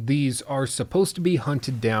me that these are supposed to be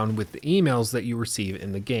hunted down with the emails that you receive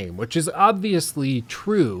in the game, which is obviously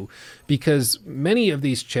true, because many of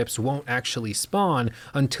these chips won't actually spawn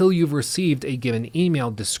until you've received a given email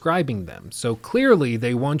describing them. So clearly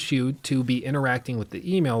they want you to be interacting with the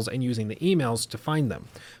emails and using the emails to find them.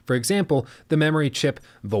 For example, the memory chip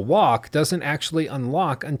The Walk doesn't actually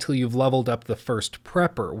unlock until you've leveled up the first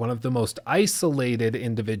prepper, one of the most isolated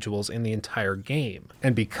individuals in the entire game.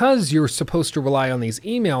 And because you're supposed to rely on these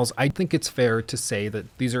emails, I think it's fair to say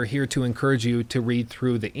that these are here to encourage you to read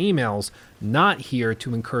through the emails, not here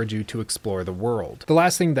to encourage you to explore the world. The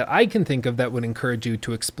last thing that I can think of that would encourage you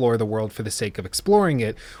to explore the world for the sake of exploring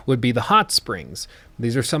it would be the hot springs.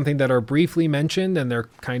 These are something that are briefly mentioned, and they're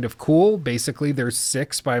kind of cool. Basically, there's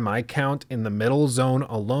 6 by my count in the middle zone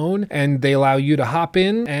alone, and they allow you to hop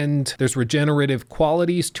in, and there's regenerative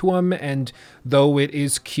qualities to them. And though it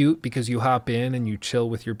is cute because you hop in and you chill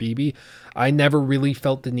with your BB, I never really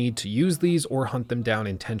felt the need to use these or hunt them down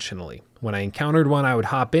intentionally. When I encountered one, I would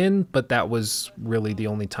hop in, but that was really the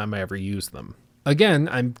only time I ever used them. Again,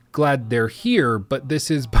 I'm glad they're here, but this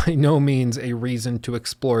is by no means a reason to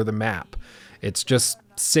explore the map. It's just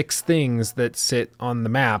 6 things that sit on the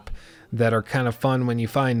map that are kind of fun when you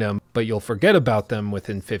find them, but you'll forget about them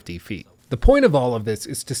within 50 feet. The point of all of this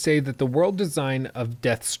is to say that the world design of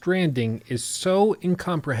Death Stranding is so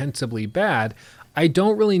incomprehensibly bad, I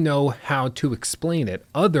don't really know how to explain it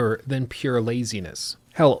other than pure laziness.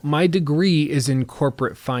 Hell, my degree is in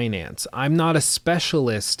corporate finance. I'm not a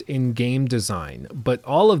specialist in game design, but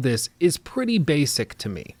all of this is pretty basic to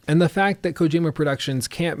me. And the fact that Kojima Productions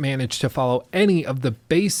can't manage to follow any of the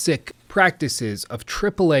basic practices of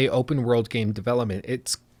AAA open world game development,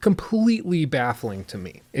 it's completely baffling to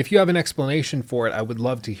me. If you have an explanation for it, I would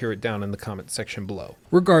love to hear it down in the comments section below.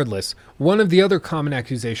 Regardless, one of the other common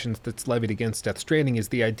accusations that's levied against Death Stranding is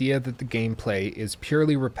the idea that the gameplay is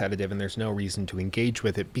purely repetitive and there's no reason to engage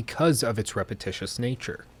with it because of its repetitious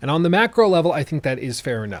nature. And on the macro level, I think that is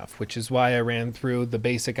fair enough, which is why I ran through the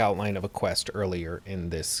basic outline of a quest earlier in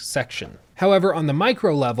this section. However, on the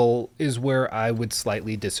micro level is where I would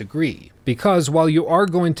slightly disagree, because while you are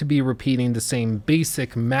going to be repeating the same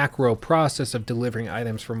basic macro process of delivering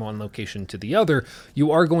items from one location to the other,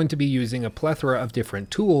 you are going to be using a plethora of different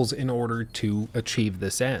tools in order to achieve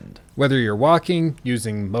this end. Whether you're walking,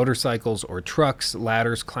 using motorcycles or trucks,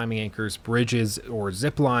 ladders, climbing anchors, bridges, or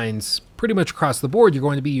zip lines, pretty much across the board, you're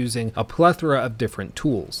going to be using a plethora of different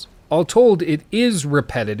tools. All told, it is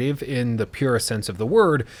repetitive in the purest sense of the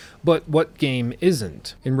word, but what game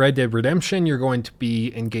isn't? In Red Dead Redemption, you're going to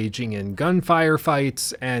be engaging in gunfire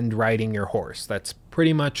fights and riding your horse. That's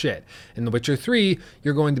pretty much it. In The Witcher 3,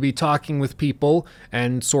 you're going to be talking with people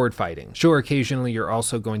and sword fighting. Sure, occasionally you're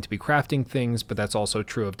also going to be crafting things, but that's also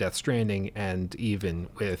true of Death Stranding and even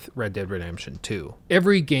with Red Dead Redemption 2.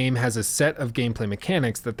 Every game has a set of gameplay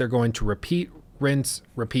mechanics that they're going to repeat, rinse,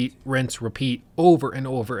 repeat, over and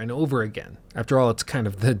over and over again. After all, it's kind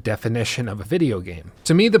of the definition of a video game.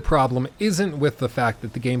 To me, the problem isn't with the fact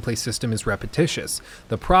that the gameplay system is repetitious.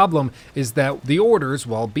 The problem is that the orders,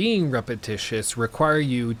 while being repetitious, require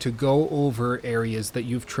you to go over areas that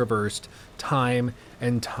you've traversed time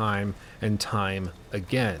and time and time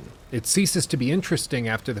again. It ceases to be interesting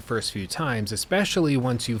after the first few times, especially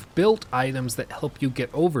once you've built items that help you get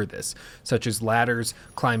over this, such as ladders,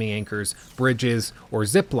 climbing anchors, bridges, or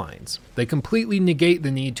zip lines. They completely negate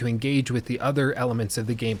the need to engage with the other elements of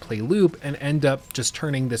the gameplay loop and end up just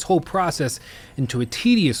turning this whole process into a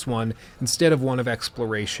tedious one instead of one of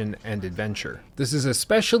exploration and adventure. This is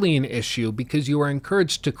especially an issue because you are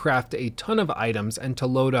encouraged to craft a ton of items and to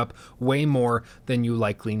load up way more than you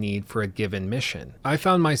likely need for a given mission. I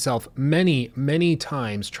found myself many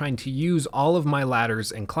times trying to use all of my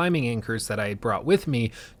ladders and climbing anchors that I had brought with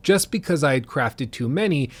me just because I had crafted too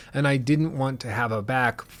many and I didn't want to have a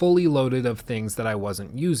back fully loaded of things that I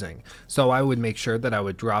wasn't using. So I would make sure that I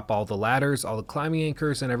would drop all the ladders, all the climbing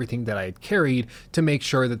anchors, and everything that I had carried to make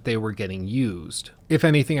sure that they were getting used. If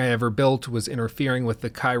anything I ever built was interfering with the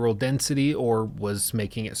chiral density or was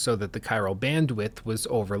making it so that the chiral bandwidth was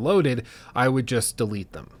overloaded, I would just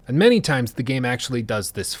delete them. And many times the game actually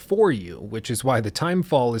does this for you, which is why the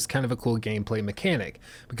timefall is kind of a cool gameplay mechanic,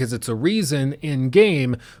 because it's a reason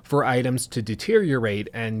in-game for items to deteriorate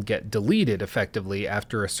and get deleted effectively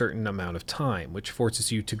after a certain amount of time, which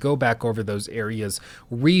forces you to go back over those areas,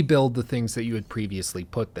 rebuild the things that you had previously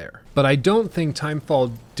put there. But I don't think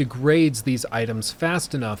timefall degrades these items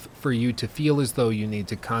fast enough for you to feel as though you need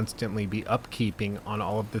to constantly be upkeeping on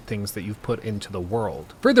all of the things that you've put into the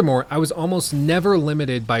world. Furthermore, I was almost never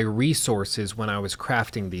limited by resources when I was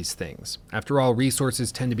crafting these things. After all,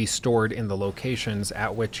 resources tend to be stored in the locations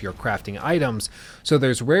at which you're crafting items, so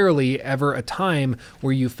there's rarely ever a time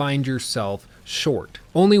where you find yourself short.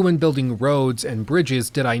 Only when building roads and bridges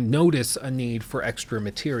did I notice a need for extra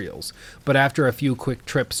materials, but after a few quick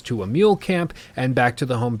trips to a mule camp and back to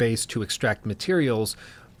the home base to extract materials,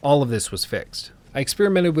 all of this was fixed. I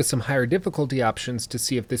experimented with some higher difficulty options to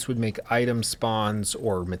see if this would make item spawns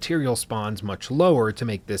or material spawns much lower, to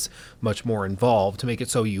make this much more involved, to make it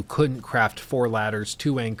so you couldn't craft 4 ladders,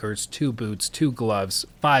 2 anchors, 2 boots, 2 gloves,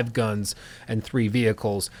 5 guns, and 3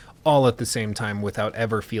 vehicles, all at the same time without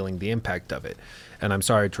ever feeling the impact of it. And I'm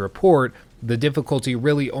sorry to report, the difficulty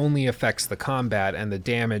really only affects the combat and the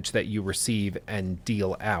damage that you receive and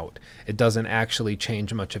deal out. It doesn't actually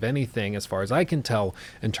change much of anything, as far as I can tell,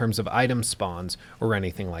 in terms of item spawns or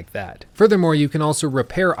anything like that. Furthermore, you can also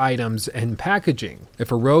repair items and packaging.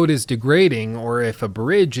 If a road is degrading or if a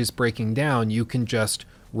bridge is breaking down, you can just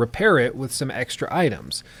repair it with some extra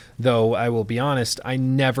items. Though I will be honest, I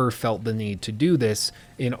never felt the need to do this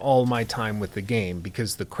in all my time with the game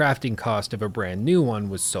because the crafting cost of a brand new one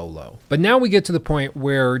was so low. But now we get to the point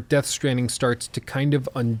where Death Stranding starts to kind of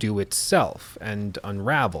undo itself and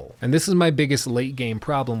unravel. And this is my biggest late game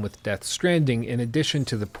problem with Death Stranding, in addition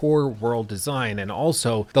to the poor world design and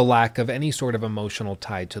also the lack of any sort of emotional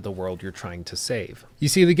tie to the world you're trying to save. You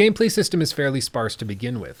see, the gameplay system is fairly sparse to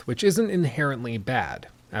begin with, which isn't inherently bad.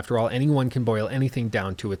 After all, anyone can boil anything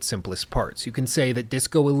down to its simplest parts. You can say that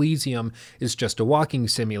Disco Elysium is just a walking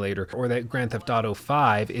simulator, or that Grand Theft Auto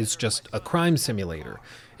 5 is just a crime simulator.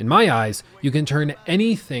 In my eyes, you can turn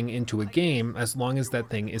anything into a game as long as that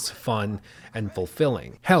thing is fun and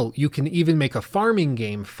fulfilling. Hell, you can even make a farming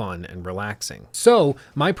game fun and relaxing. So,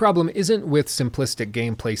 my problem isn't with simplistic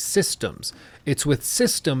gameplay systems. It's with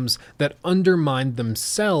systems that undermine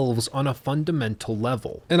themselves on a fundamental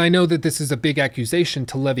level. And I know that this is a big accusation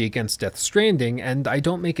to levy against Death Stranding, and I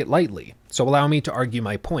don't make it lightly. So allow me to argue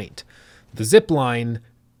my point. The zipline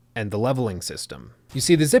and the leveling system. You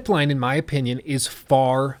see, the zipline, in my opinion, is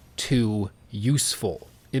far too useful.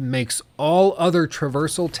 It makes all other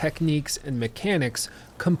traversal techniques and mechanics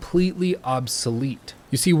completely obsolete.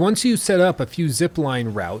 You see, once you set up a few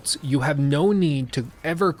zipline routes, you have no need to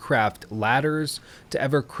ever craft ladders, to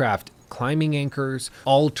ever craft climbing anchors,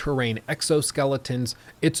 all-terrain exoskeletons.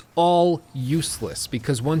 It's all useless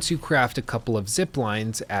because once you craft a couple of zip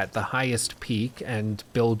lines at the highest peak and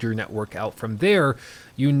build your network out from there,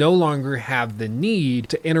 you no longer have the need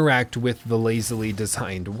to interact with the lazily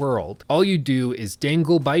designed world. All you do is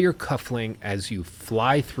dangle by your cufflink as you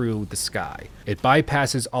fly through the sky. It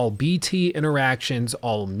bypasses all BT interactions,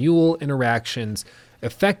 all mule interactions,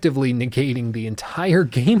 effectively negating the entire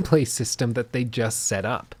gameplay system that they just set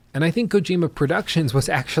up. And I think Kojima Productions was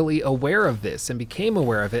actually aware of this and became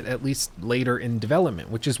aware of it at least later in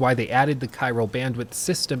development, which is why they added the chiral bandwidth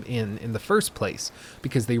system in the first place,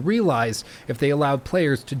 because they realized if they allowed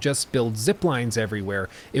players to just build zip lines everywhere,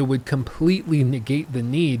 it would completely negate the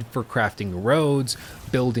need for crafting roads,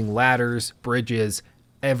 building ladders, bridges,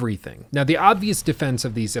 everything. Now, the obvious defense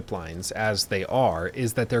of these ziplines, as they are,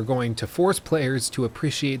 is that they're going to force players to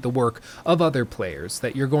appreciate the work of other players,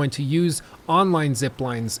 that you're going to use online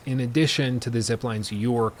ziplines in addition to the ziplines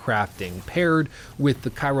you're crafting. Paired with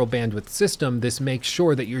the chiral bandwidth system, this makes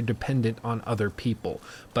sure that you're dependent on other people.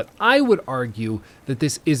 But I would argue that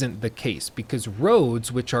this isn't the case, because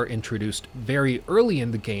roads, which are introduced very early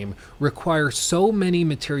in the game, require so many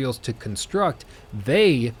materials to construct,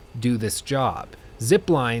 they do this job.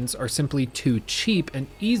 Zip lines are simply too cheap and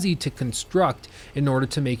easy to construct in order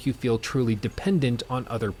to make you feel truly dependent on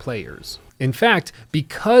other players. In fact,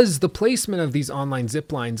 because the placement of these online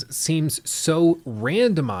zip lines seems so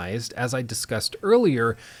randomized, as I discussed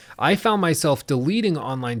earlier, I found myself deleting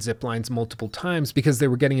online ziplines multiple times because they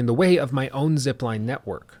were getting in the way of my own zipline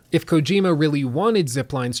network. If Kojima really wanted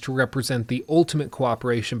ziplines to represent the ultimate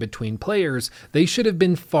cooperation between players, they should have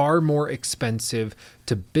been far more expensive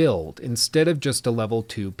to build instead of just a level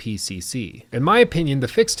 2 PCC. In my opinion, the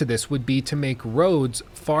fix to this would be to make roads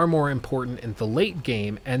far more important in the late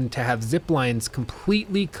game and to have ziplines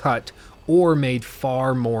completely cut or made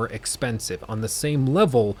far more expensive on the same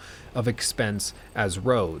level of expense as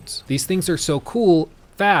roads. These things are so cool,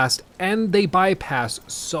 fast, and they bypass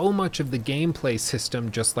so much of the gameplay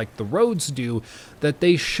system just like the roads do that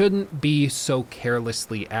they shouldn't be so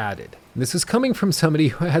carelessly added. This is coming from somebody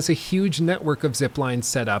who has a huge network of ziplines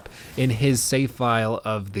set up in his save file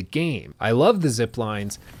of the game. I love the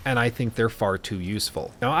ziplines, and I think they're far too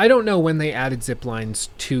useful. Now, I don't know when they added ziplines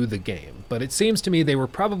to the game, but it seems to me they were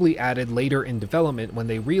probably added later in development when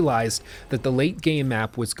they realized that the late game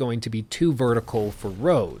map was going to be too vertical for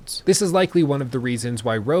roads. This is likely one of the reasons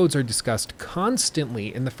why roads are discussed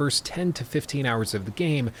constantly in the first 10 to 15 hours of the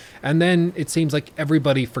game, and then it seems like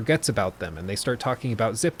everybody forgets about them and they start talking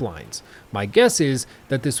about ziplines. My guess is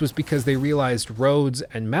that this was because they realized roads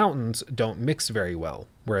and mountains don't mix very well,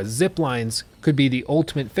 whereas zip lines could be the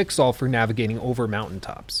ultimate fix-all for navigating over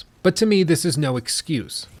mountaintops. But to me, this is no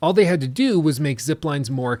excuse. All they had to do was make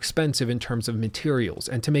ziplines more expensive in terms of materials,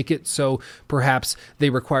 and to make it so perhaps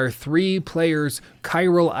they require 3 players'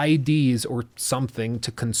 chiral IDs or something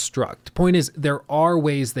to construct. Point is, there are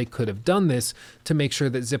ways they could have done this to make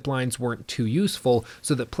sure that ziplines weren't too useful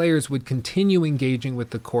so that players would continue engaging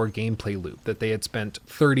with the core gameplay loop that they had spent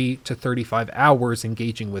 30 to 35 hours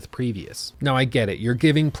engaging with previous. Now, I get it. You're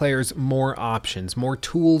giving players more options, more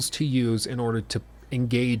tools to use in order to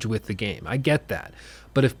engage with the game. I get that.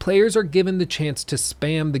 But if players are given the chance to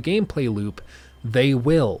spam the gameplay loop, they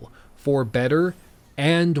will, for better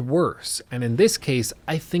and worse. And in this case,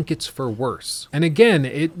 I think it's for worse. And again,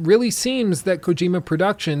 it really seems that Kojima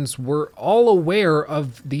Productions were all aware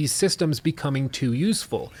of these systems becoming too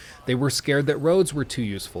useful. They were scared that roads were too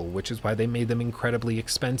useful, which is why they made them incredibly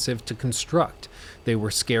expensive to construct. They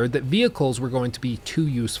were scared that vehicles were going to be too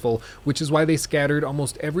useful, which is why they scattered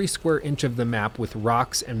almost every square inch of the map with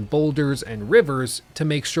rocks and boulders and rivers to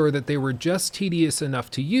make sure that they were just tedious enough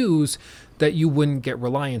to use, that you wouldn't get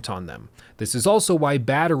reliant on them. This is also why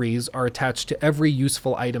batteries are attached to every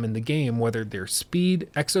useful item in the game, whether they're speed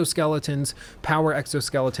exoskeletons, power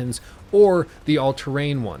exoskeletons, or the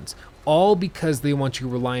all-terrain ones. All because they want you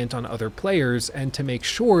reliant on other players and to make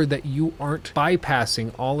sure that you aren't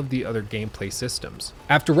bypassing all of the other gameplay systems.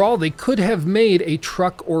 After all, they could have made a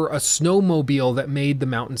truck or a snowmobile that made the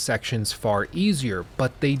mountain sections far easier,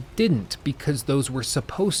 but they didn't because those were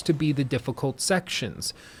supposed to be the difficult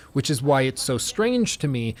sections, which is why it's so strange to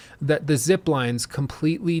me that the zip lines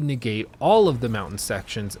completely negate all of the mountain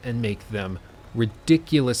sections and make them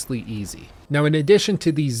ridiculously easy. Now, in addition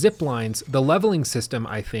to these zip lines, the leveling system,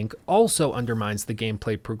 I think, also undermines the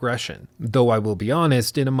gameplay progression, though I will be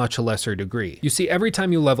honest, in a much lesser degree. You see, every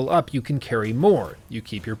time you level up, you can carry more. You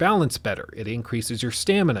keep your balance better. It increases your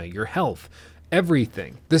stamina, your health,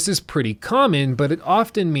 everything. This is pretty common, but it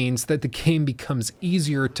often means that the game becomes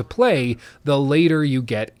easier to play the later you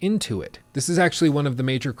get into it. This is actually one of the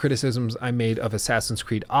major criticisms I made of Assassin's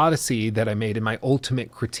Creed Odyssey that I made in my ultimate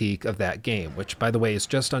critique of that game, which, by the way, is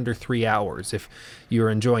just under 3 hours. If you're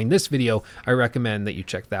enjoying this video, I recommend that you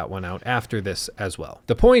check that one out after this as well.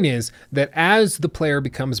 The point is that as the player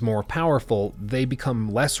becomes more powerful, they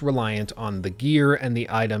become less reliant on the gear and the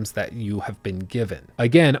items that you have been given,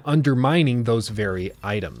 again, undermining those very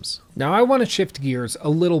items. Now, I want to shift gears a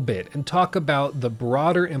little bit and talk about the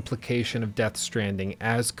broader implication of Death Stranding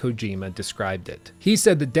as Kojima described it. He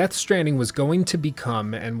said that Death Stranding was going to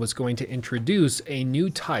become and was going to introduce a new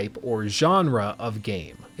type or genre of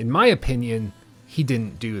game. In my opinion, he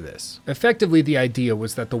didn't do this. Effectively, the idea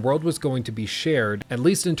was that the world was going to be shared, at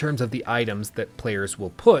least in terms of the items that players will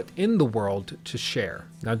put in the world to share.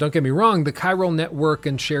 Now, don't get me wrong, the chiral network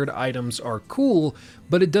and shared items are cool,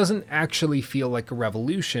 but it doesn't actually feel like a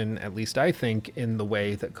revolution, at least I think, in the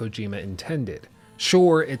way that Kojima intended.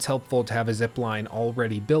 Sure, it's helpful to have a zipline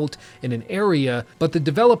already built in an area, but the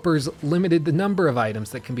developers limited the number of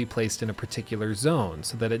items that can be placed in a particular zone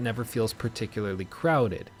so that it never feels particularly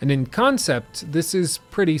crowded. And in concept, this is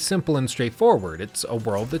pretty simple and straightforward. It's a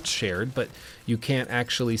world that's shared, but you can't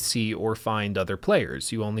actually see or find other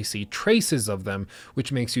players. You only see traces of them,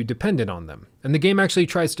 which makes you dependent on them. And the game actually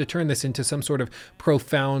tries to turn this into some sort of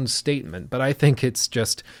profound statement, but I think it's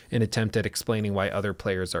just an attempt at explaining why other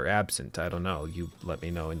players are absent. I don't know. You let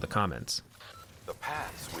me know in the comments. The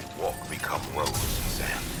paths we walk become roads,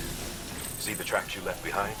 Sam. See the tracks you left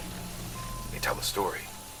behind? They tell a story.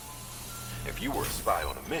 If you were a spy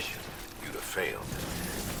on a mission, you'd have failed.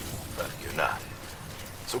 But you're not.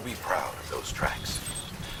 So be proud of those tracks.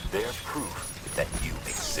 They're proof that you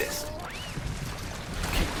exist.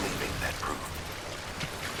 Keep leaving that proof.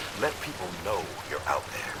 Let people know you're out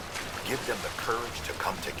there. Give them the courage to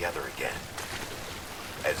come together again.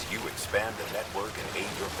 As you expand the network and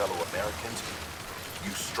aid your fellow Americans,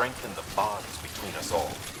 you strengthen the bonds between us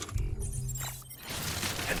all.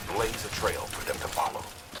 And blaze a trail for them to follow.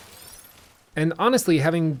 And honestly,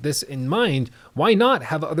 having this in mind, why not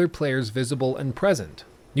have other players visible and present?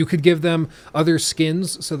 You could give them other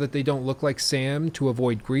skins so that they don't look like Sam to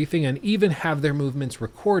avoid griefing, and even have their movements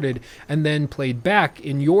recorded and then played back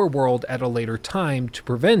in your world at a later time to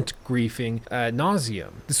prevent griefing ad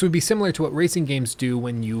nauseum. This would be similar to what racing games do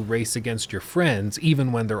when you race against your friends,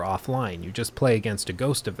 even when they're offline. You just play against a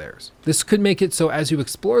ghost of theirs. This could make it so as you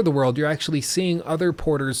explore the world, you're actually seeing other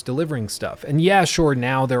porters delivering stuff. And yeah, sure,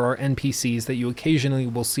 now there are NPCs that you occasionally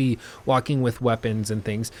will see walking with weapons and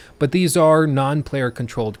things, but these are non-player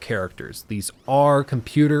controlled characters. These are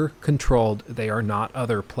computer controlled. They are not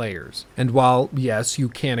other players. And while, yes, you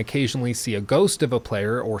can occasionally see a ghost of a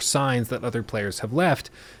player or signs that other players have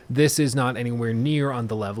left, this is not anywhere near on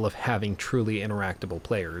the level of having truly interactable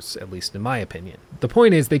players, at least in my opinion. The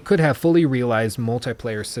point is, they could have fully realized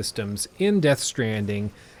multiplayer systems in Death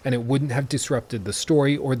Stranding, and it wouldn't have disrupted the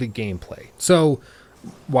story or the gameplay. So,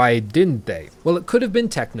 why didn't they? Well, it could have been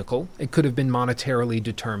technical. It could have been monetarily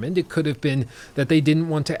determined. It could have been that they didn't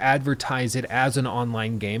want to advertise it as an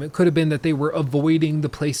online game. It could have been that they were avoiding the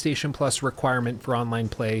PlayStation Plus requirement for online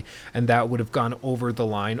play, and that would have gone over the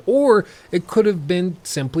line. Or it could have been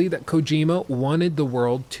simply that Kojima wanted the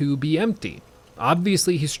world to be empty.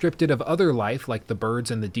 Obviously, he stripped it of other life, like the birds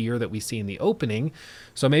and the deer that we see in the opening,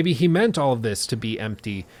 so maybe he meant all of this to be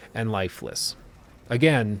empty and lifeless.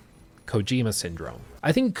 Again, Kojima syndrome.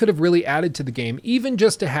 I think it could have really added to the game, even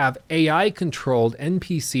just to have AI-controlled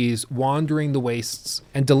NPCs wandering the wastes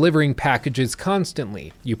and delivering packages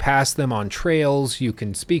constantly. You pass them on trails, you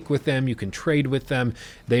can speak with them, you can trade with them.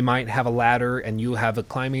 They might have a ladder and you have a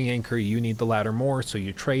climbing anchor, you need the ladder more, so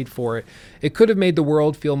you trade for it. It could have made the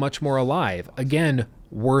world feel much more alive. Again,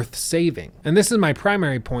 worth saving. And this is my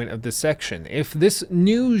primary point of this section. If this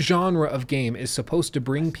new genre of game is supposed to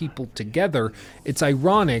bring people together, it's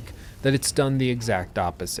ironic that it's done the exact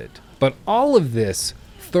opposite. But all of this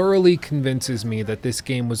thoroughly convinces me that this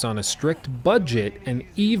game was on a strict budget and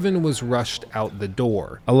even was rushed out the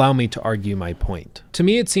door. Allow me to argue my point. To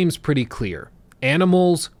me, it seems pretty clear.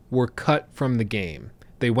 Animals were cut from the game.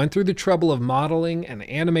 They went through the trouble of modeling and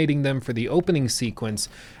animating them for the opening sequence.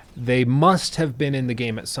 They must have been in the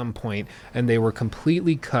game at some point, and they were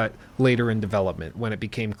completely cut later in development when it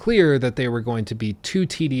became clear that they were going to be too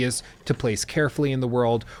tedious to place carefully in the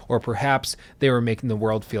world, or perhaps they were making the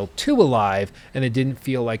world feel too alive and it didn't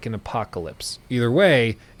feel like an apocalypse. Either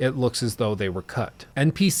way, it looks as though they were cut.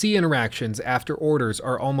 NPC interactions after orders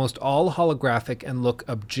are almost all holographic and look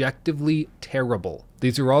objectively terrible.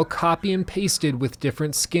 These are all copy and pasted with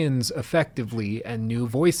different skins effectively and new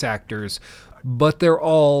voice actors, but they're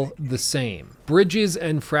all the same. Bridges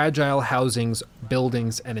and fragile housings,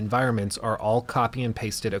 buildings, and environments are all copy and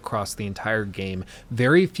pasted across the entire game.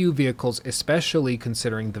 Very few vehicles, especially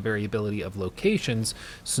considering the variability of locations,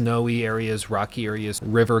 snowy areas, rocky areas,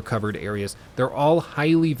 river-covered areas, they're all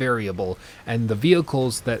highly variable, and the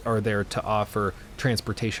vehicles that are there to offer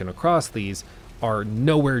transportation across these are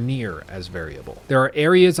nowhere near as variable. There are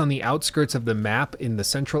areas on the outskirts of the map in the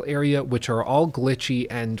central area which are all glitchy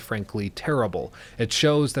and frankly terrible. It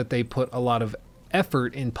shows that they put a lot of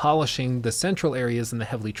effort in polishing the central areas and the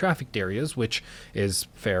heavily trafficked areas, which is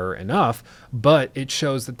fair enough, but it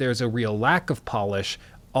shows that there's a real lack of polish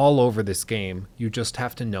all over this game. You just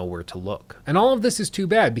have to know where to look. And all of this is too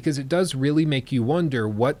bad because it does really make you wonder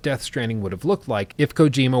what Death Stranding would have looked like if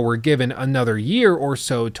Kojima were given another year or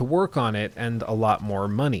so to work on it and a lot more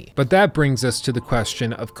money. But that brings us to the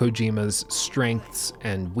question of Kojima's strengths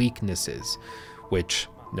and weaknesses, which,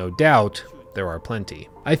 no doubt, there are plenty.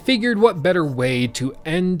 I figured what better way to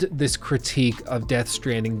end this critique of Death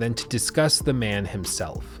Stranding than to discuss the man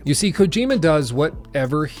himself. You see, Kojima does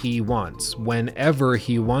whatever he wants, whenever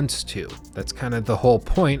he wants to. That's kind of the whole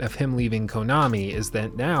point of him leaving Konami, is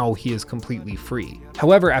that now he is completely free.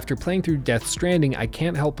 However, after playing through Death Stranding, I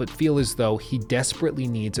can't help but feel as though he desperately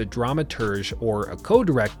needs a dramaturge or a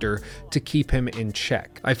co-director to keep him in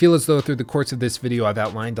check. I feel as though through the course of this video I've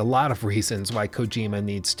outlined a lot of reasons why Kojima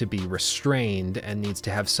needs to be restrained and needs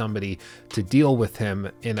to have somebody to deal with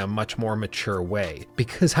him in a much more mature way,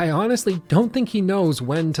 because I honestly don't think he knows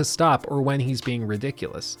when to stop or when he's being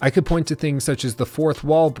ridiculous. I could point to things such as the fourth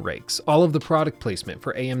wall breaks, all of the product placement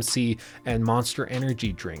for AMC and Monster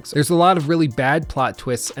Energy drinks. There's a lot of really bad plot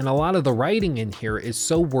twists, and a lot of the writing in here is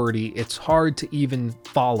so wordy it's hard to even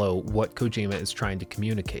follow what Kojima is trying to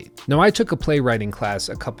communicate. Now, I took a playwriting class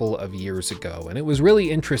a couple of years ago, and it was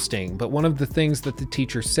really interesting, but one of the things that the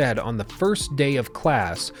teacher said on the first day of class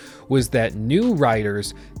was that new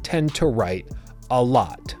writers tend to write a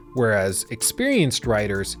lot, whereas experienced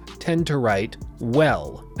writers tend to write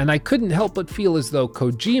well. And I couldn't help but feel as though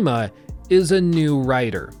Kojima is a new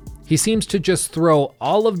writer. He seems to just throw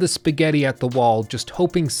all of the spaghetti at the wall, just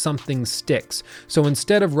hoping something sticks. So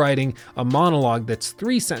instead of writing a monologue that's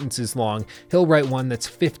 3 sentences long, he'll write one that's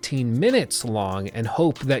 15 minutes long and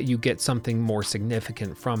hope that you get something more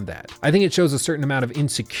significant from that. I think it shows a certain amount of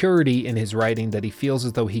insecurity in his writing that he feels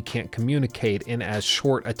as though he can't communicate in as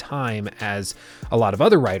short a time as a lot of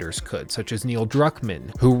other writers could, such as Neil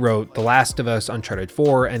Druckmann, who wrote The Last of Us, Uncharted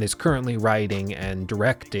 4, and is currently writing and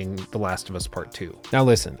directing The Last of Us Part 2. Now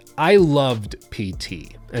listen, I loved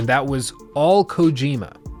PT, and that was all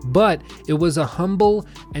Kojima, but it was a humble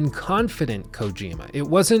and confident Kojima. It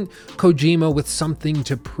wasn't Kojima with something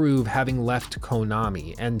to prove, having left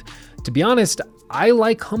Konami, and to be honest, I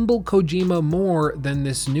like humble Kojima more than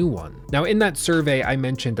this new one. Now, in that survey I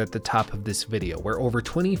mentioned at the top of this video, where over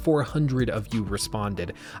 2,400 of you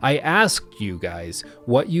responded, I asked you guys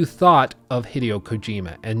what you thought of Hideo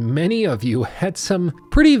Kojima, and many of you had some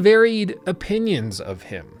pretty varied opinions of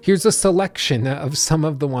him. Here's a selection of some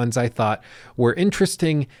of the ones I thought were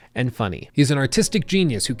interesting and funny. He's an artistic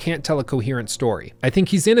genius who can't tell a coherent story. I think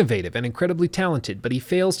he's innovative and incredibly talented, but he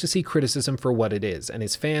fails to see criticism for what it is, and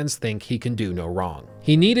his fans think he can do no wrong.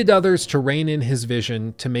 He needed others to rein in his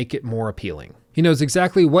vision to make it more appealing. He knows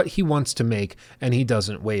exactly what he wants to make, and he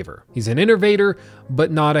doesn't waver. He's an innovator, but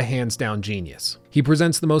not a hands-down genius. He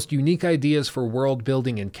presents the most unique ideas for world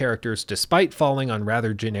building and characters despite falling on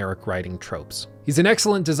rather generic writing tropes. He's an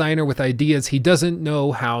excellent designer with ideas he doesn't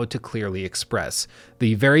know how to clearly express,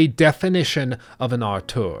 the very definition of an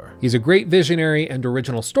auteur. He's a great visionary and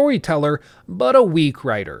original storyteller, but a weak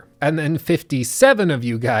writer. And then 57 of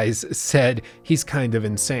you guys said he's kind of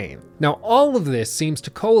insane. Now, all of this seems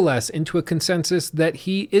to coalesce into a consensus that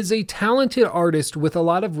he is a talented artist with a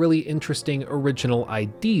lot of really interesting original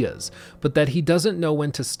ideas, but that he doesn't know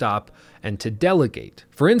when to stop and to delegate.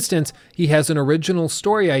 For instance, he has an original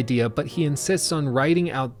story idea, but he insists on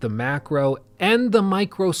writing out the macro and the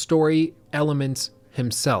micro story elements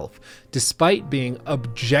himself, despite being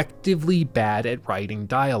objectively bad at writing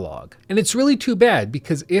dialogue. And it's really too bad,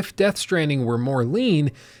 because if Death Stranding were more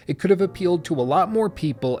lean, it could have appealed to a lot more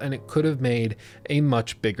people and it could have made a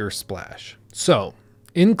much bigger splash. So,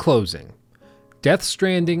 in closing, Death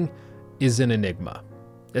Stranding is an enigma.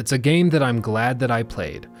 It's a game that I'm glad that I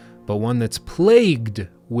played, but one that's plagued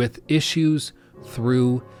with issues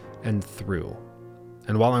through and through.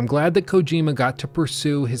 And while I'm glad that Kojima got to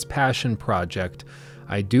pursue his passion project,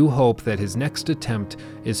 I do hope that his next attempt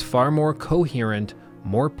is far more coherent,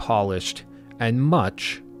 more polished, and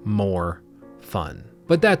much more fun.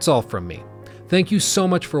 But that's all from me. Thank you so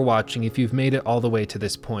much for watching. If you've made it all the way to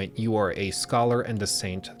this point, you are a scholar and a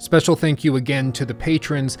saint. Special thank you again to the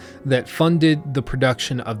patrons that funded the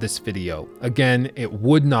production of this video. Again, it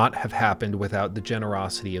would not have happened without the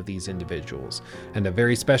generosity of these individuals. And a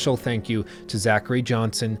very special thank you to Zachary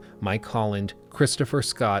Johnson, Mike Holland, Christopher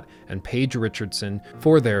Scott, and Paige Richardson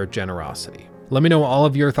for their generosity. Let me know all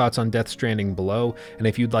of your thoughts on Death Stranding below, and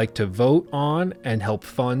if you'd like to vote on and help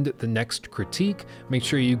fund the next critique, make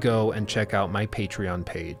sure you go and check out my Patreon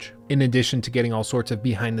page. In addition to getting all sorts of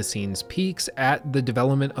behind-the-scenes peeks at the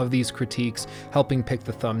development of these critiques, helping pick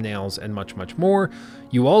the thumbnails, and much, much more,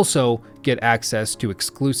 you also get access to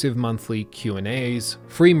exclusive monthly Q&As,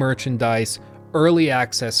 free merchandise, early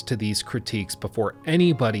access to these critiques before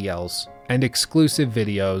anybody else, and exclusive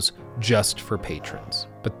videos just for patrons.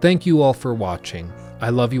 But thank you all for watching. I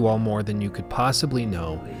love you all more than you could possibly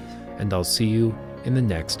know, and I'll see you in the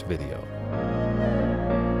next video.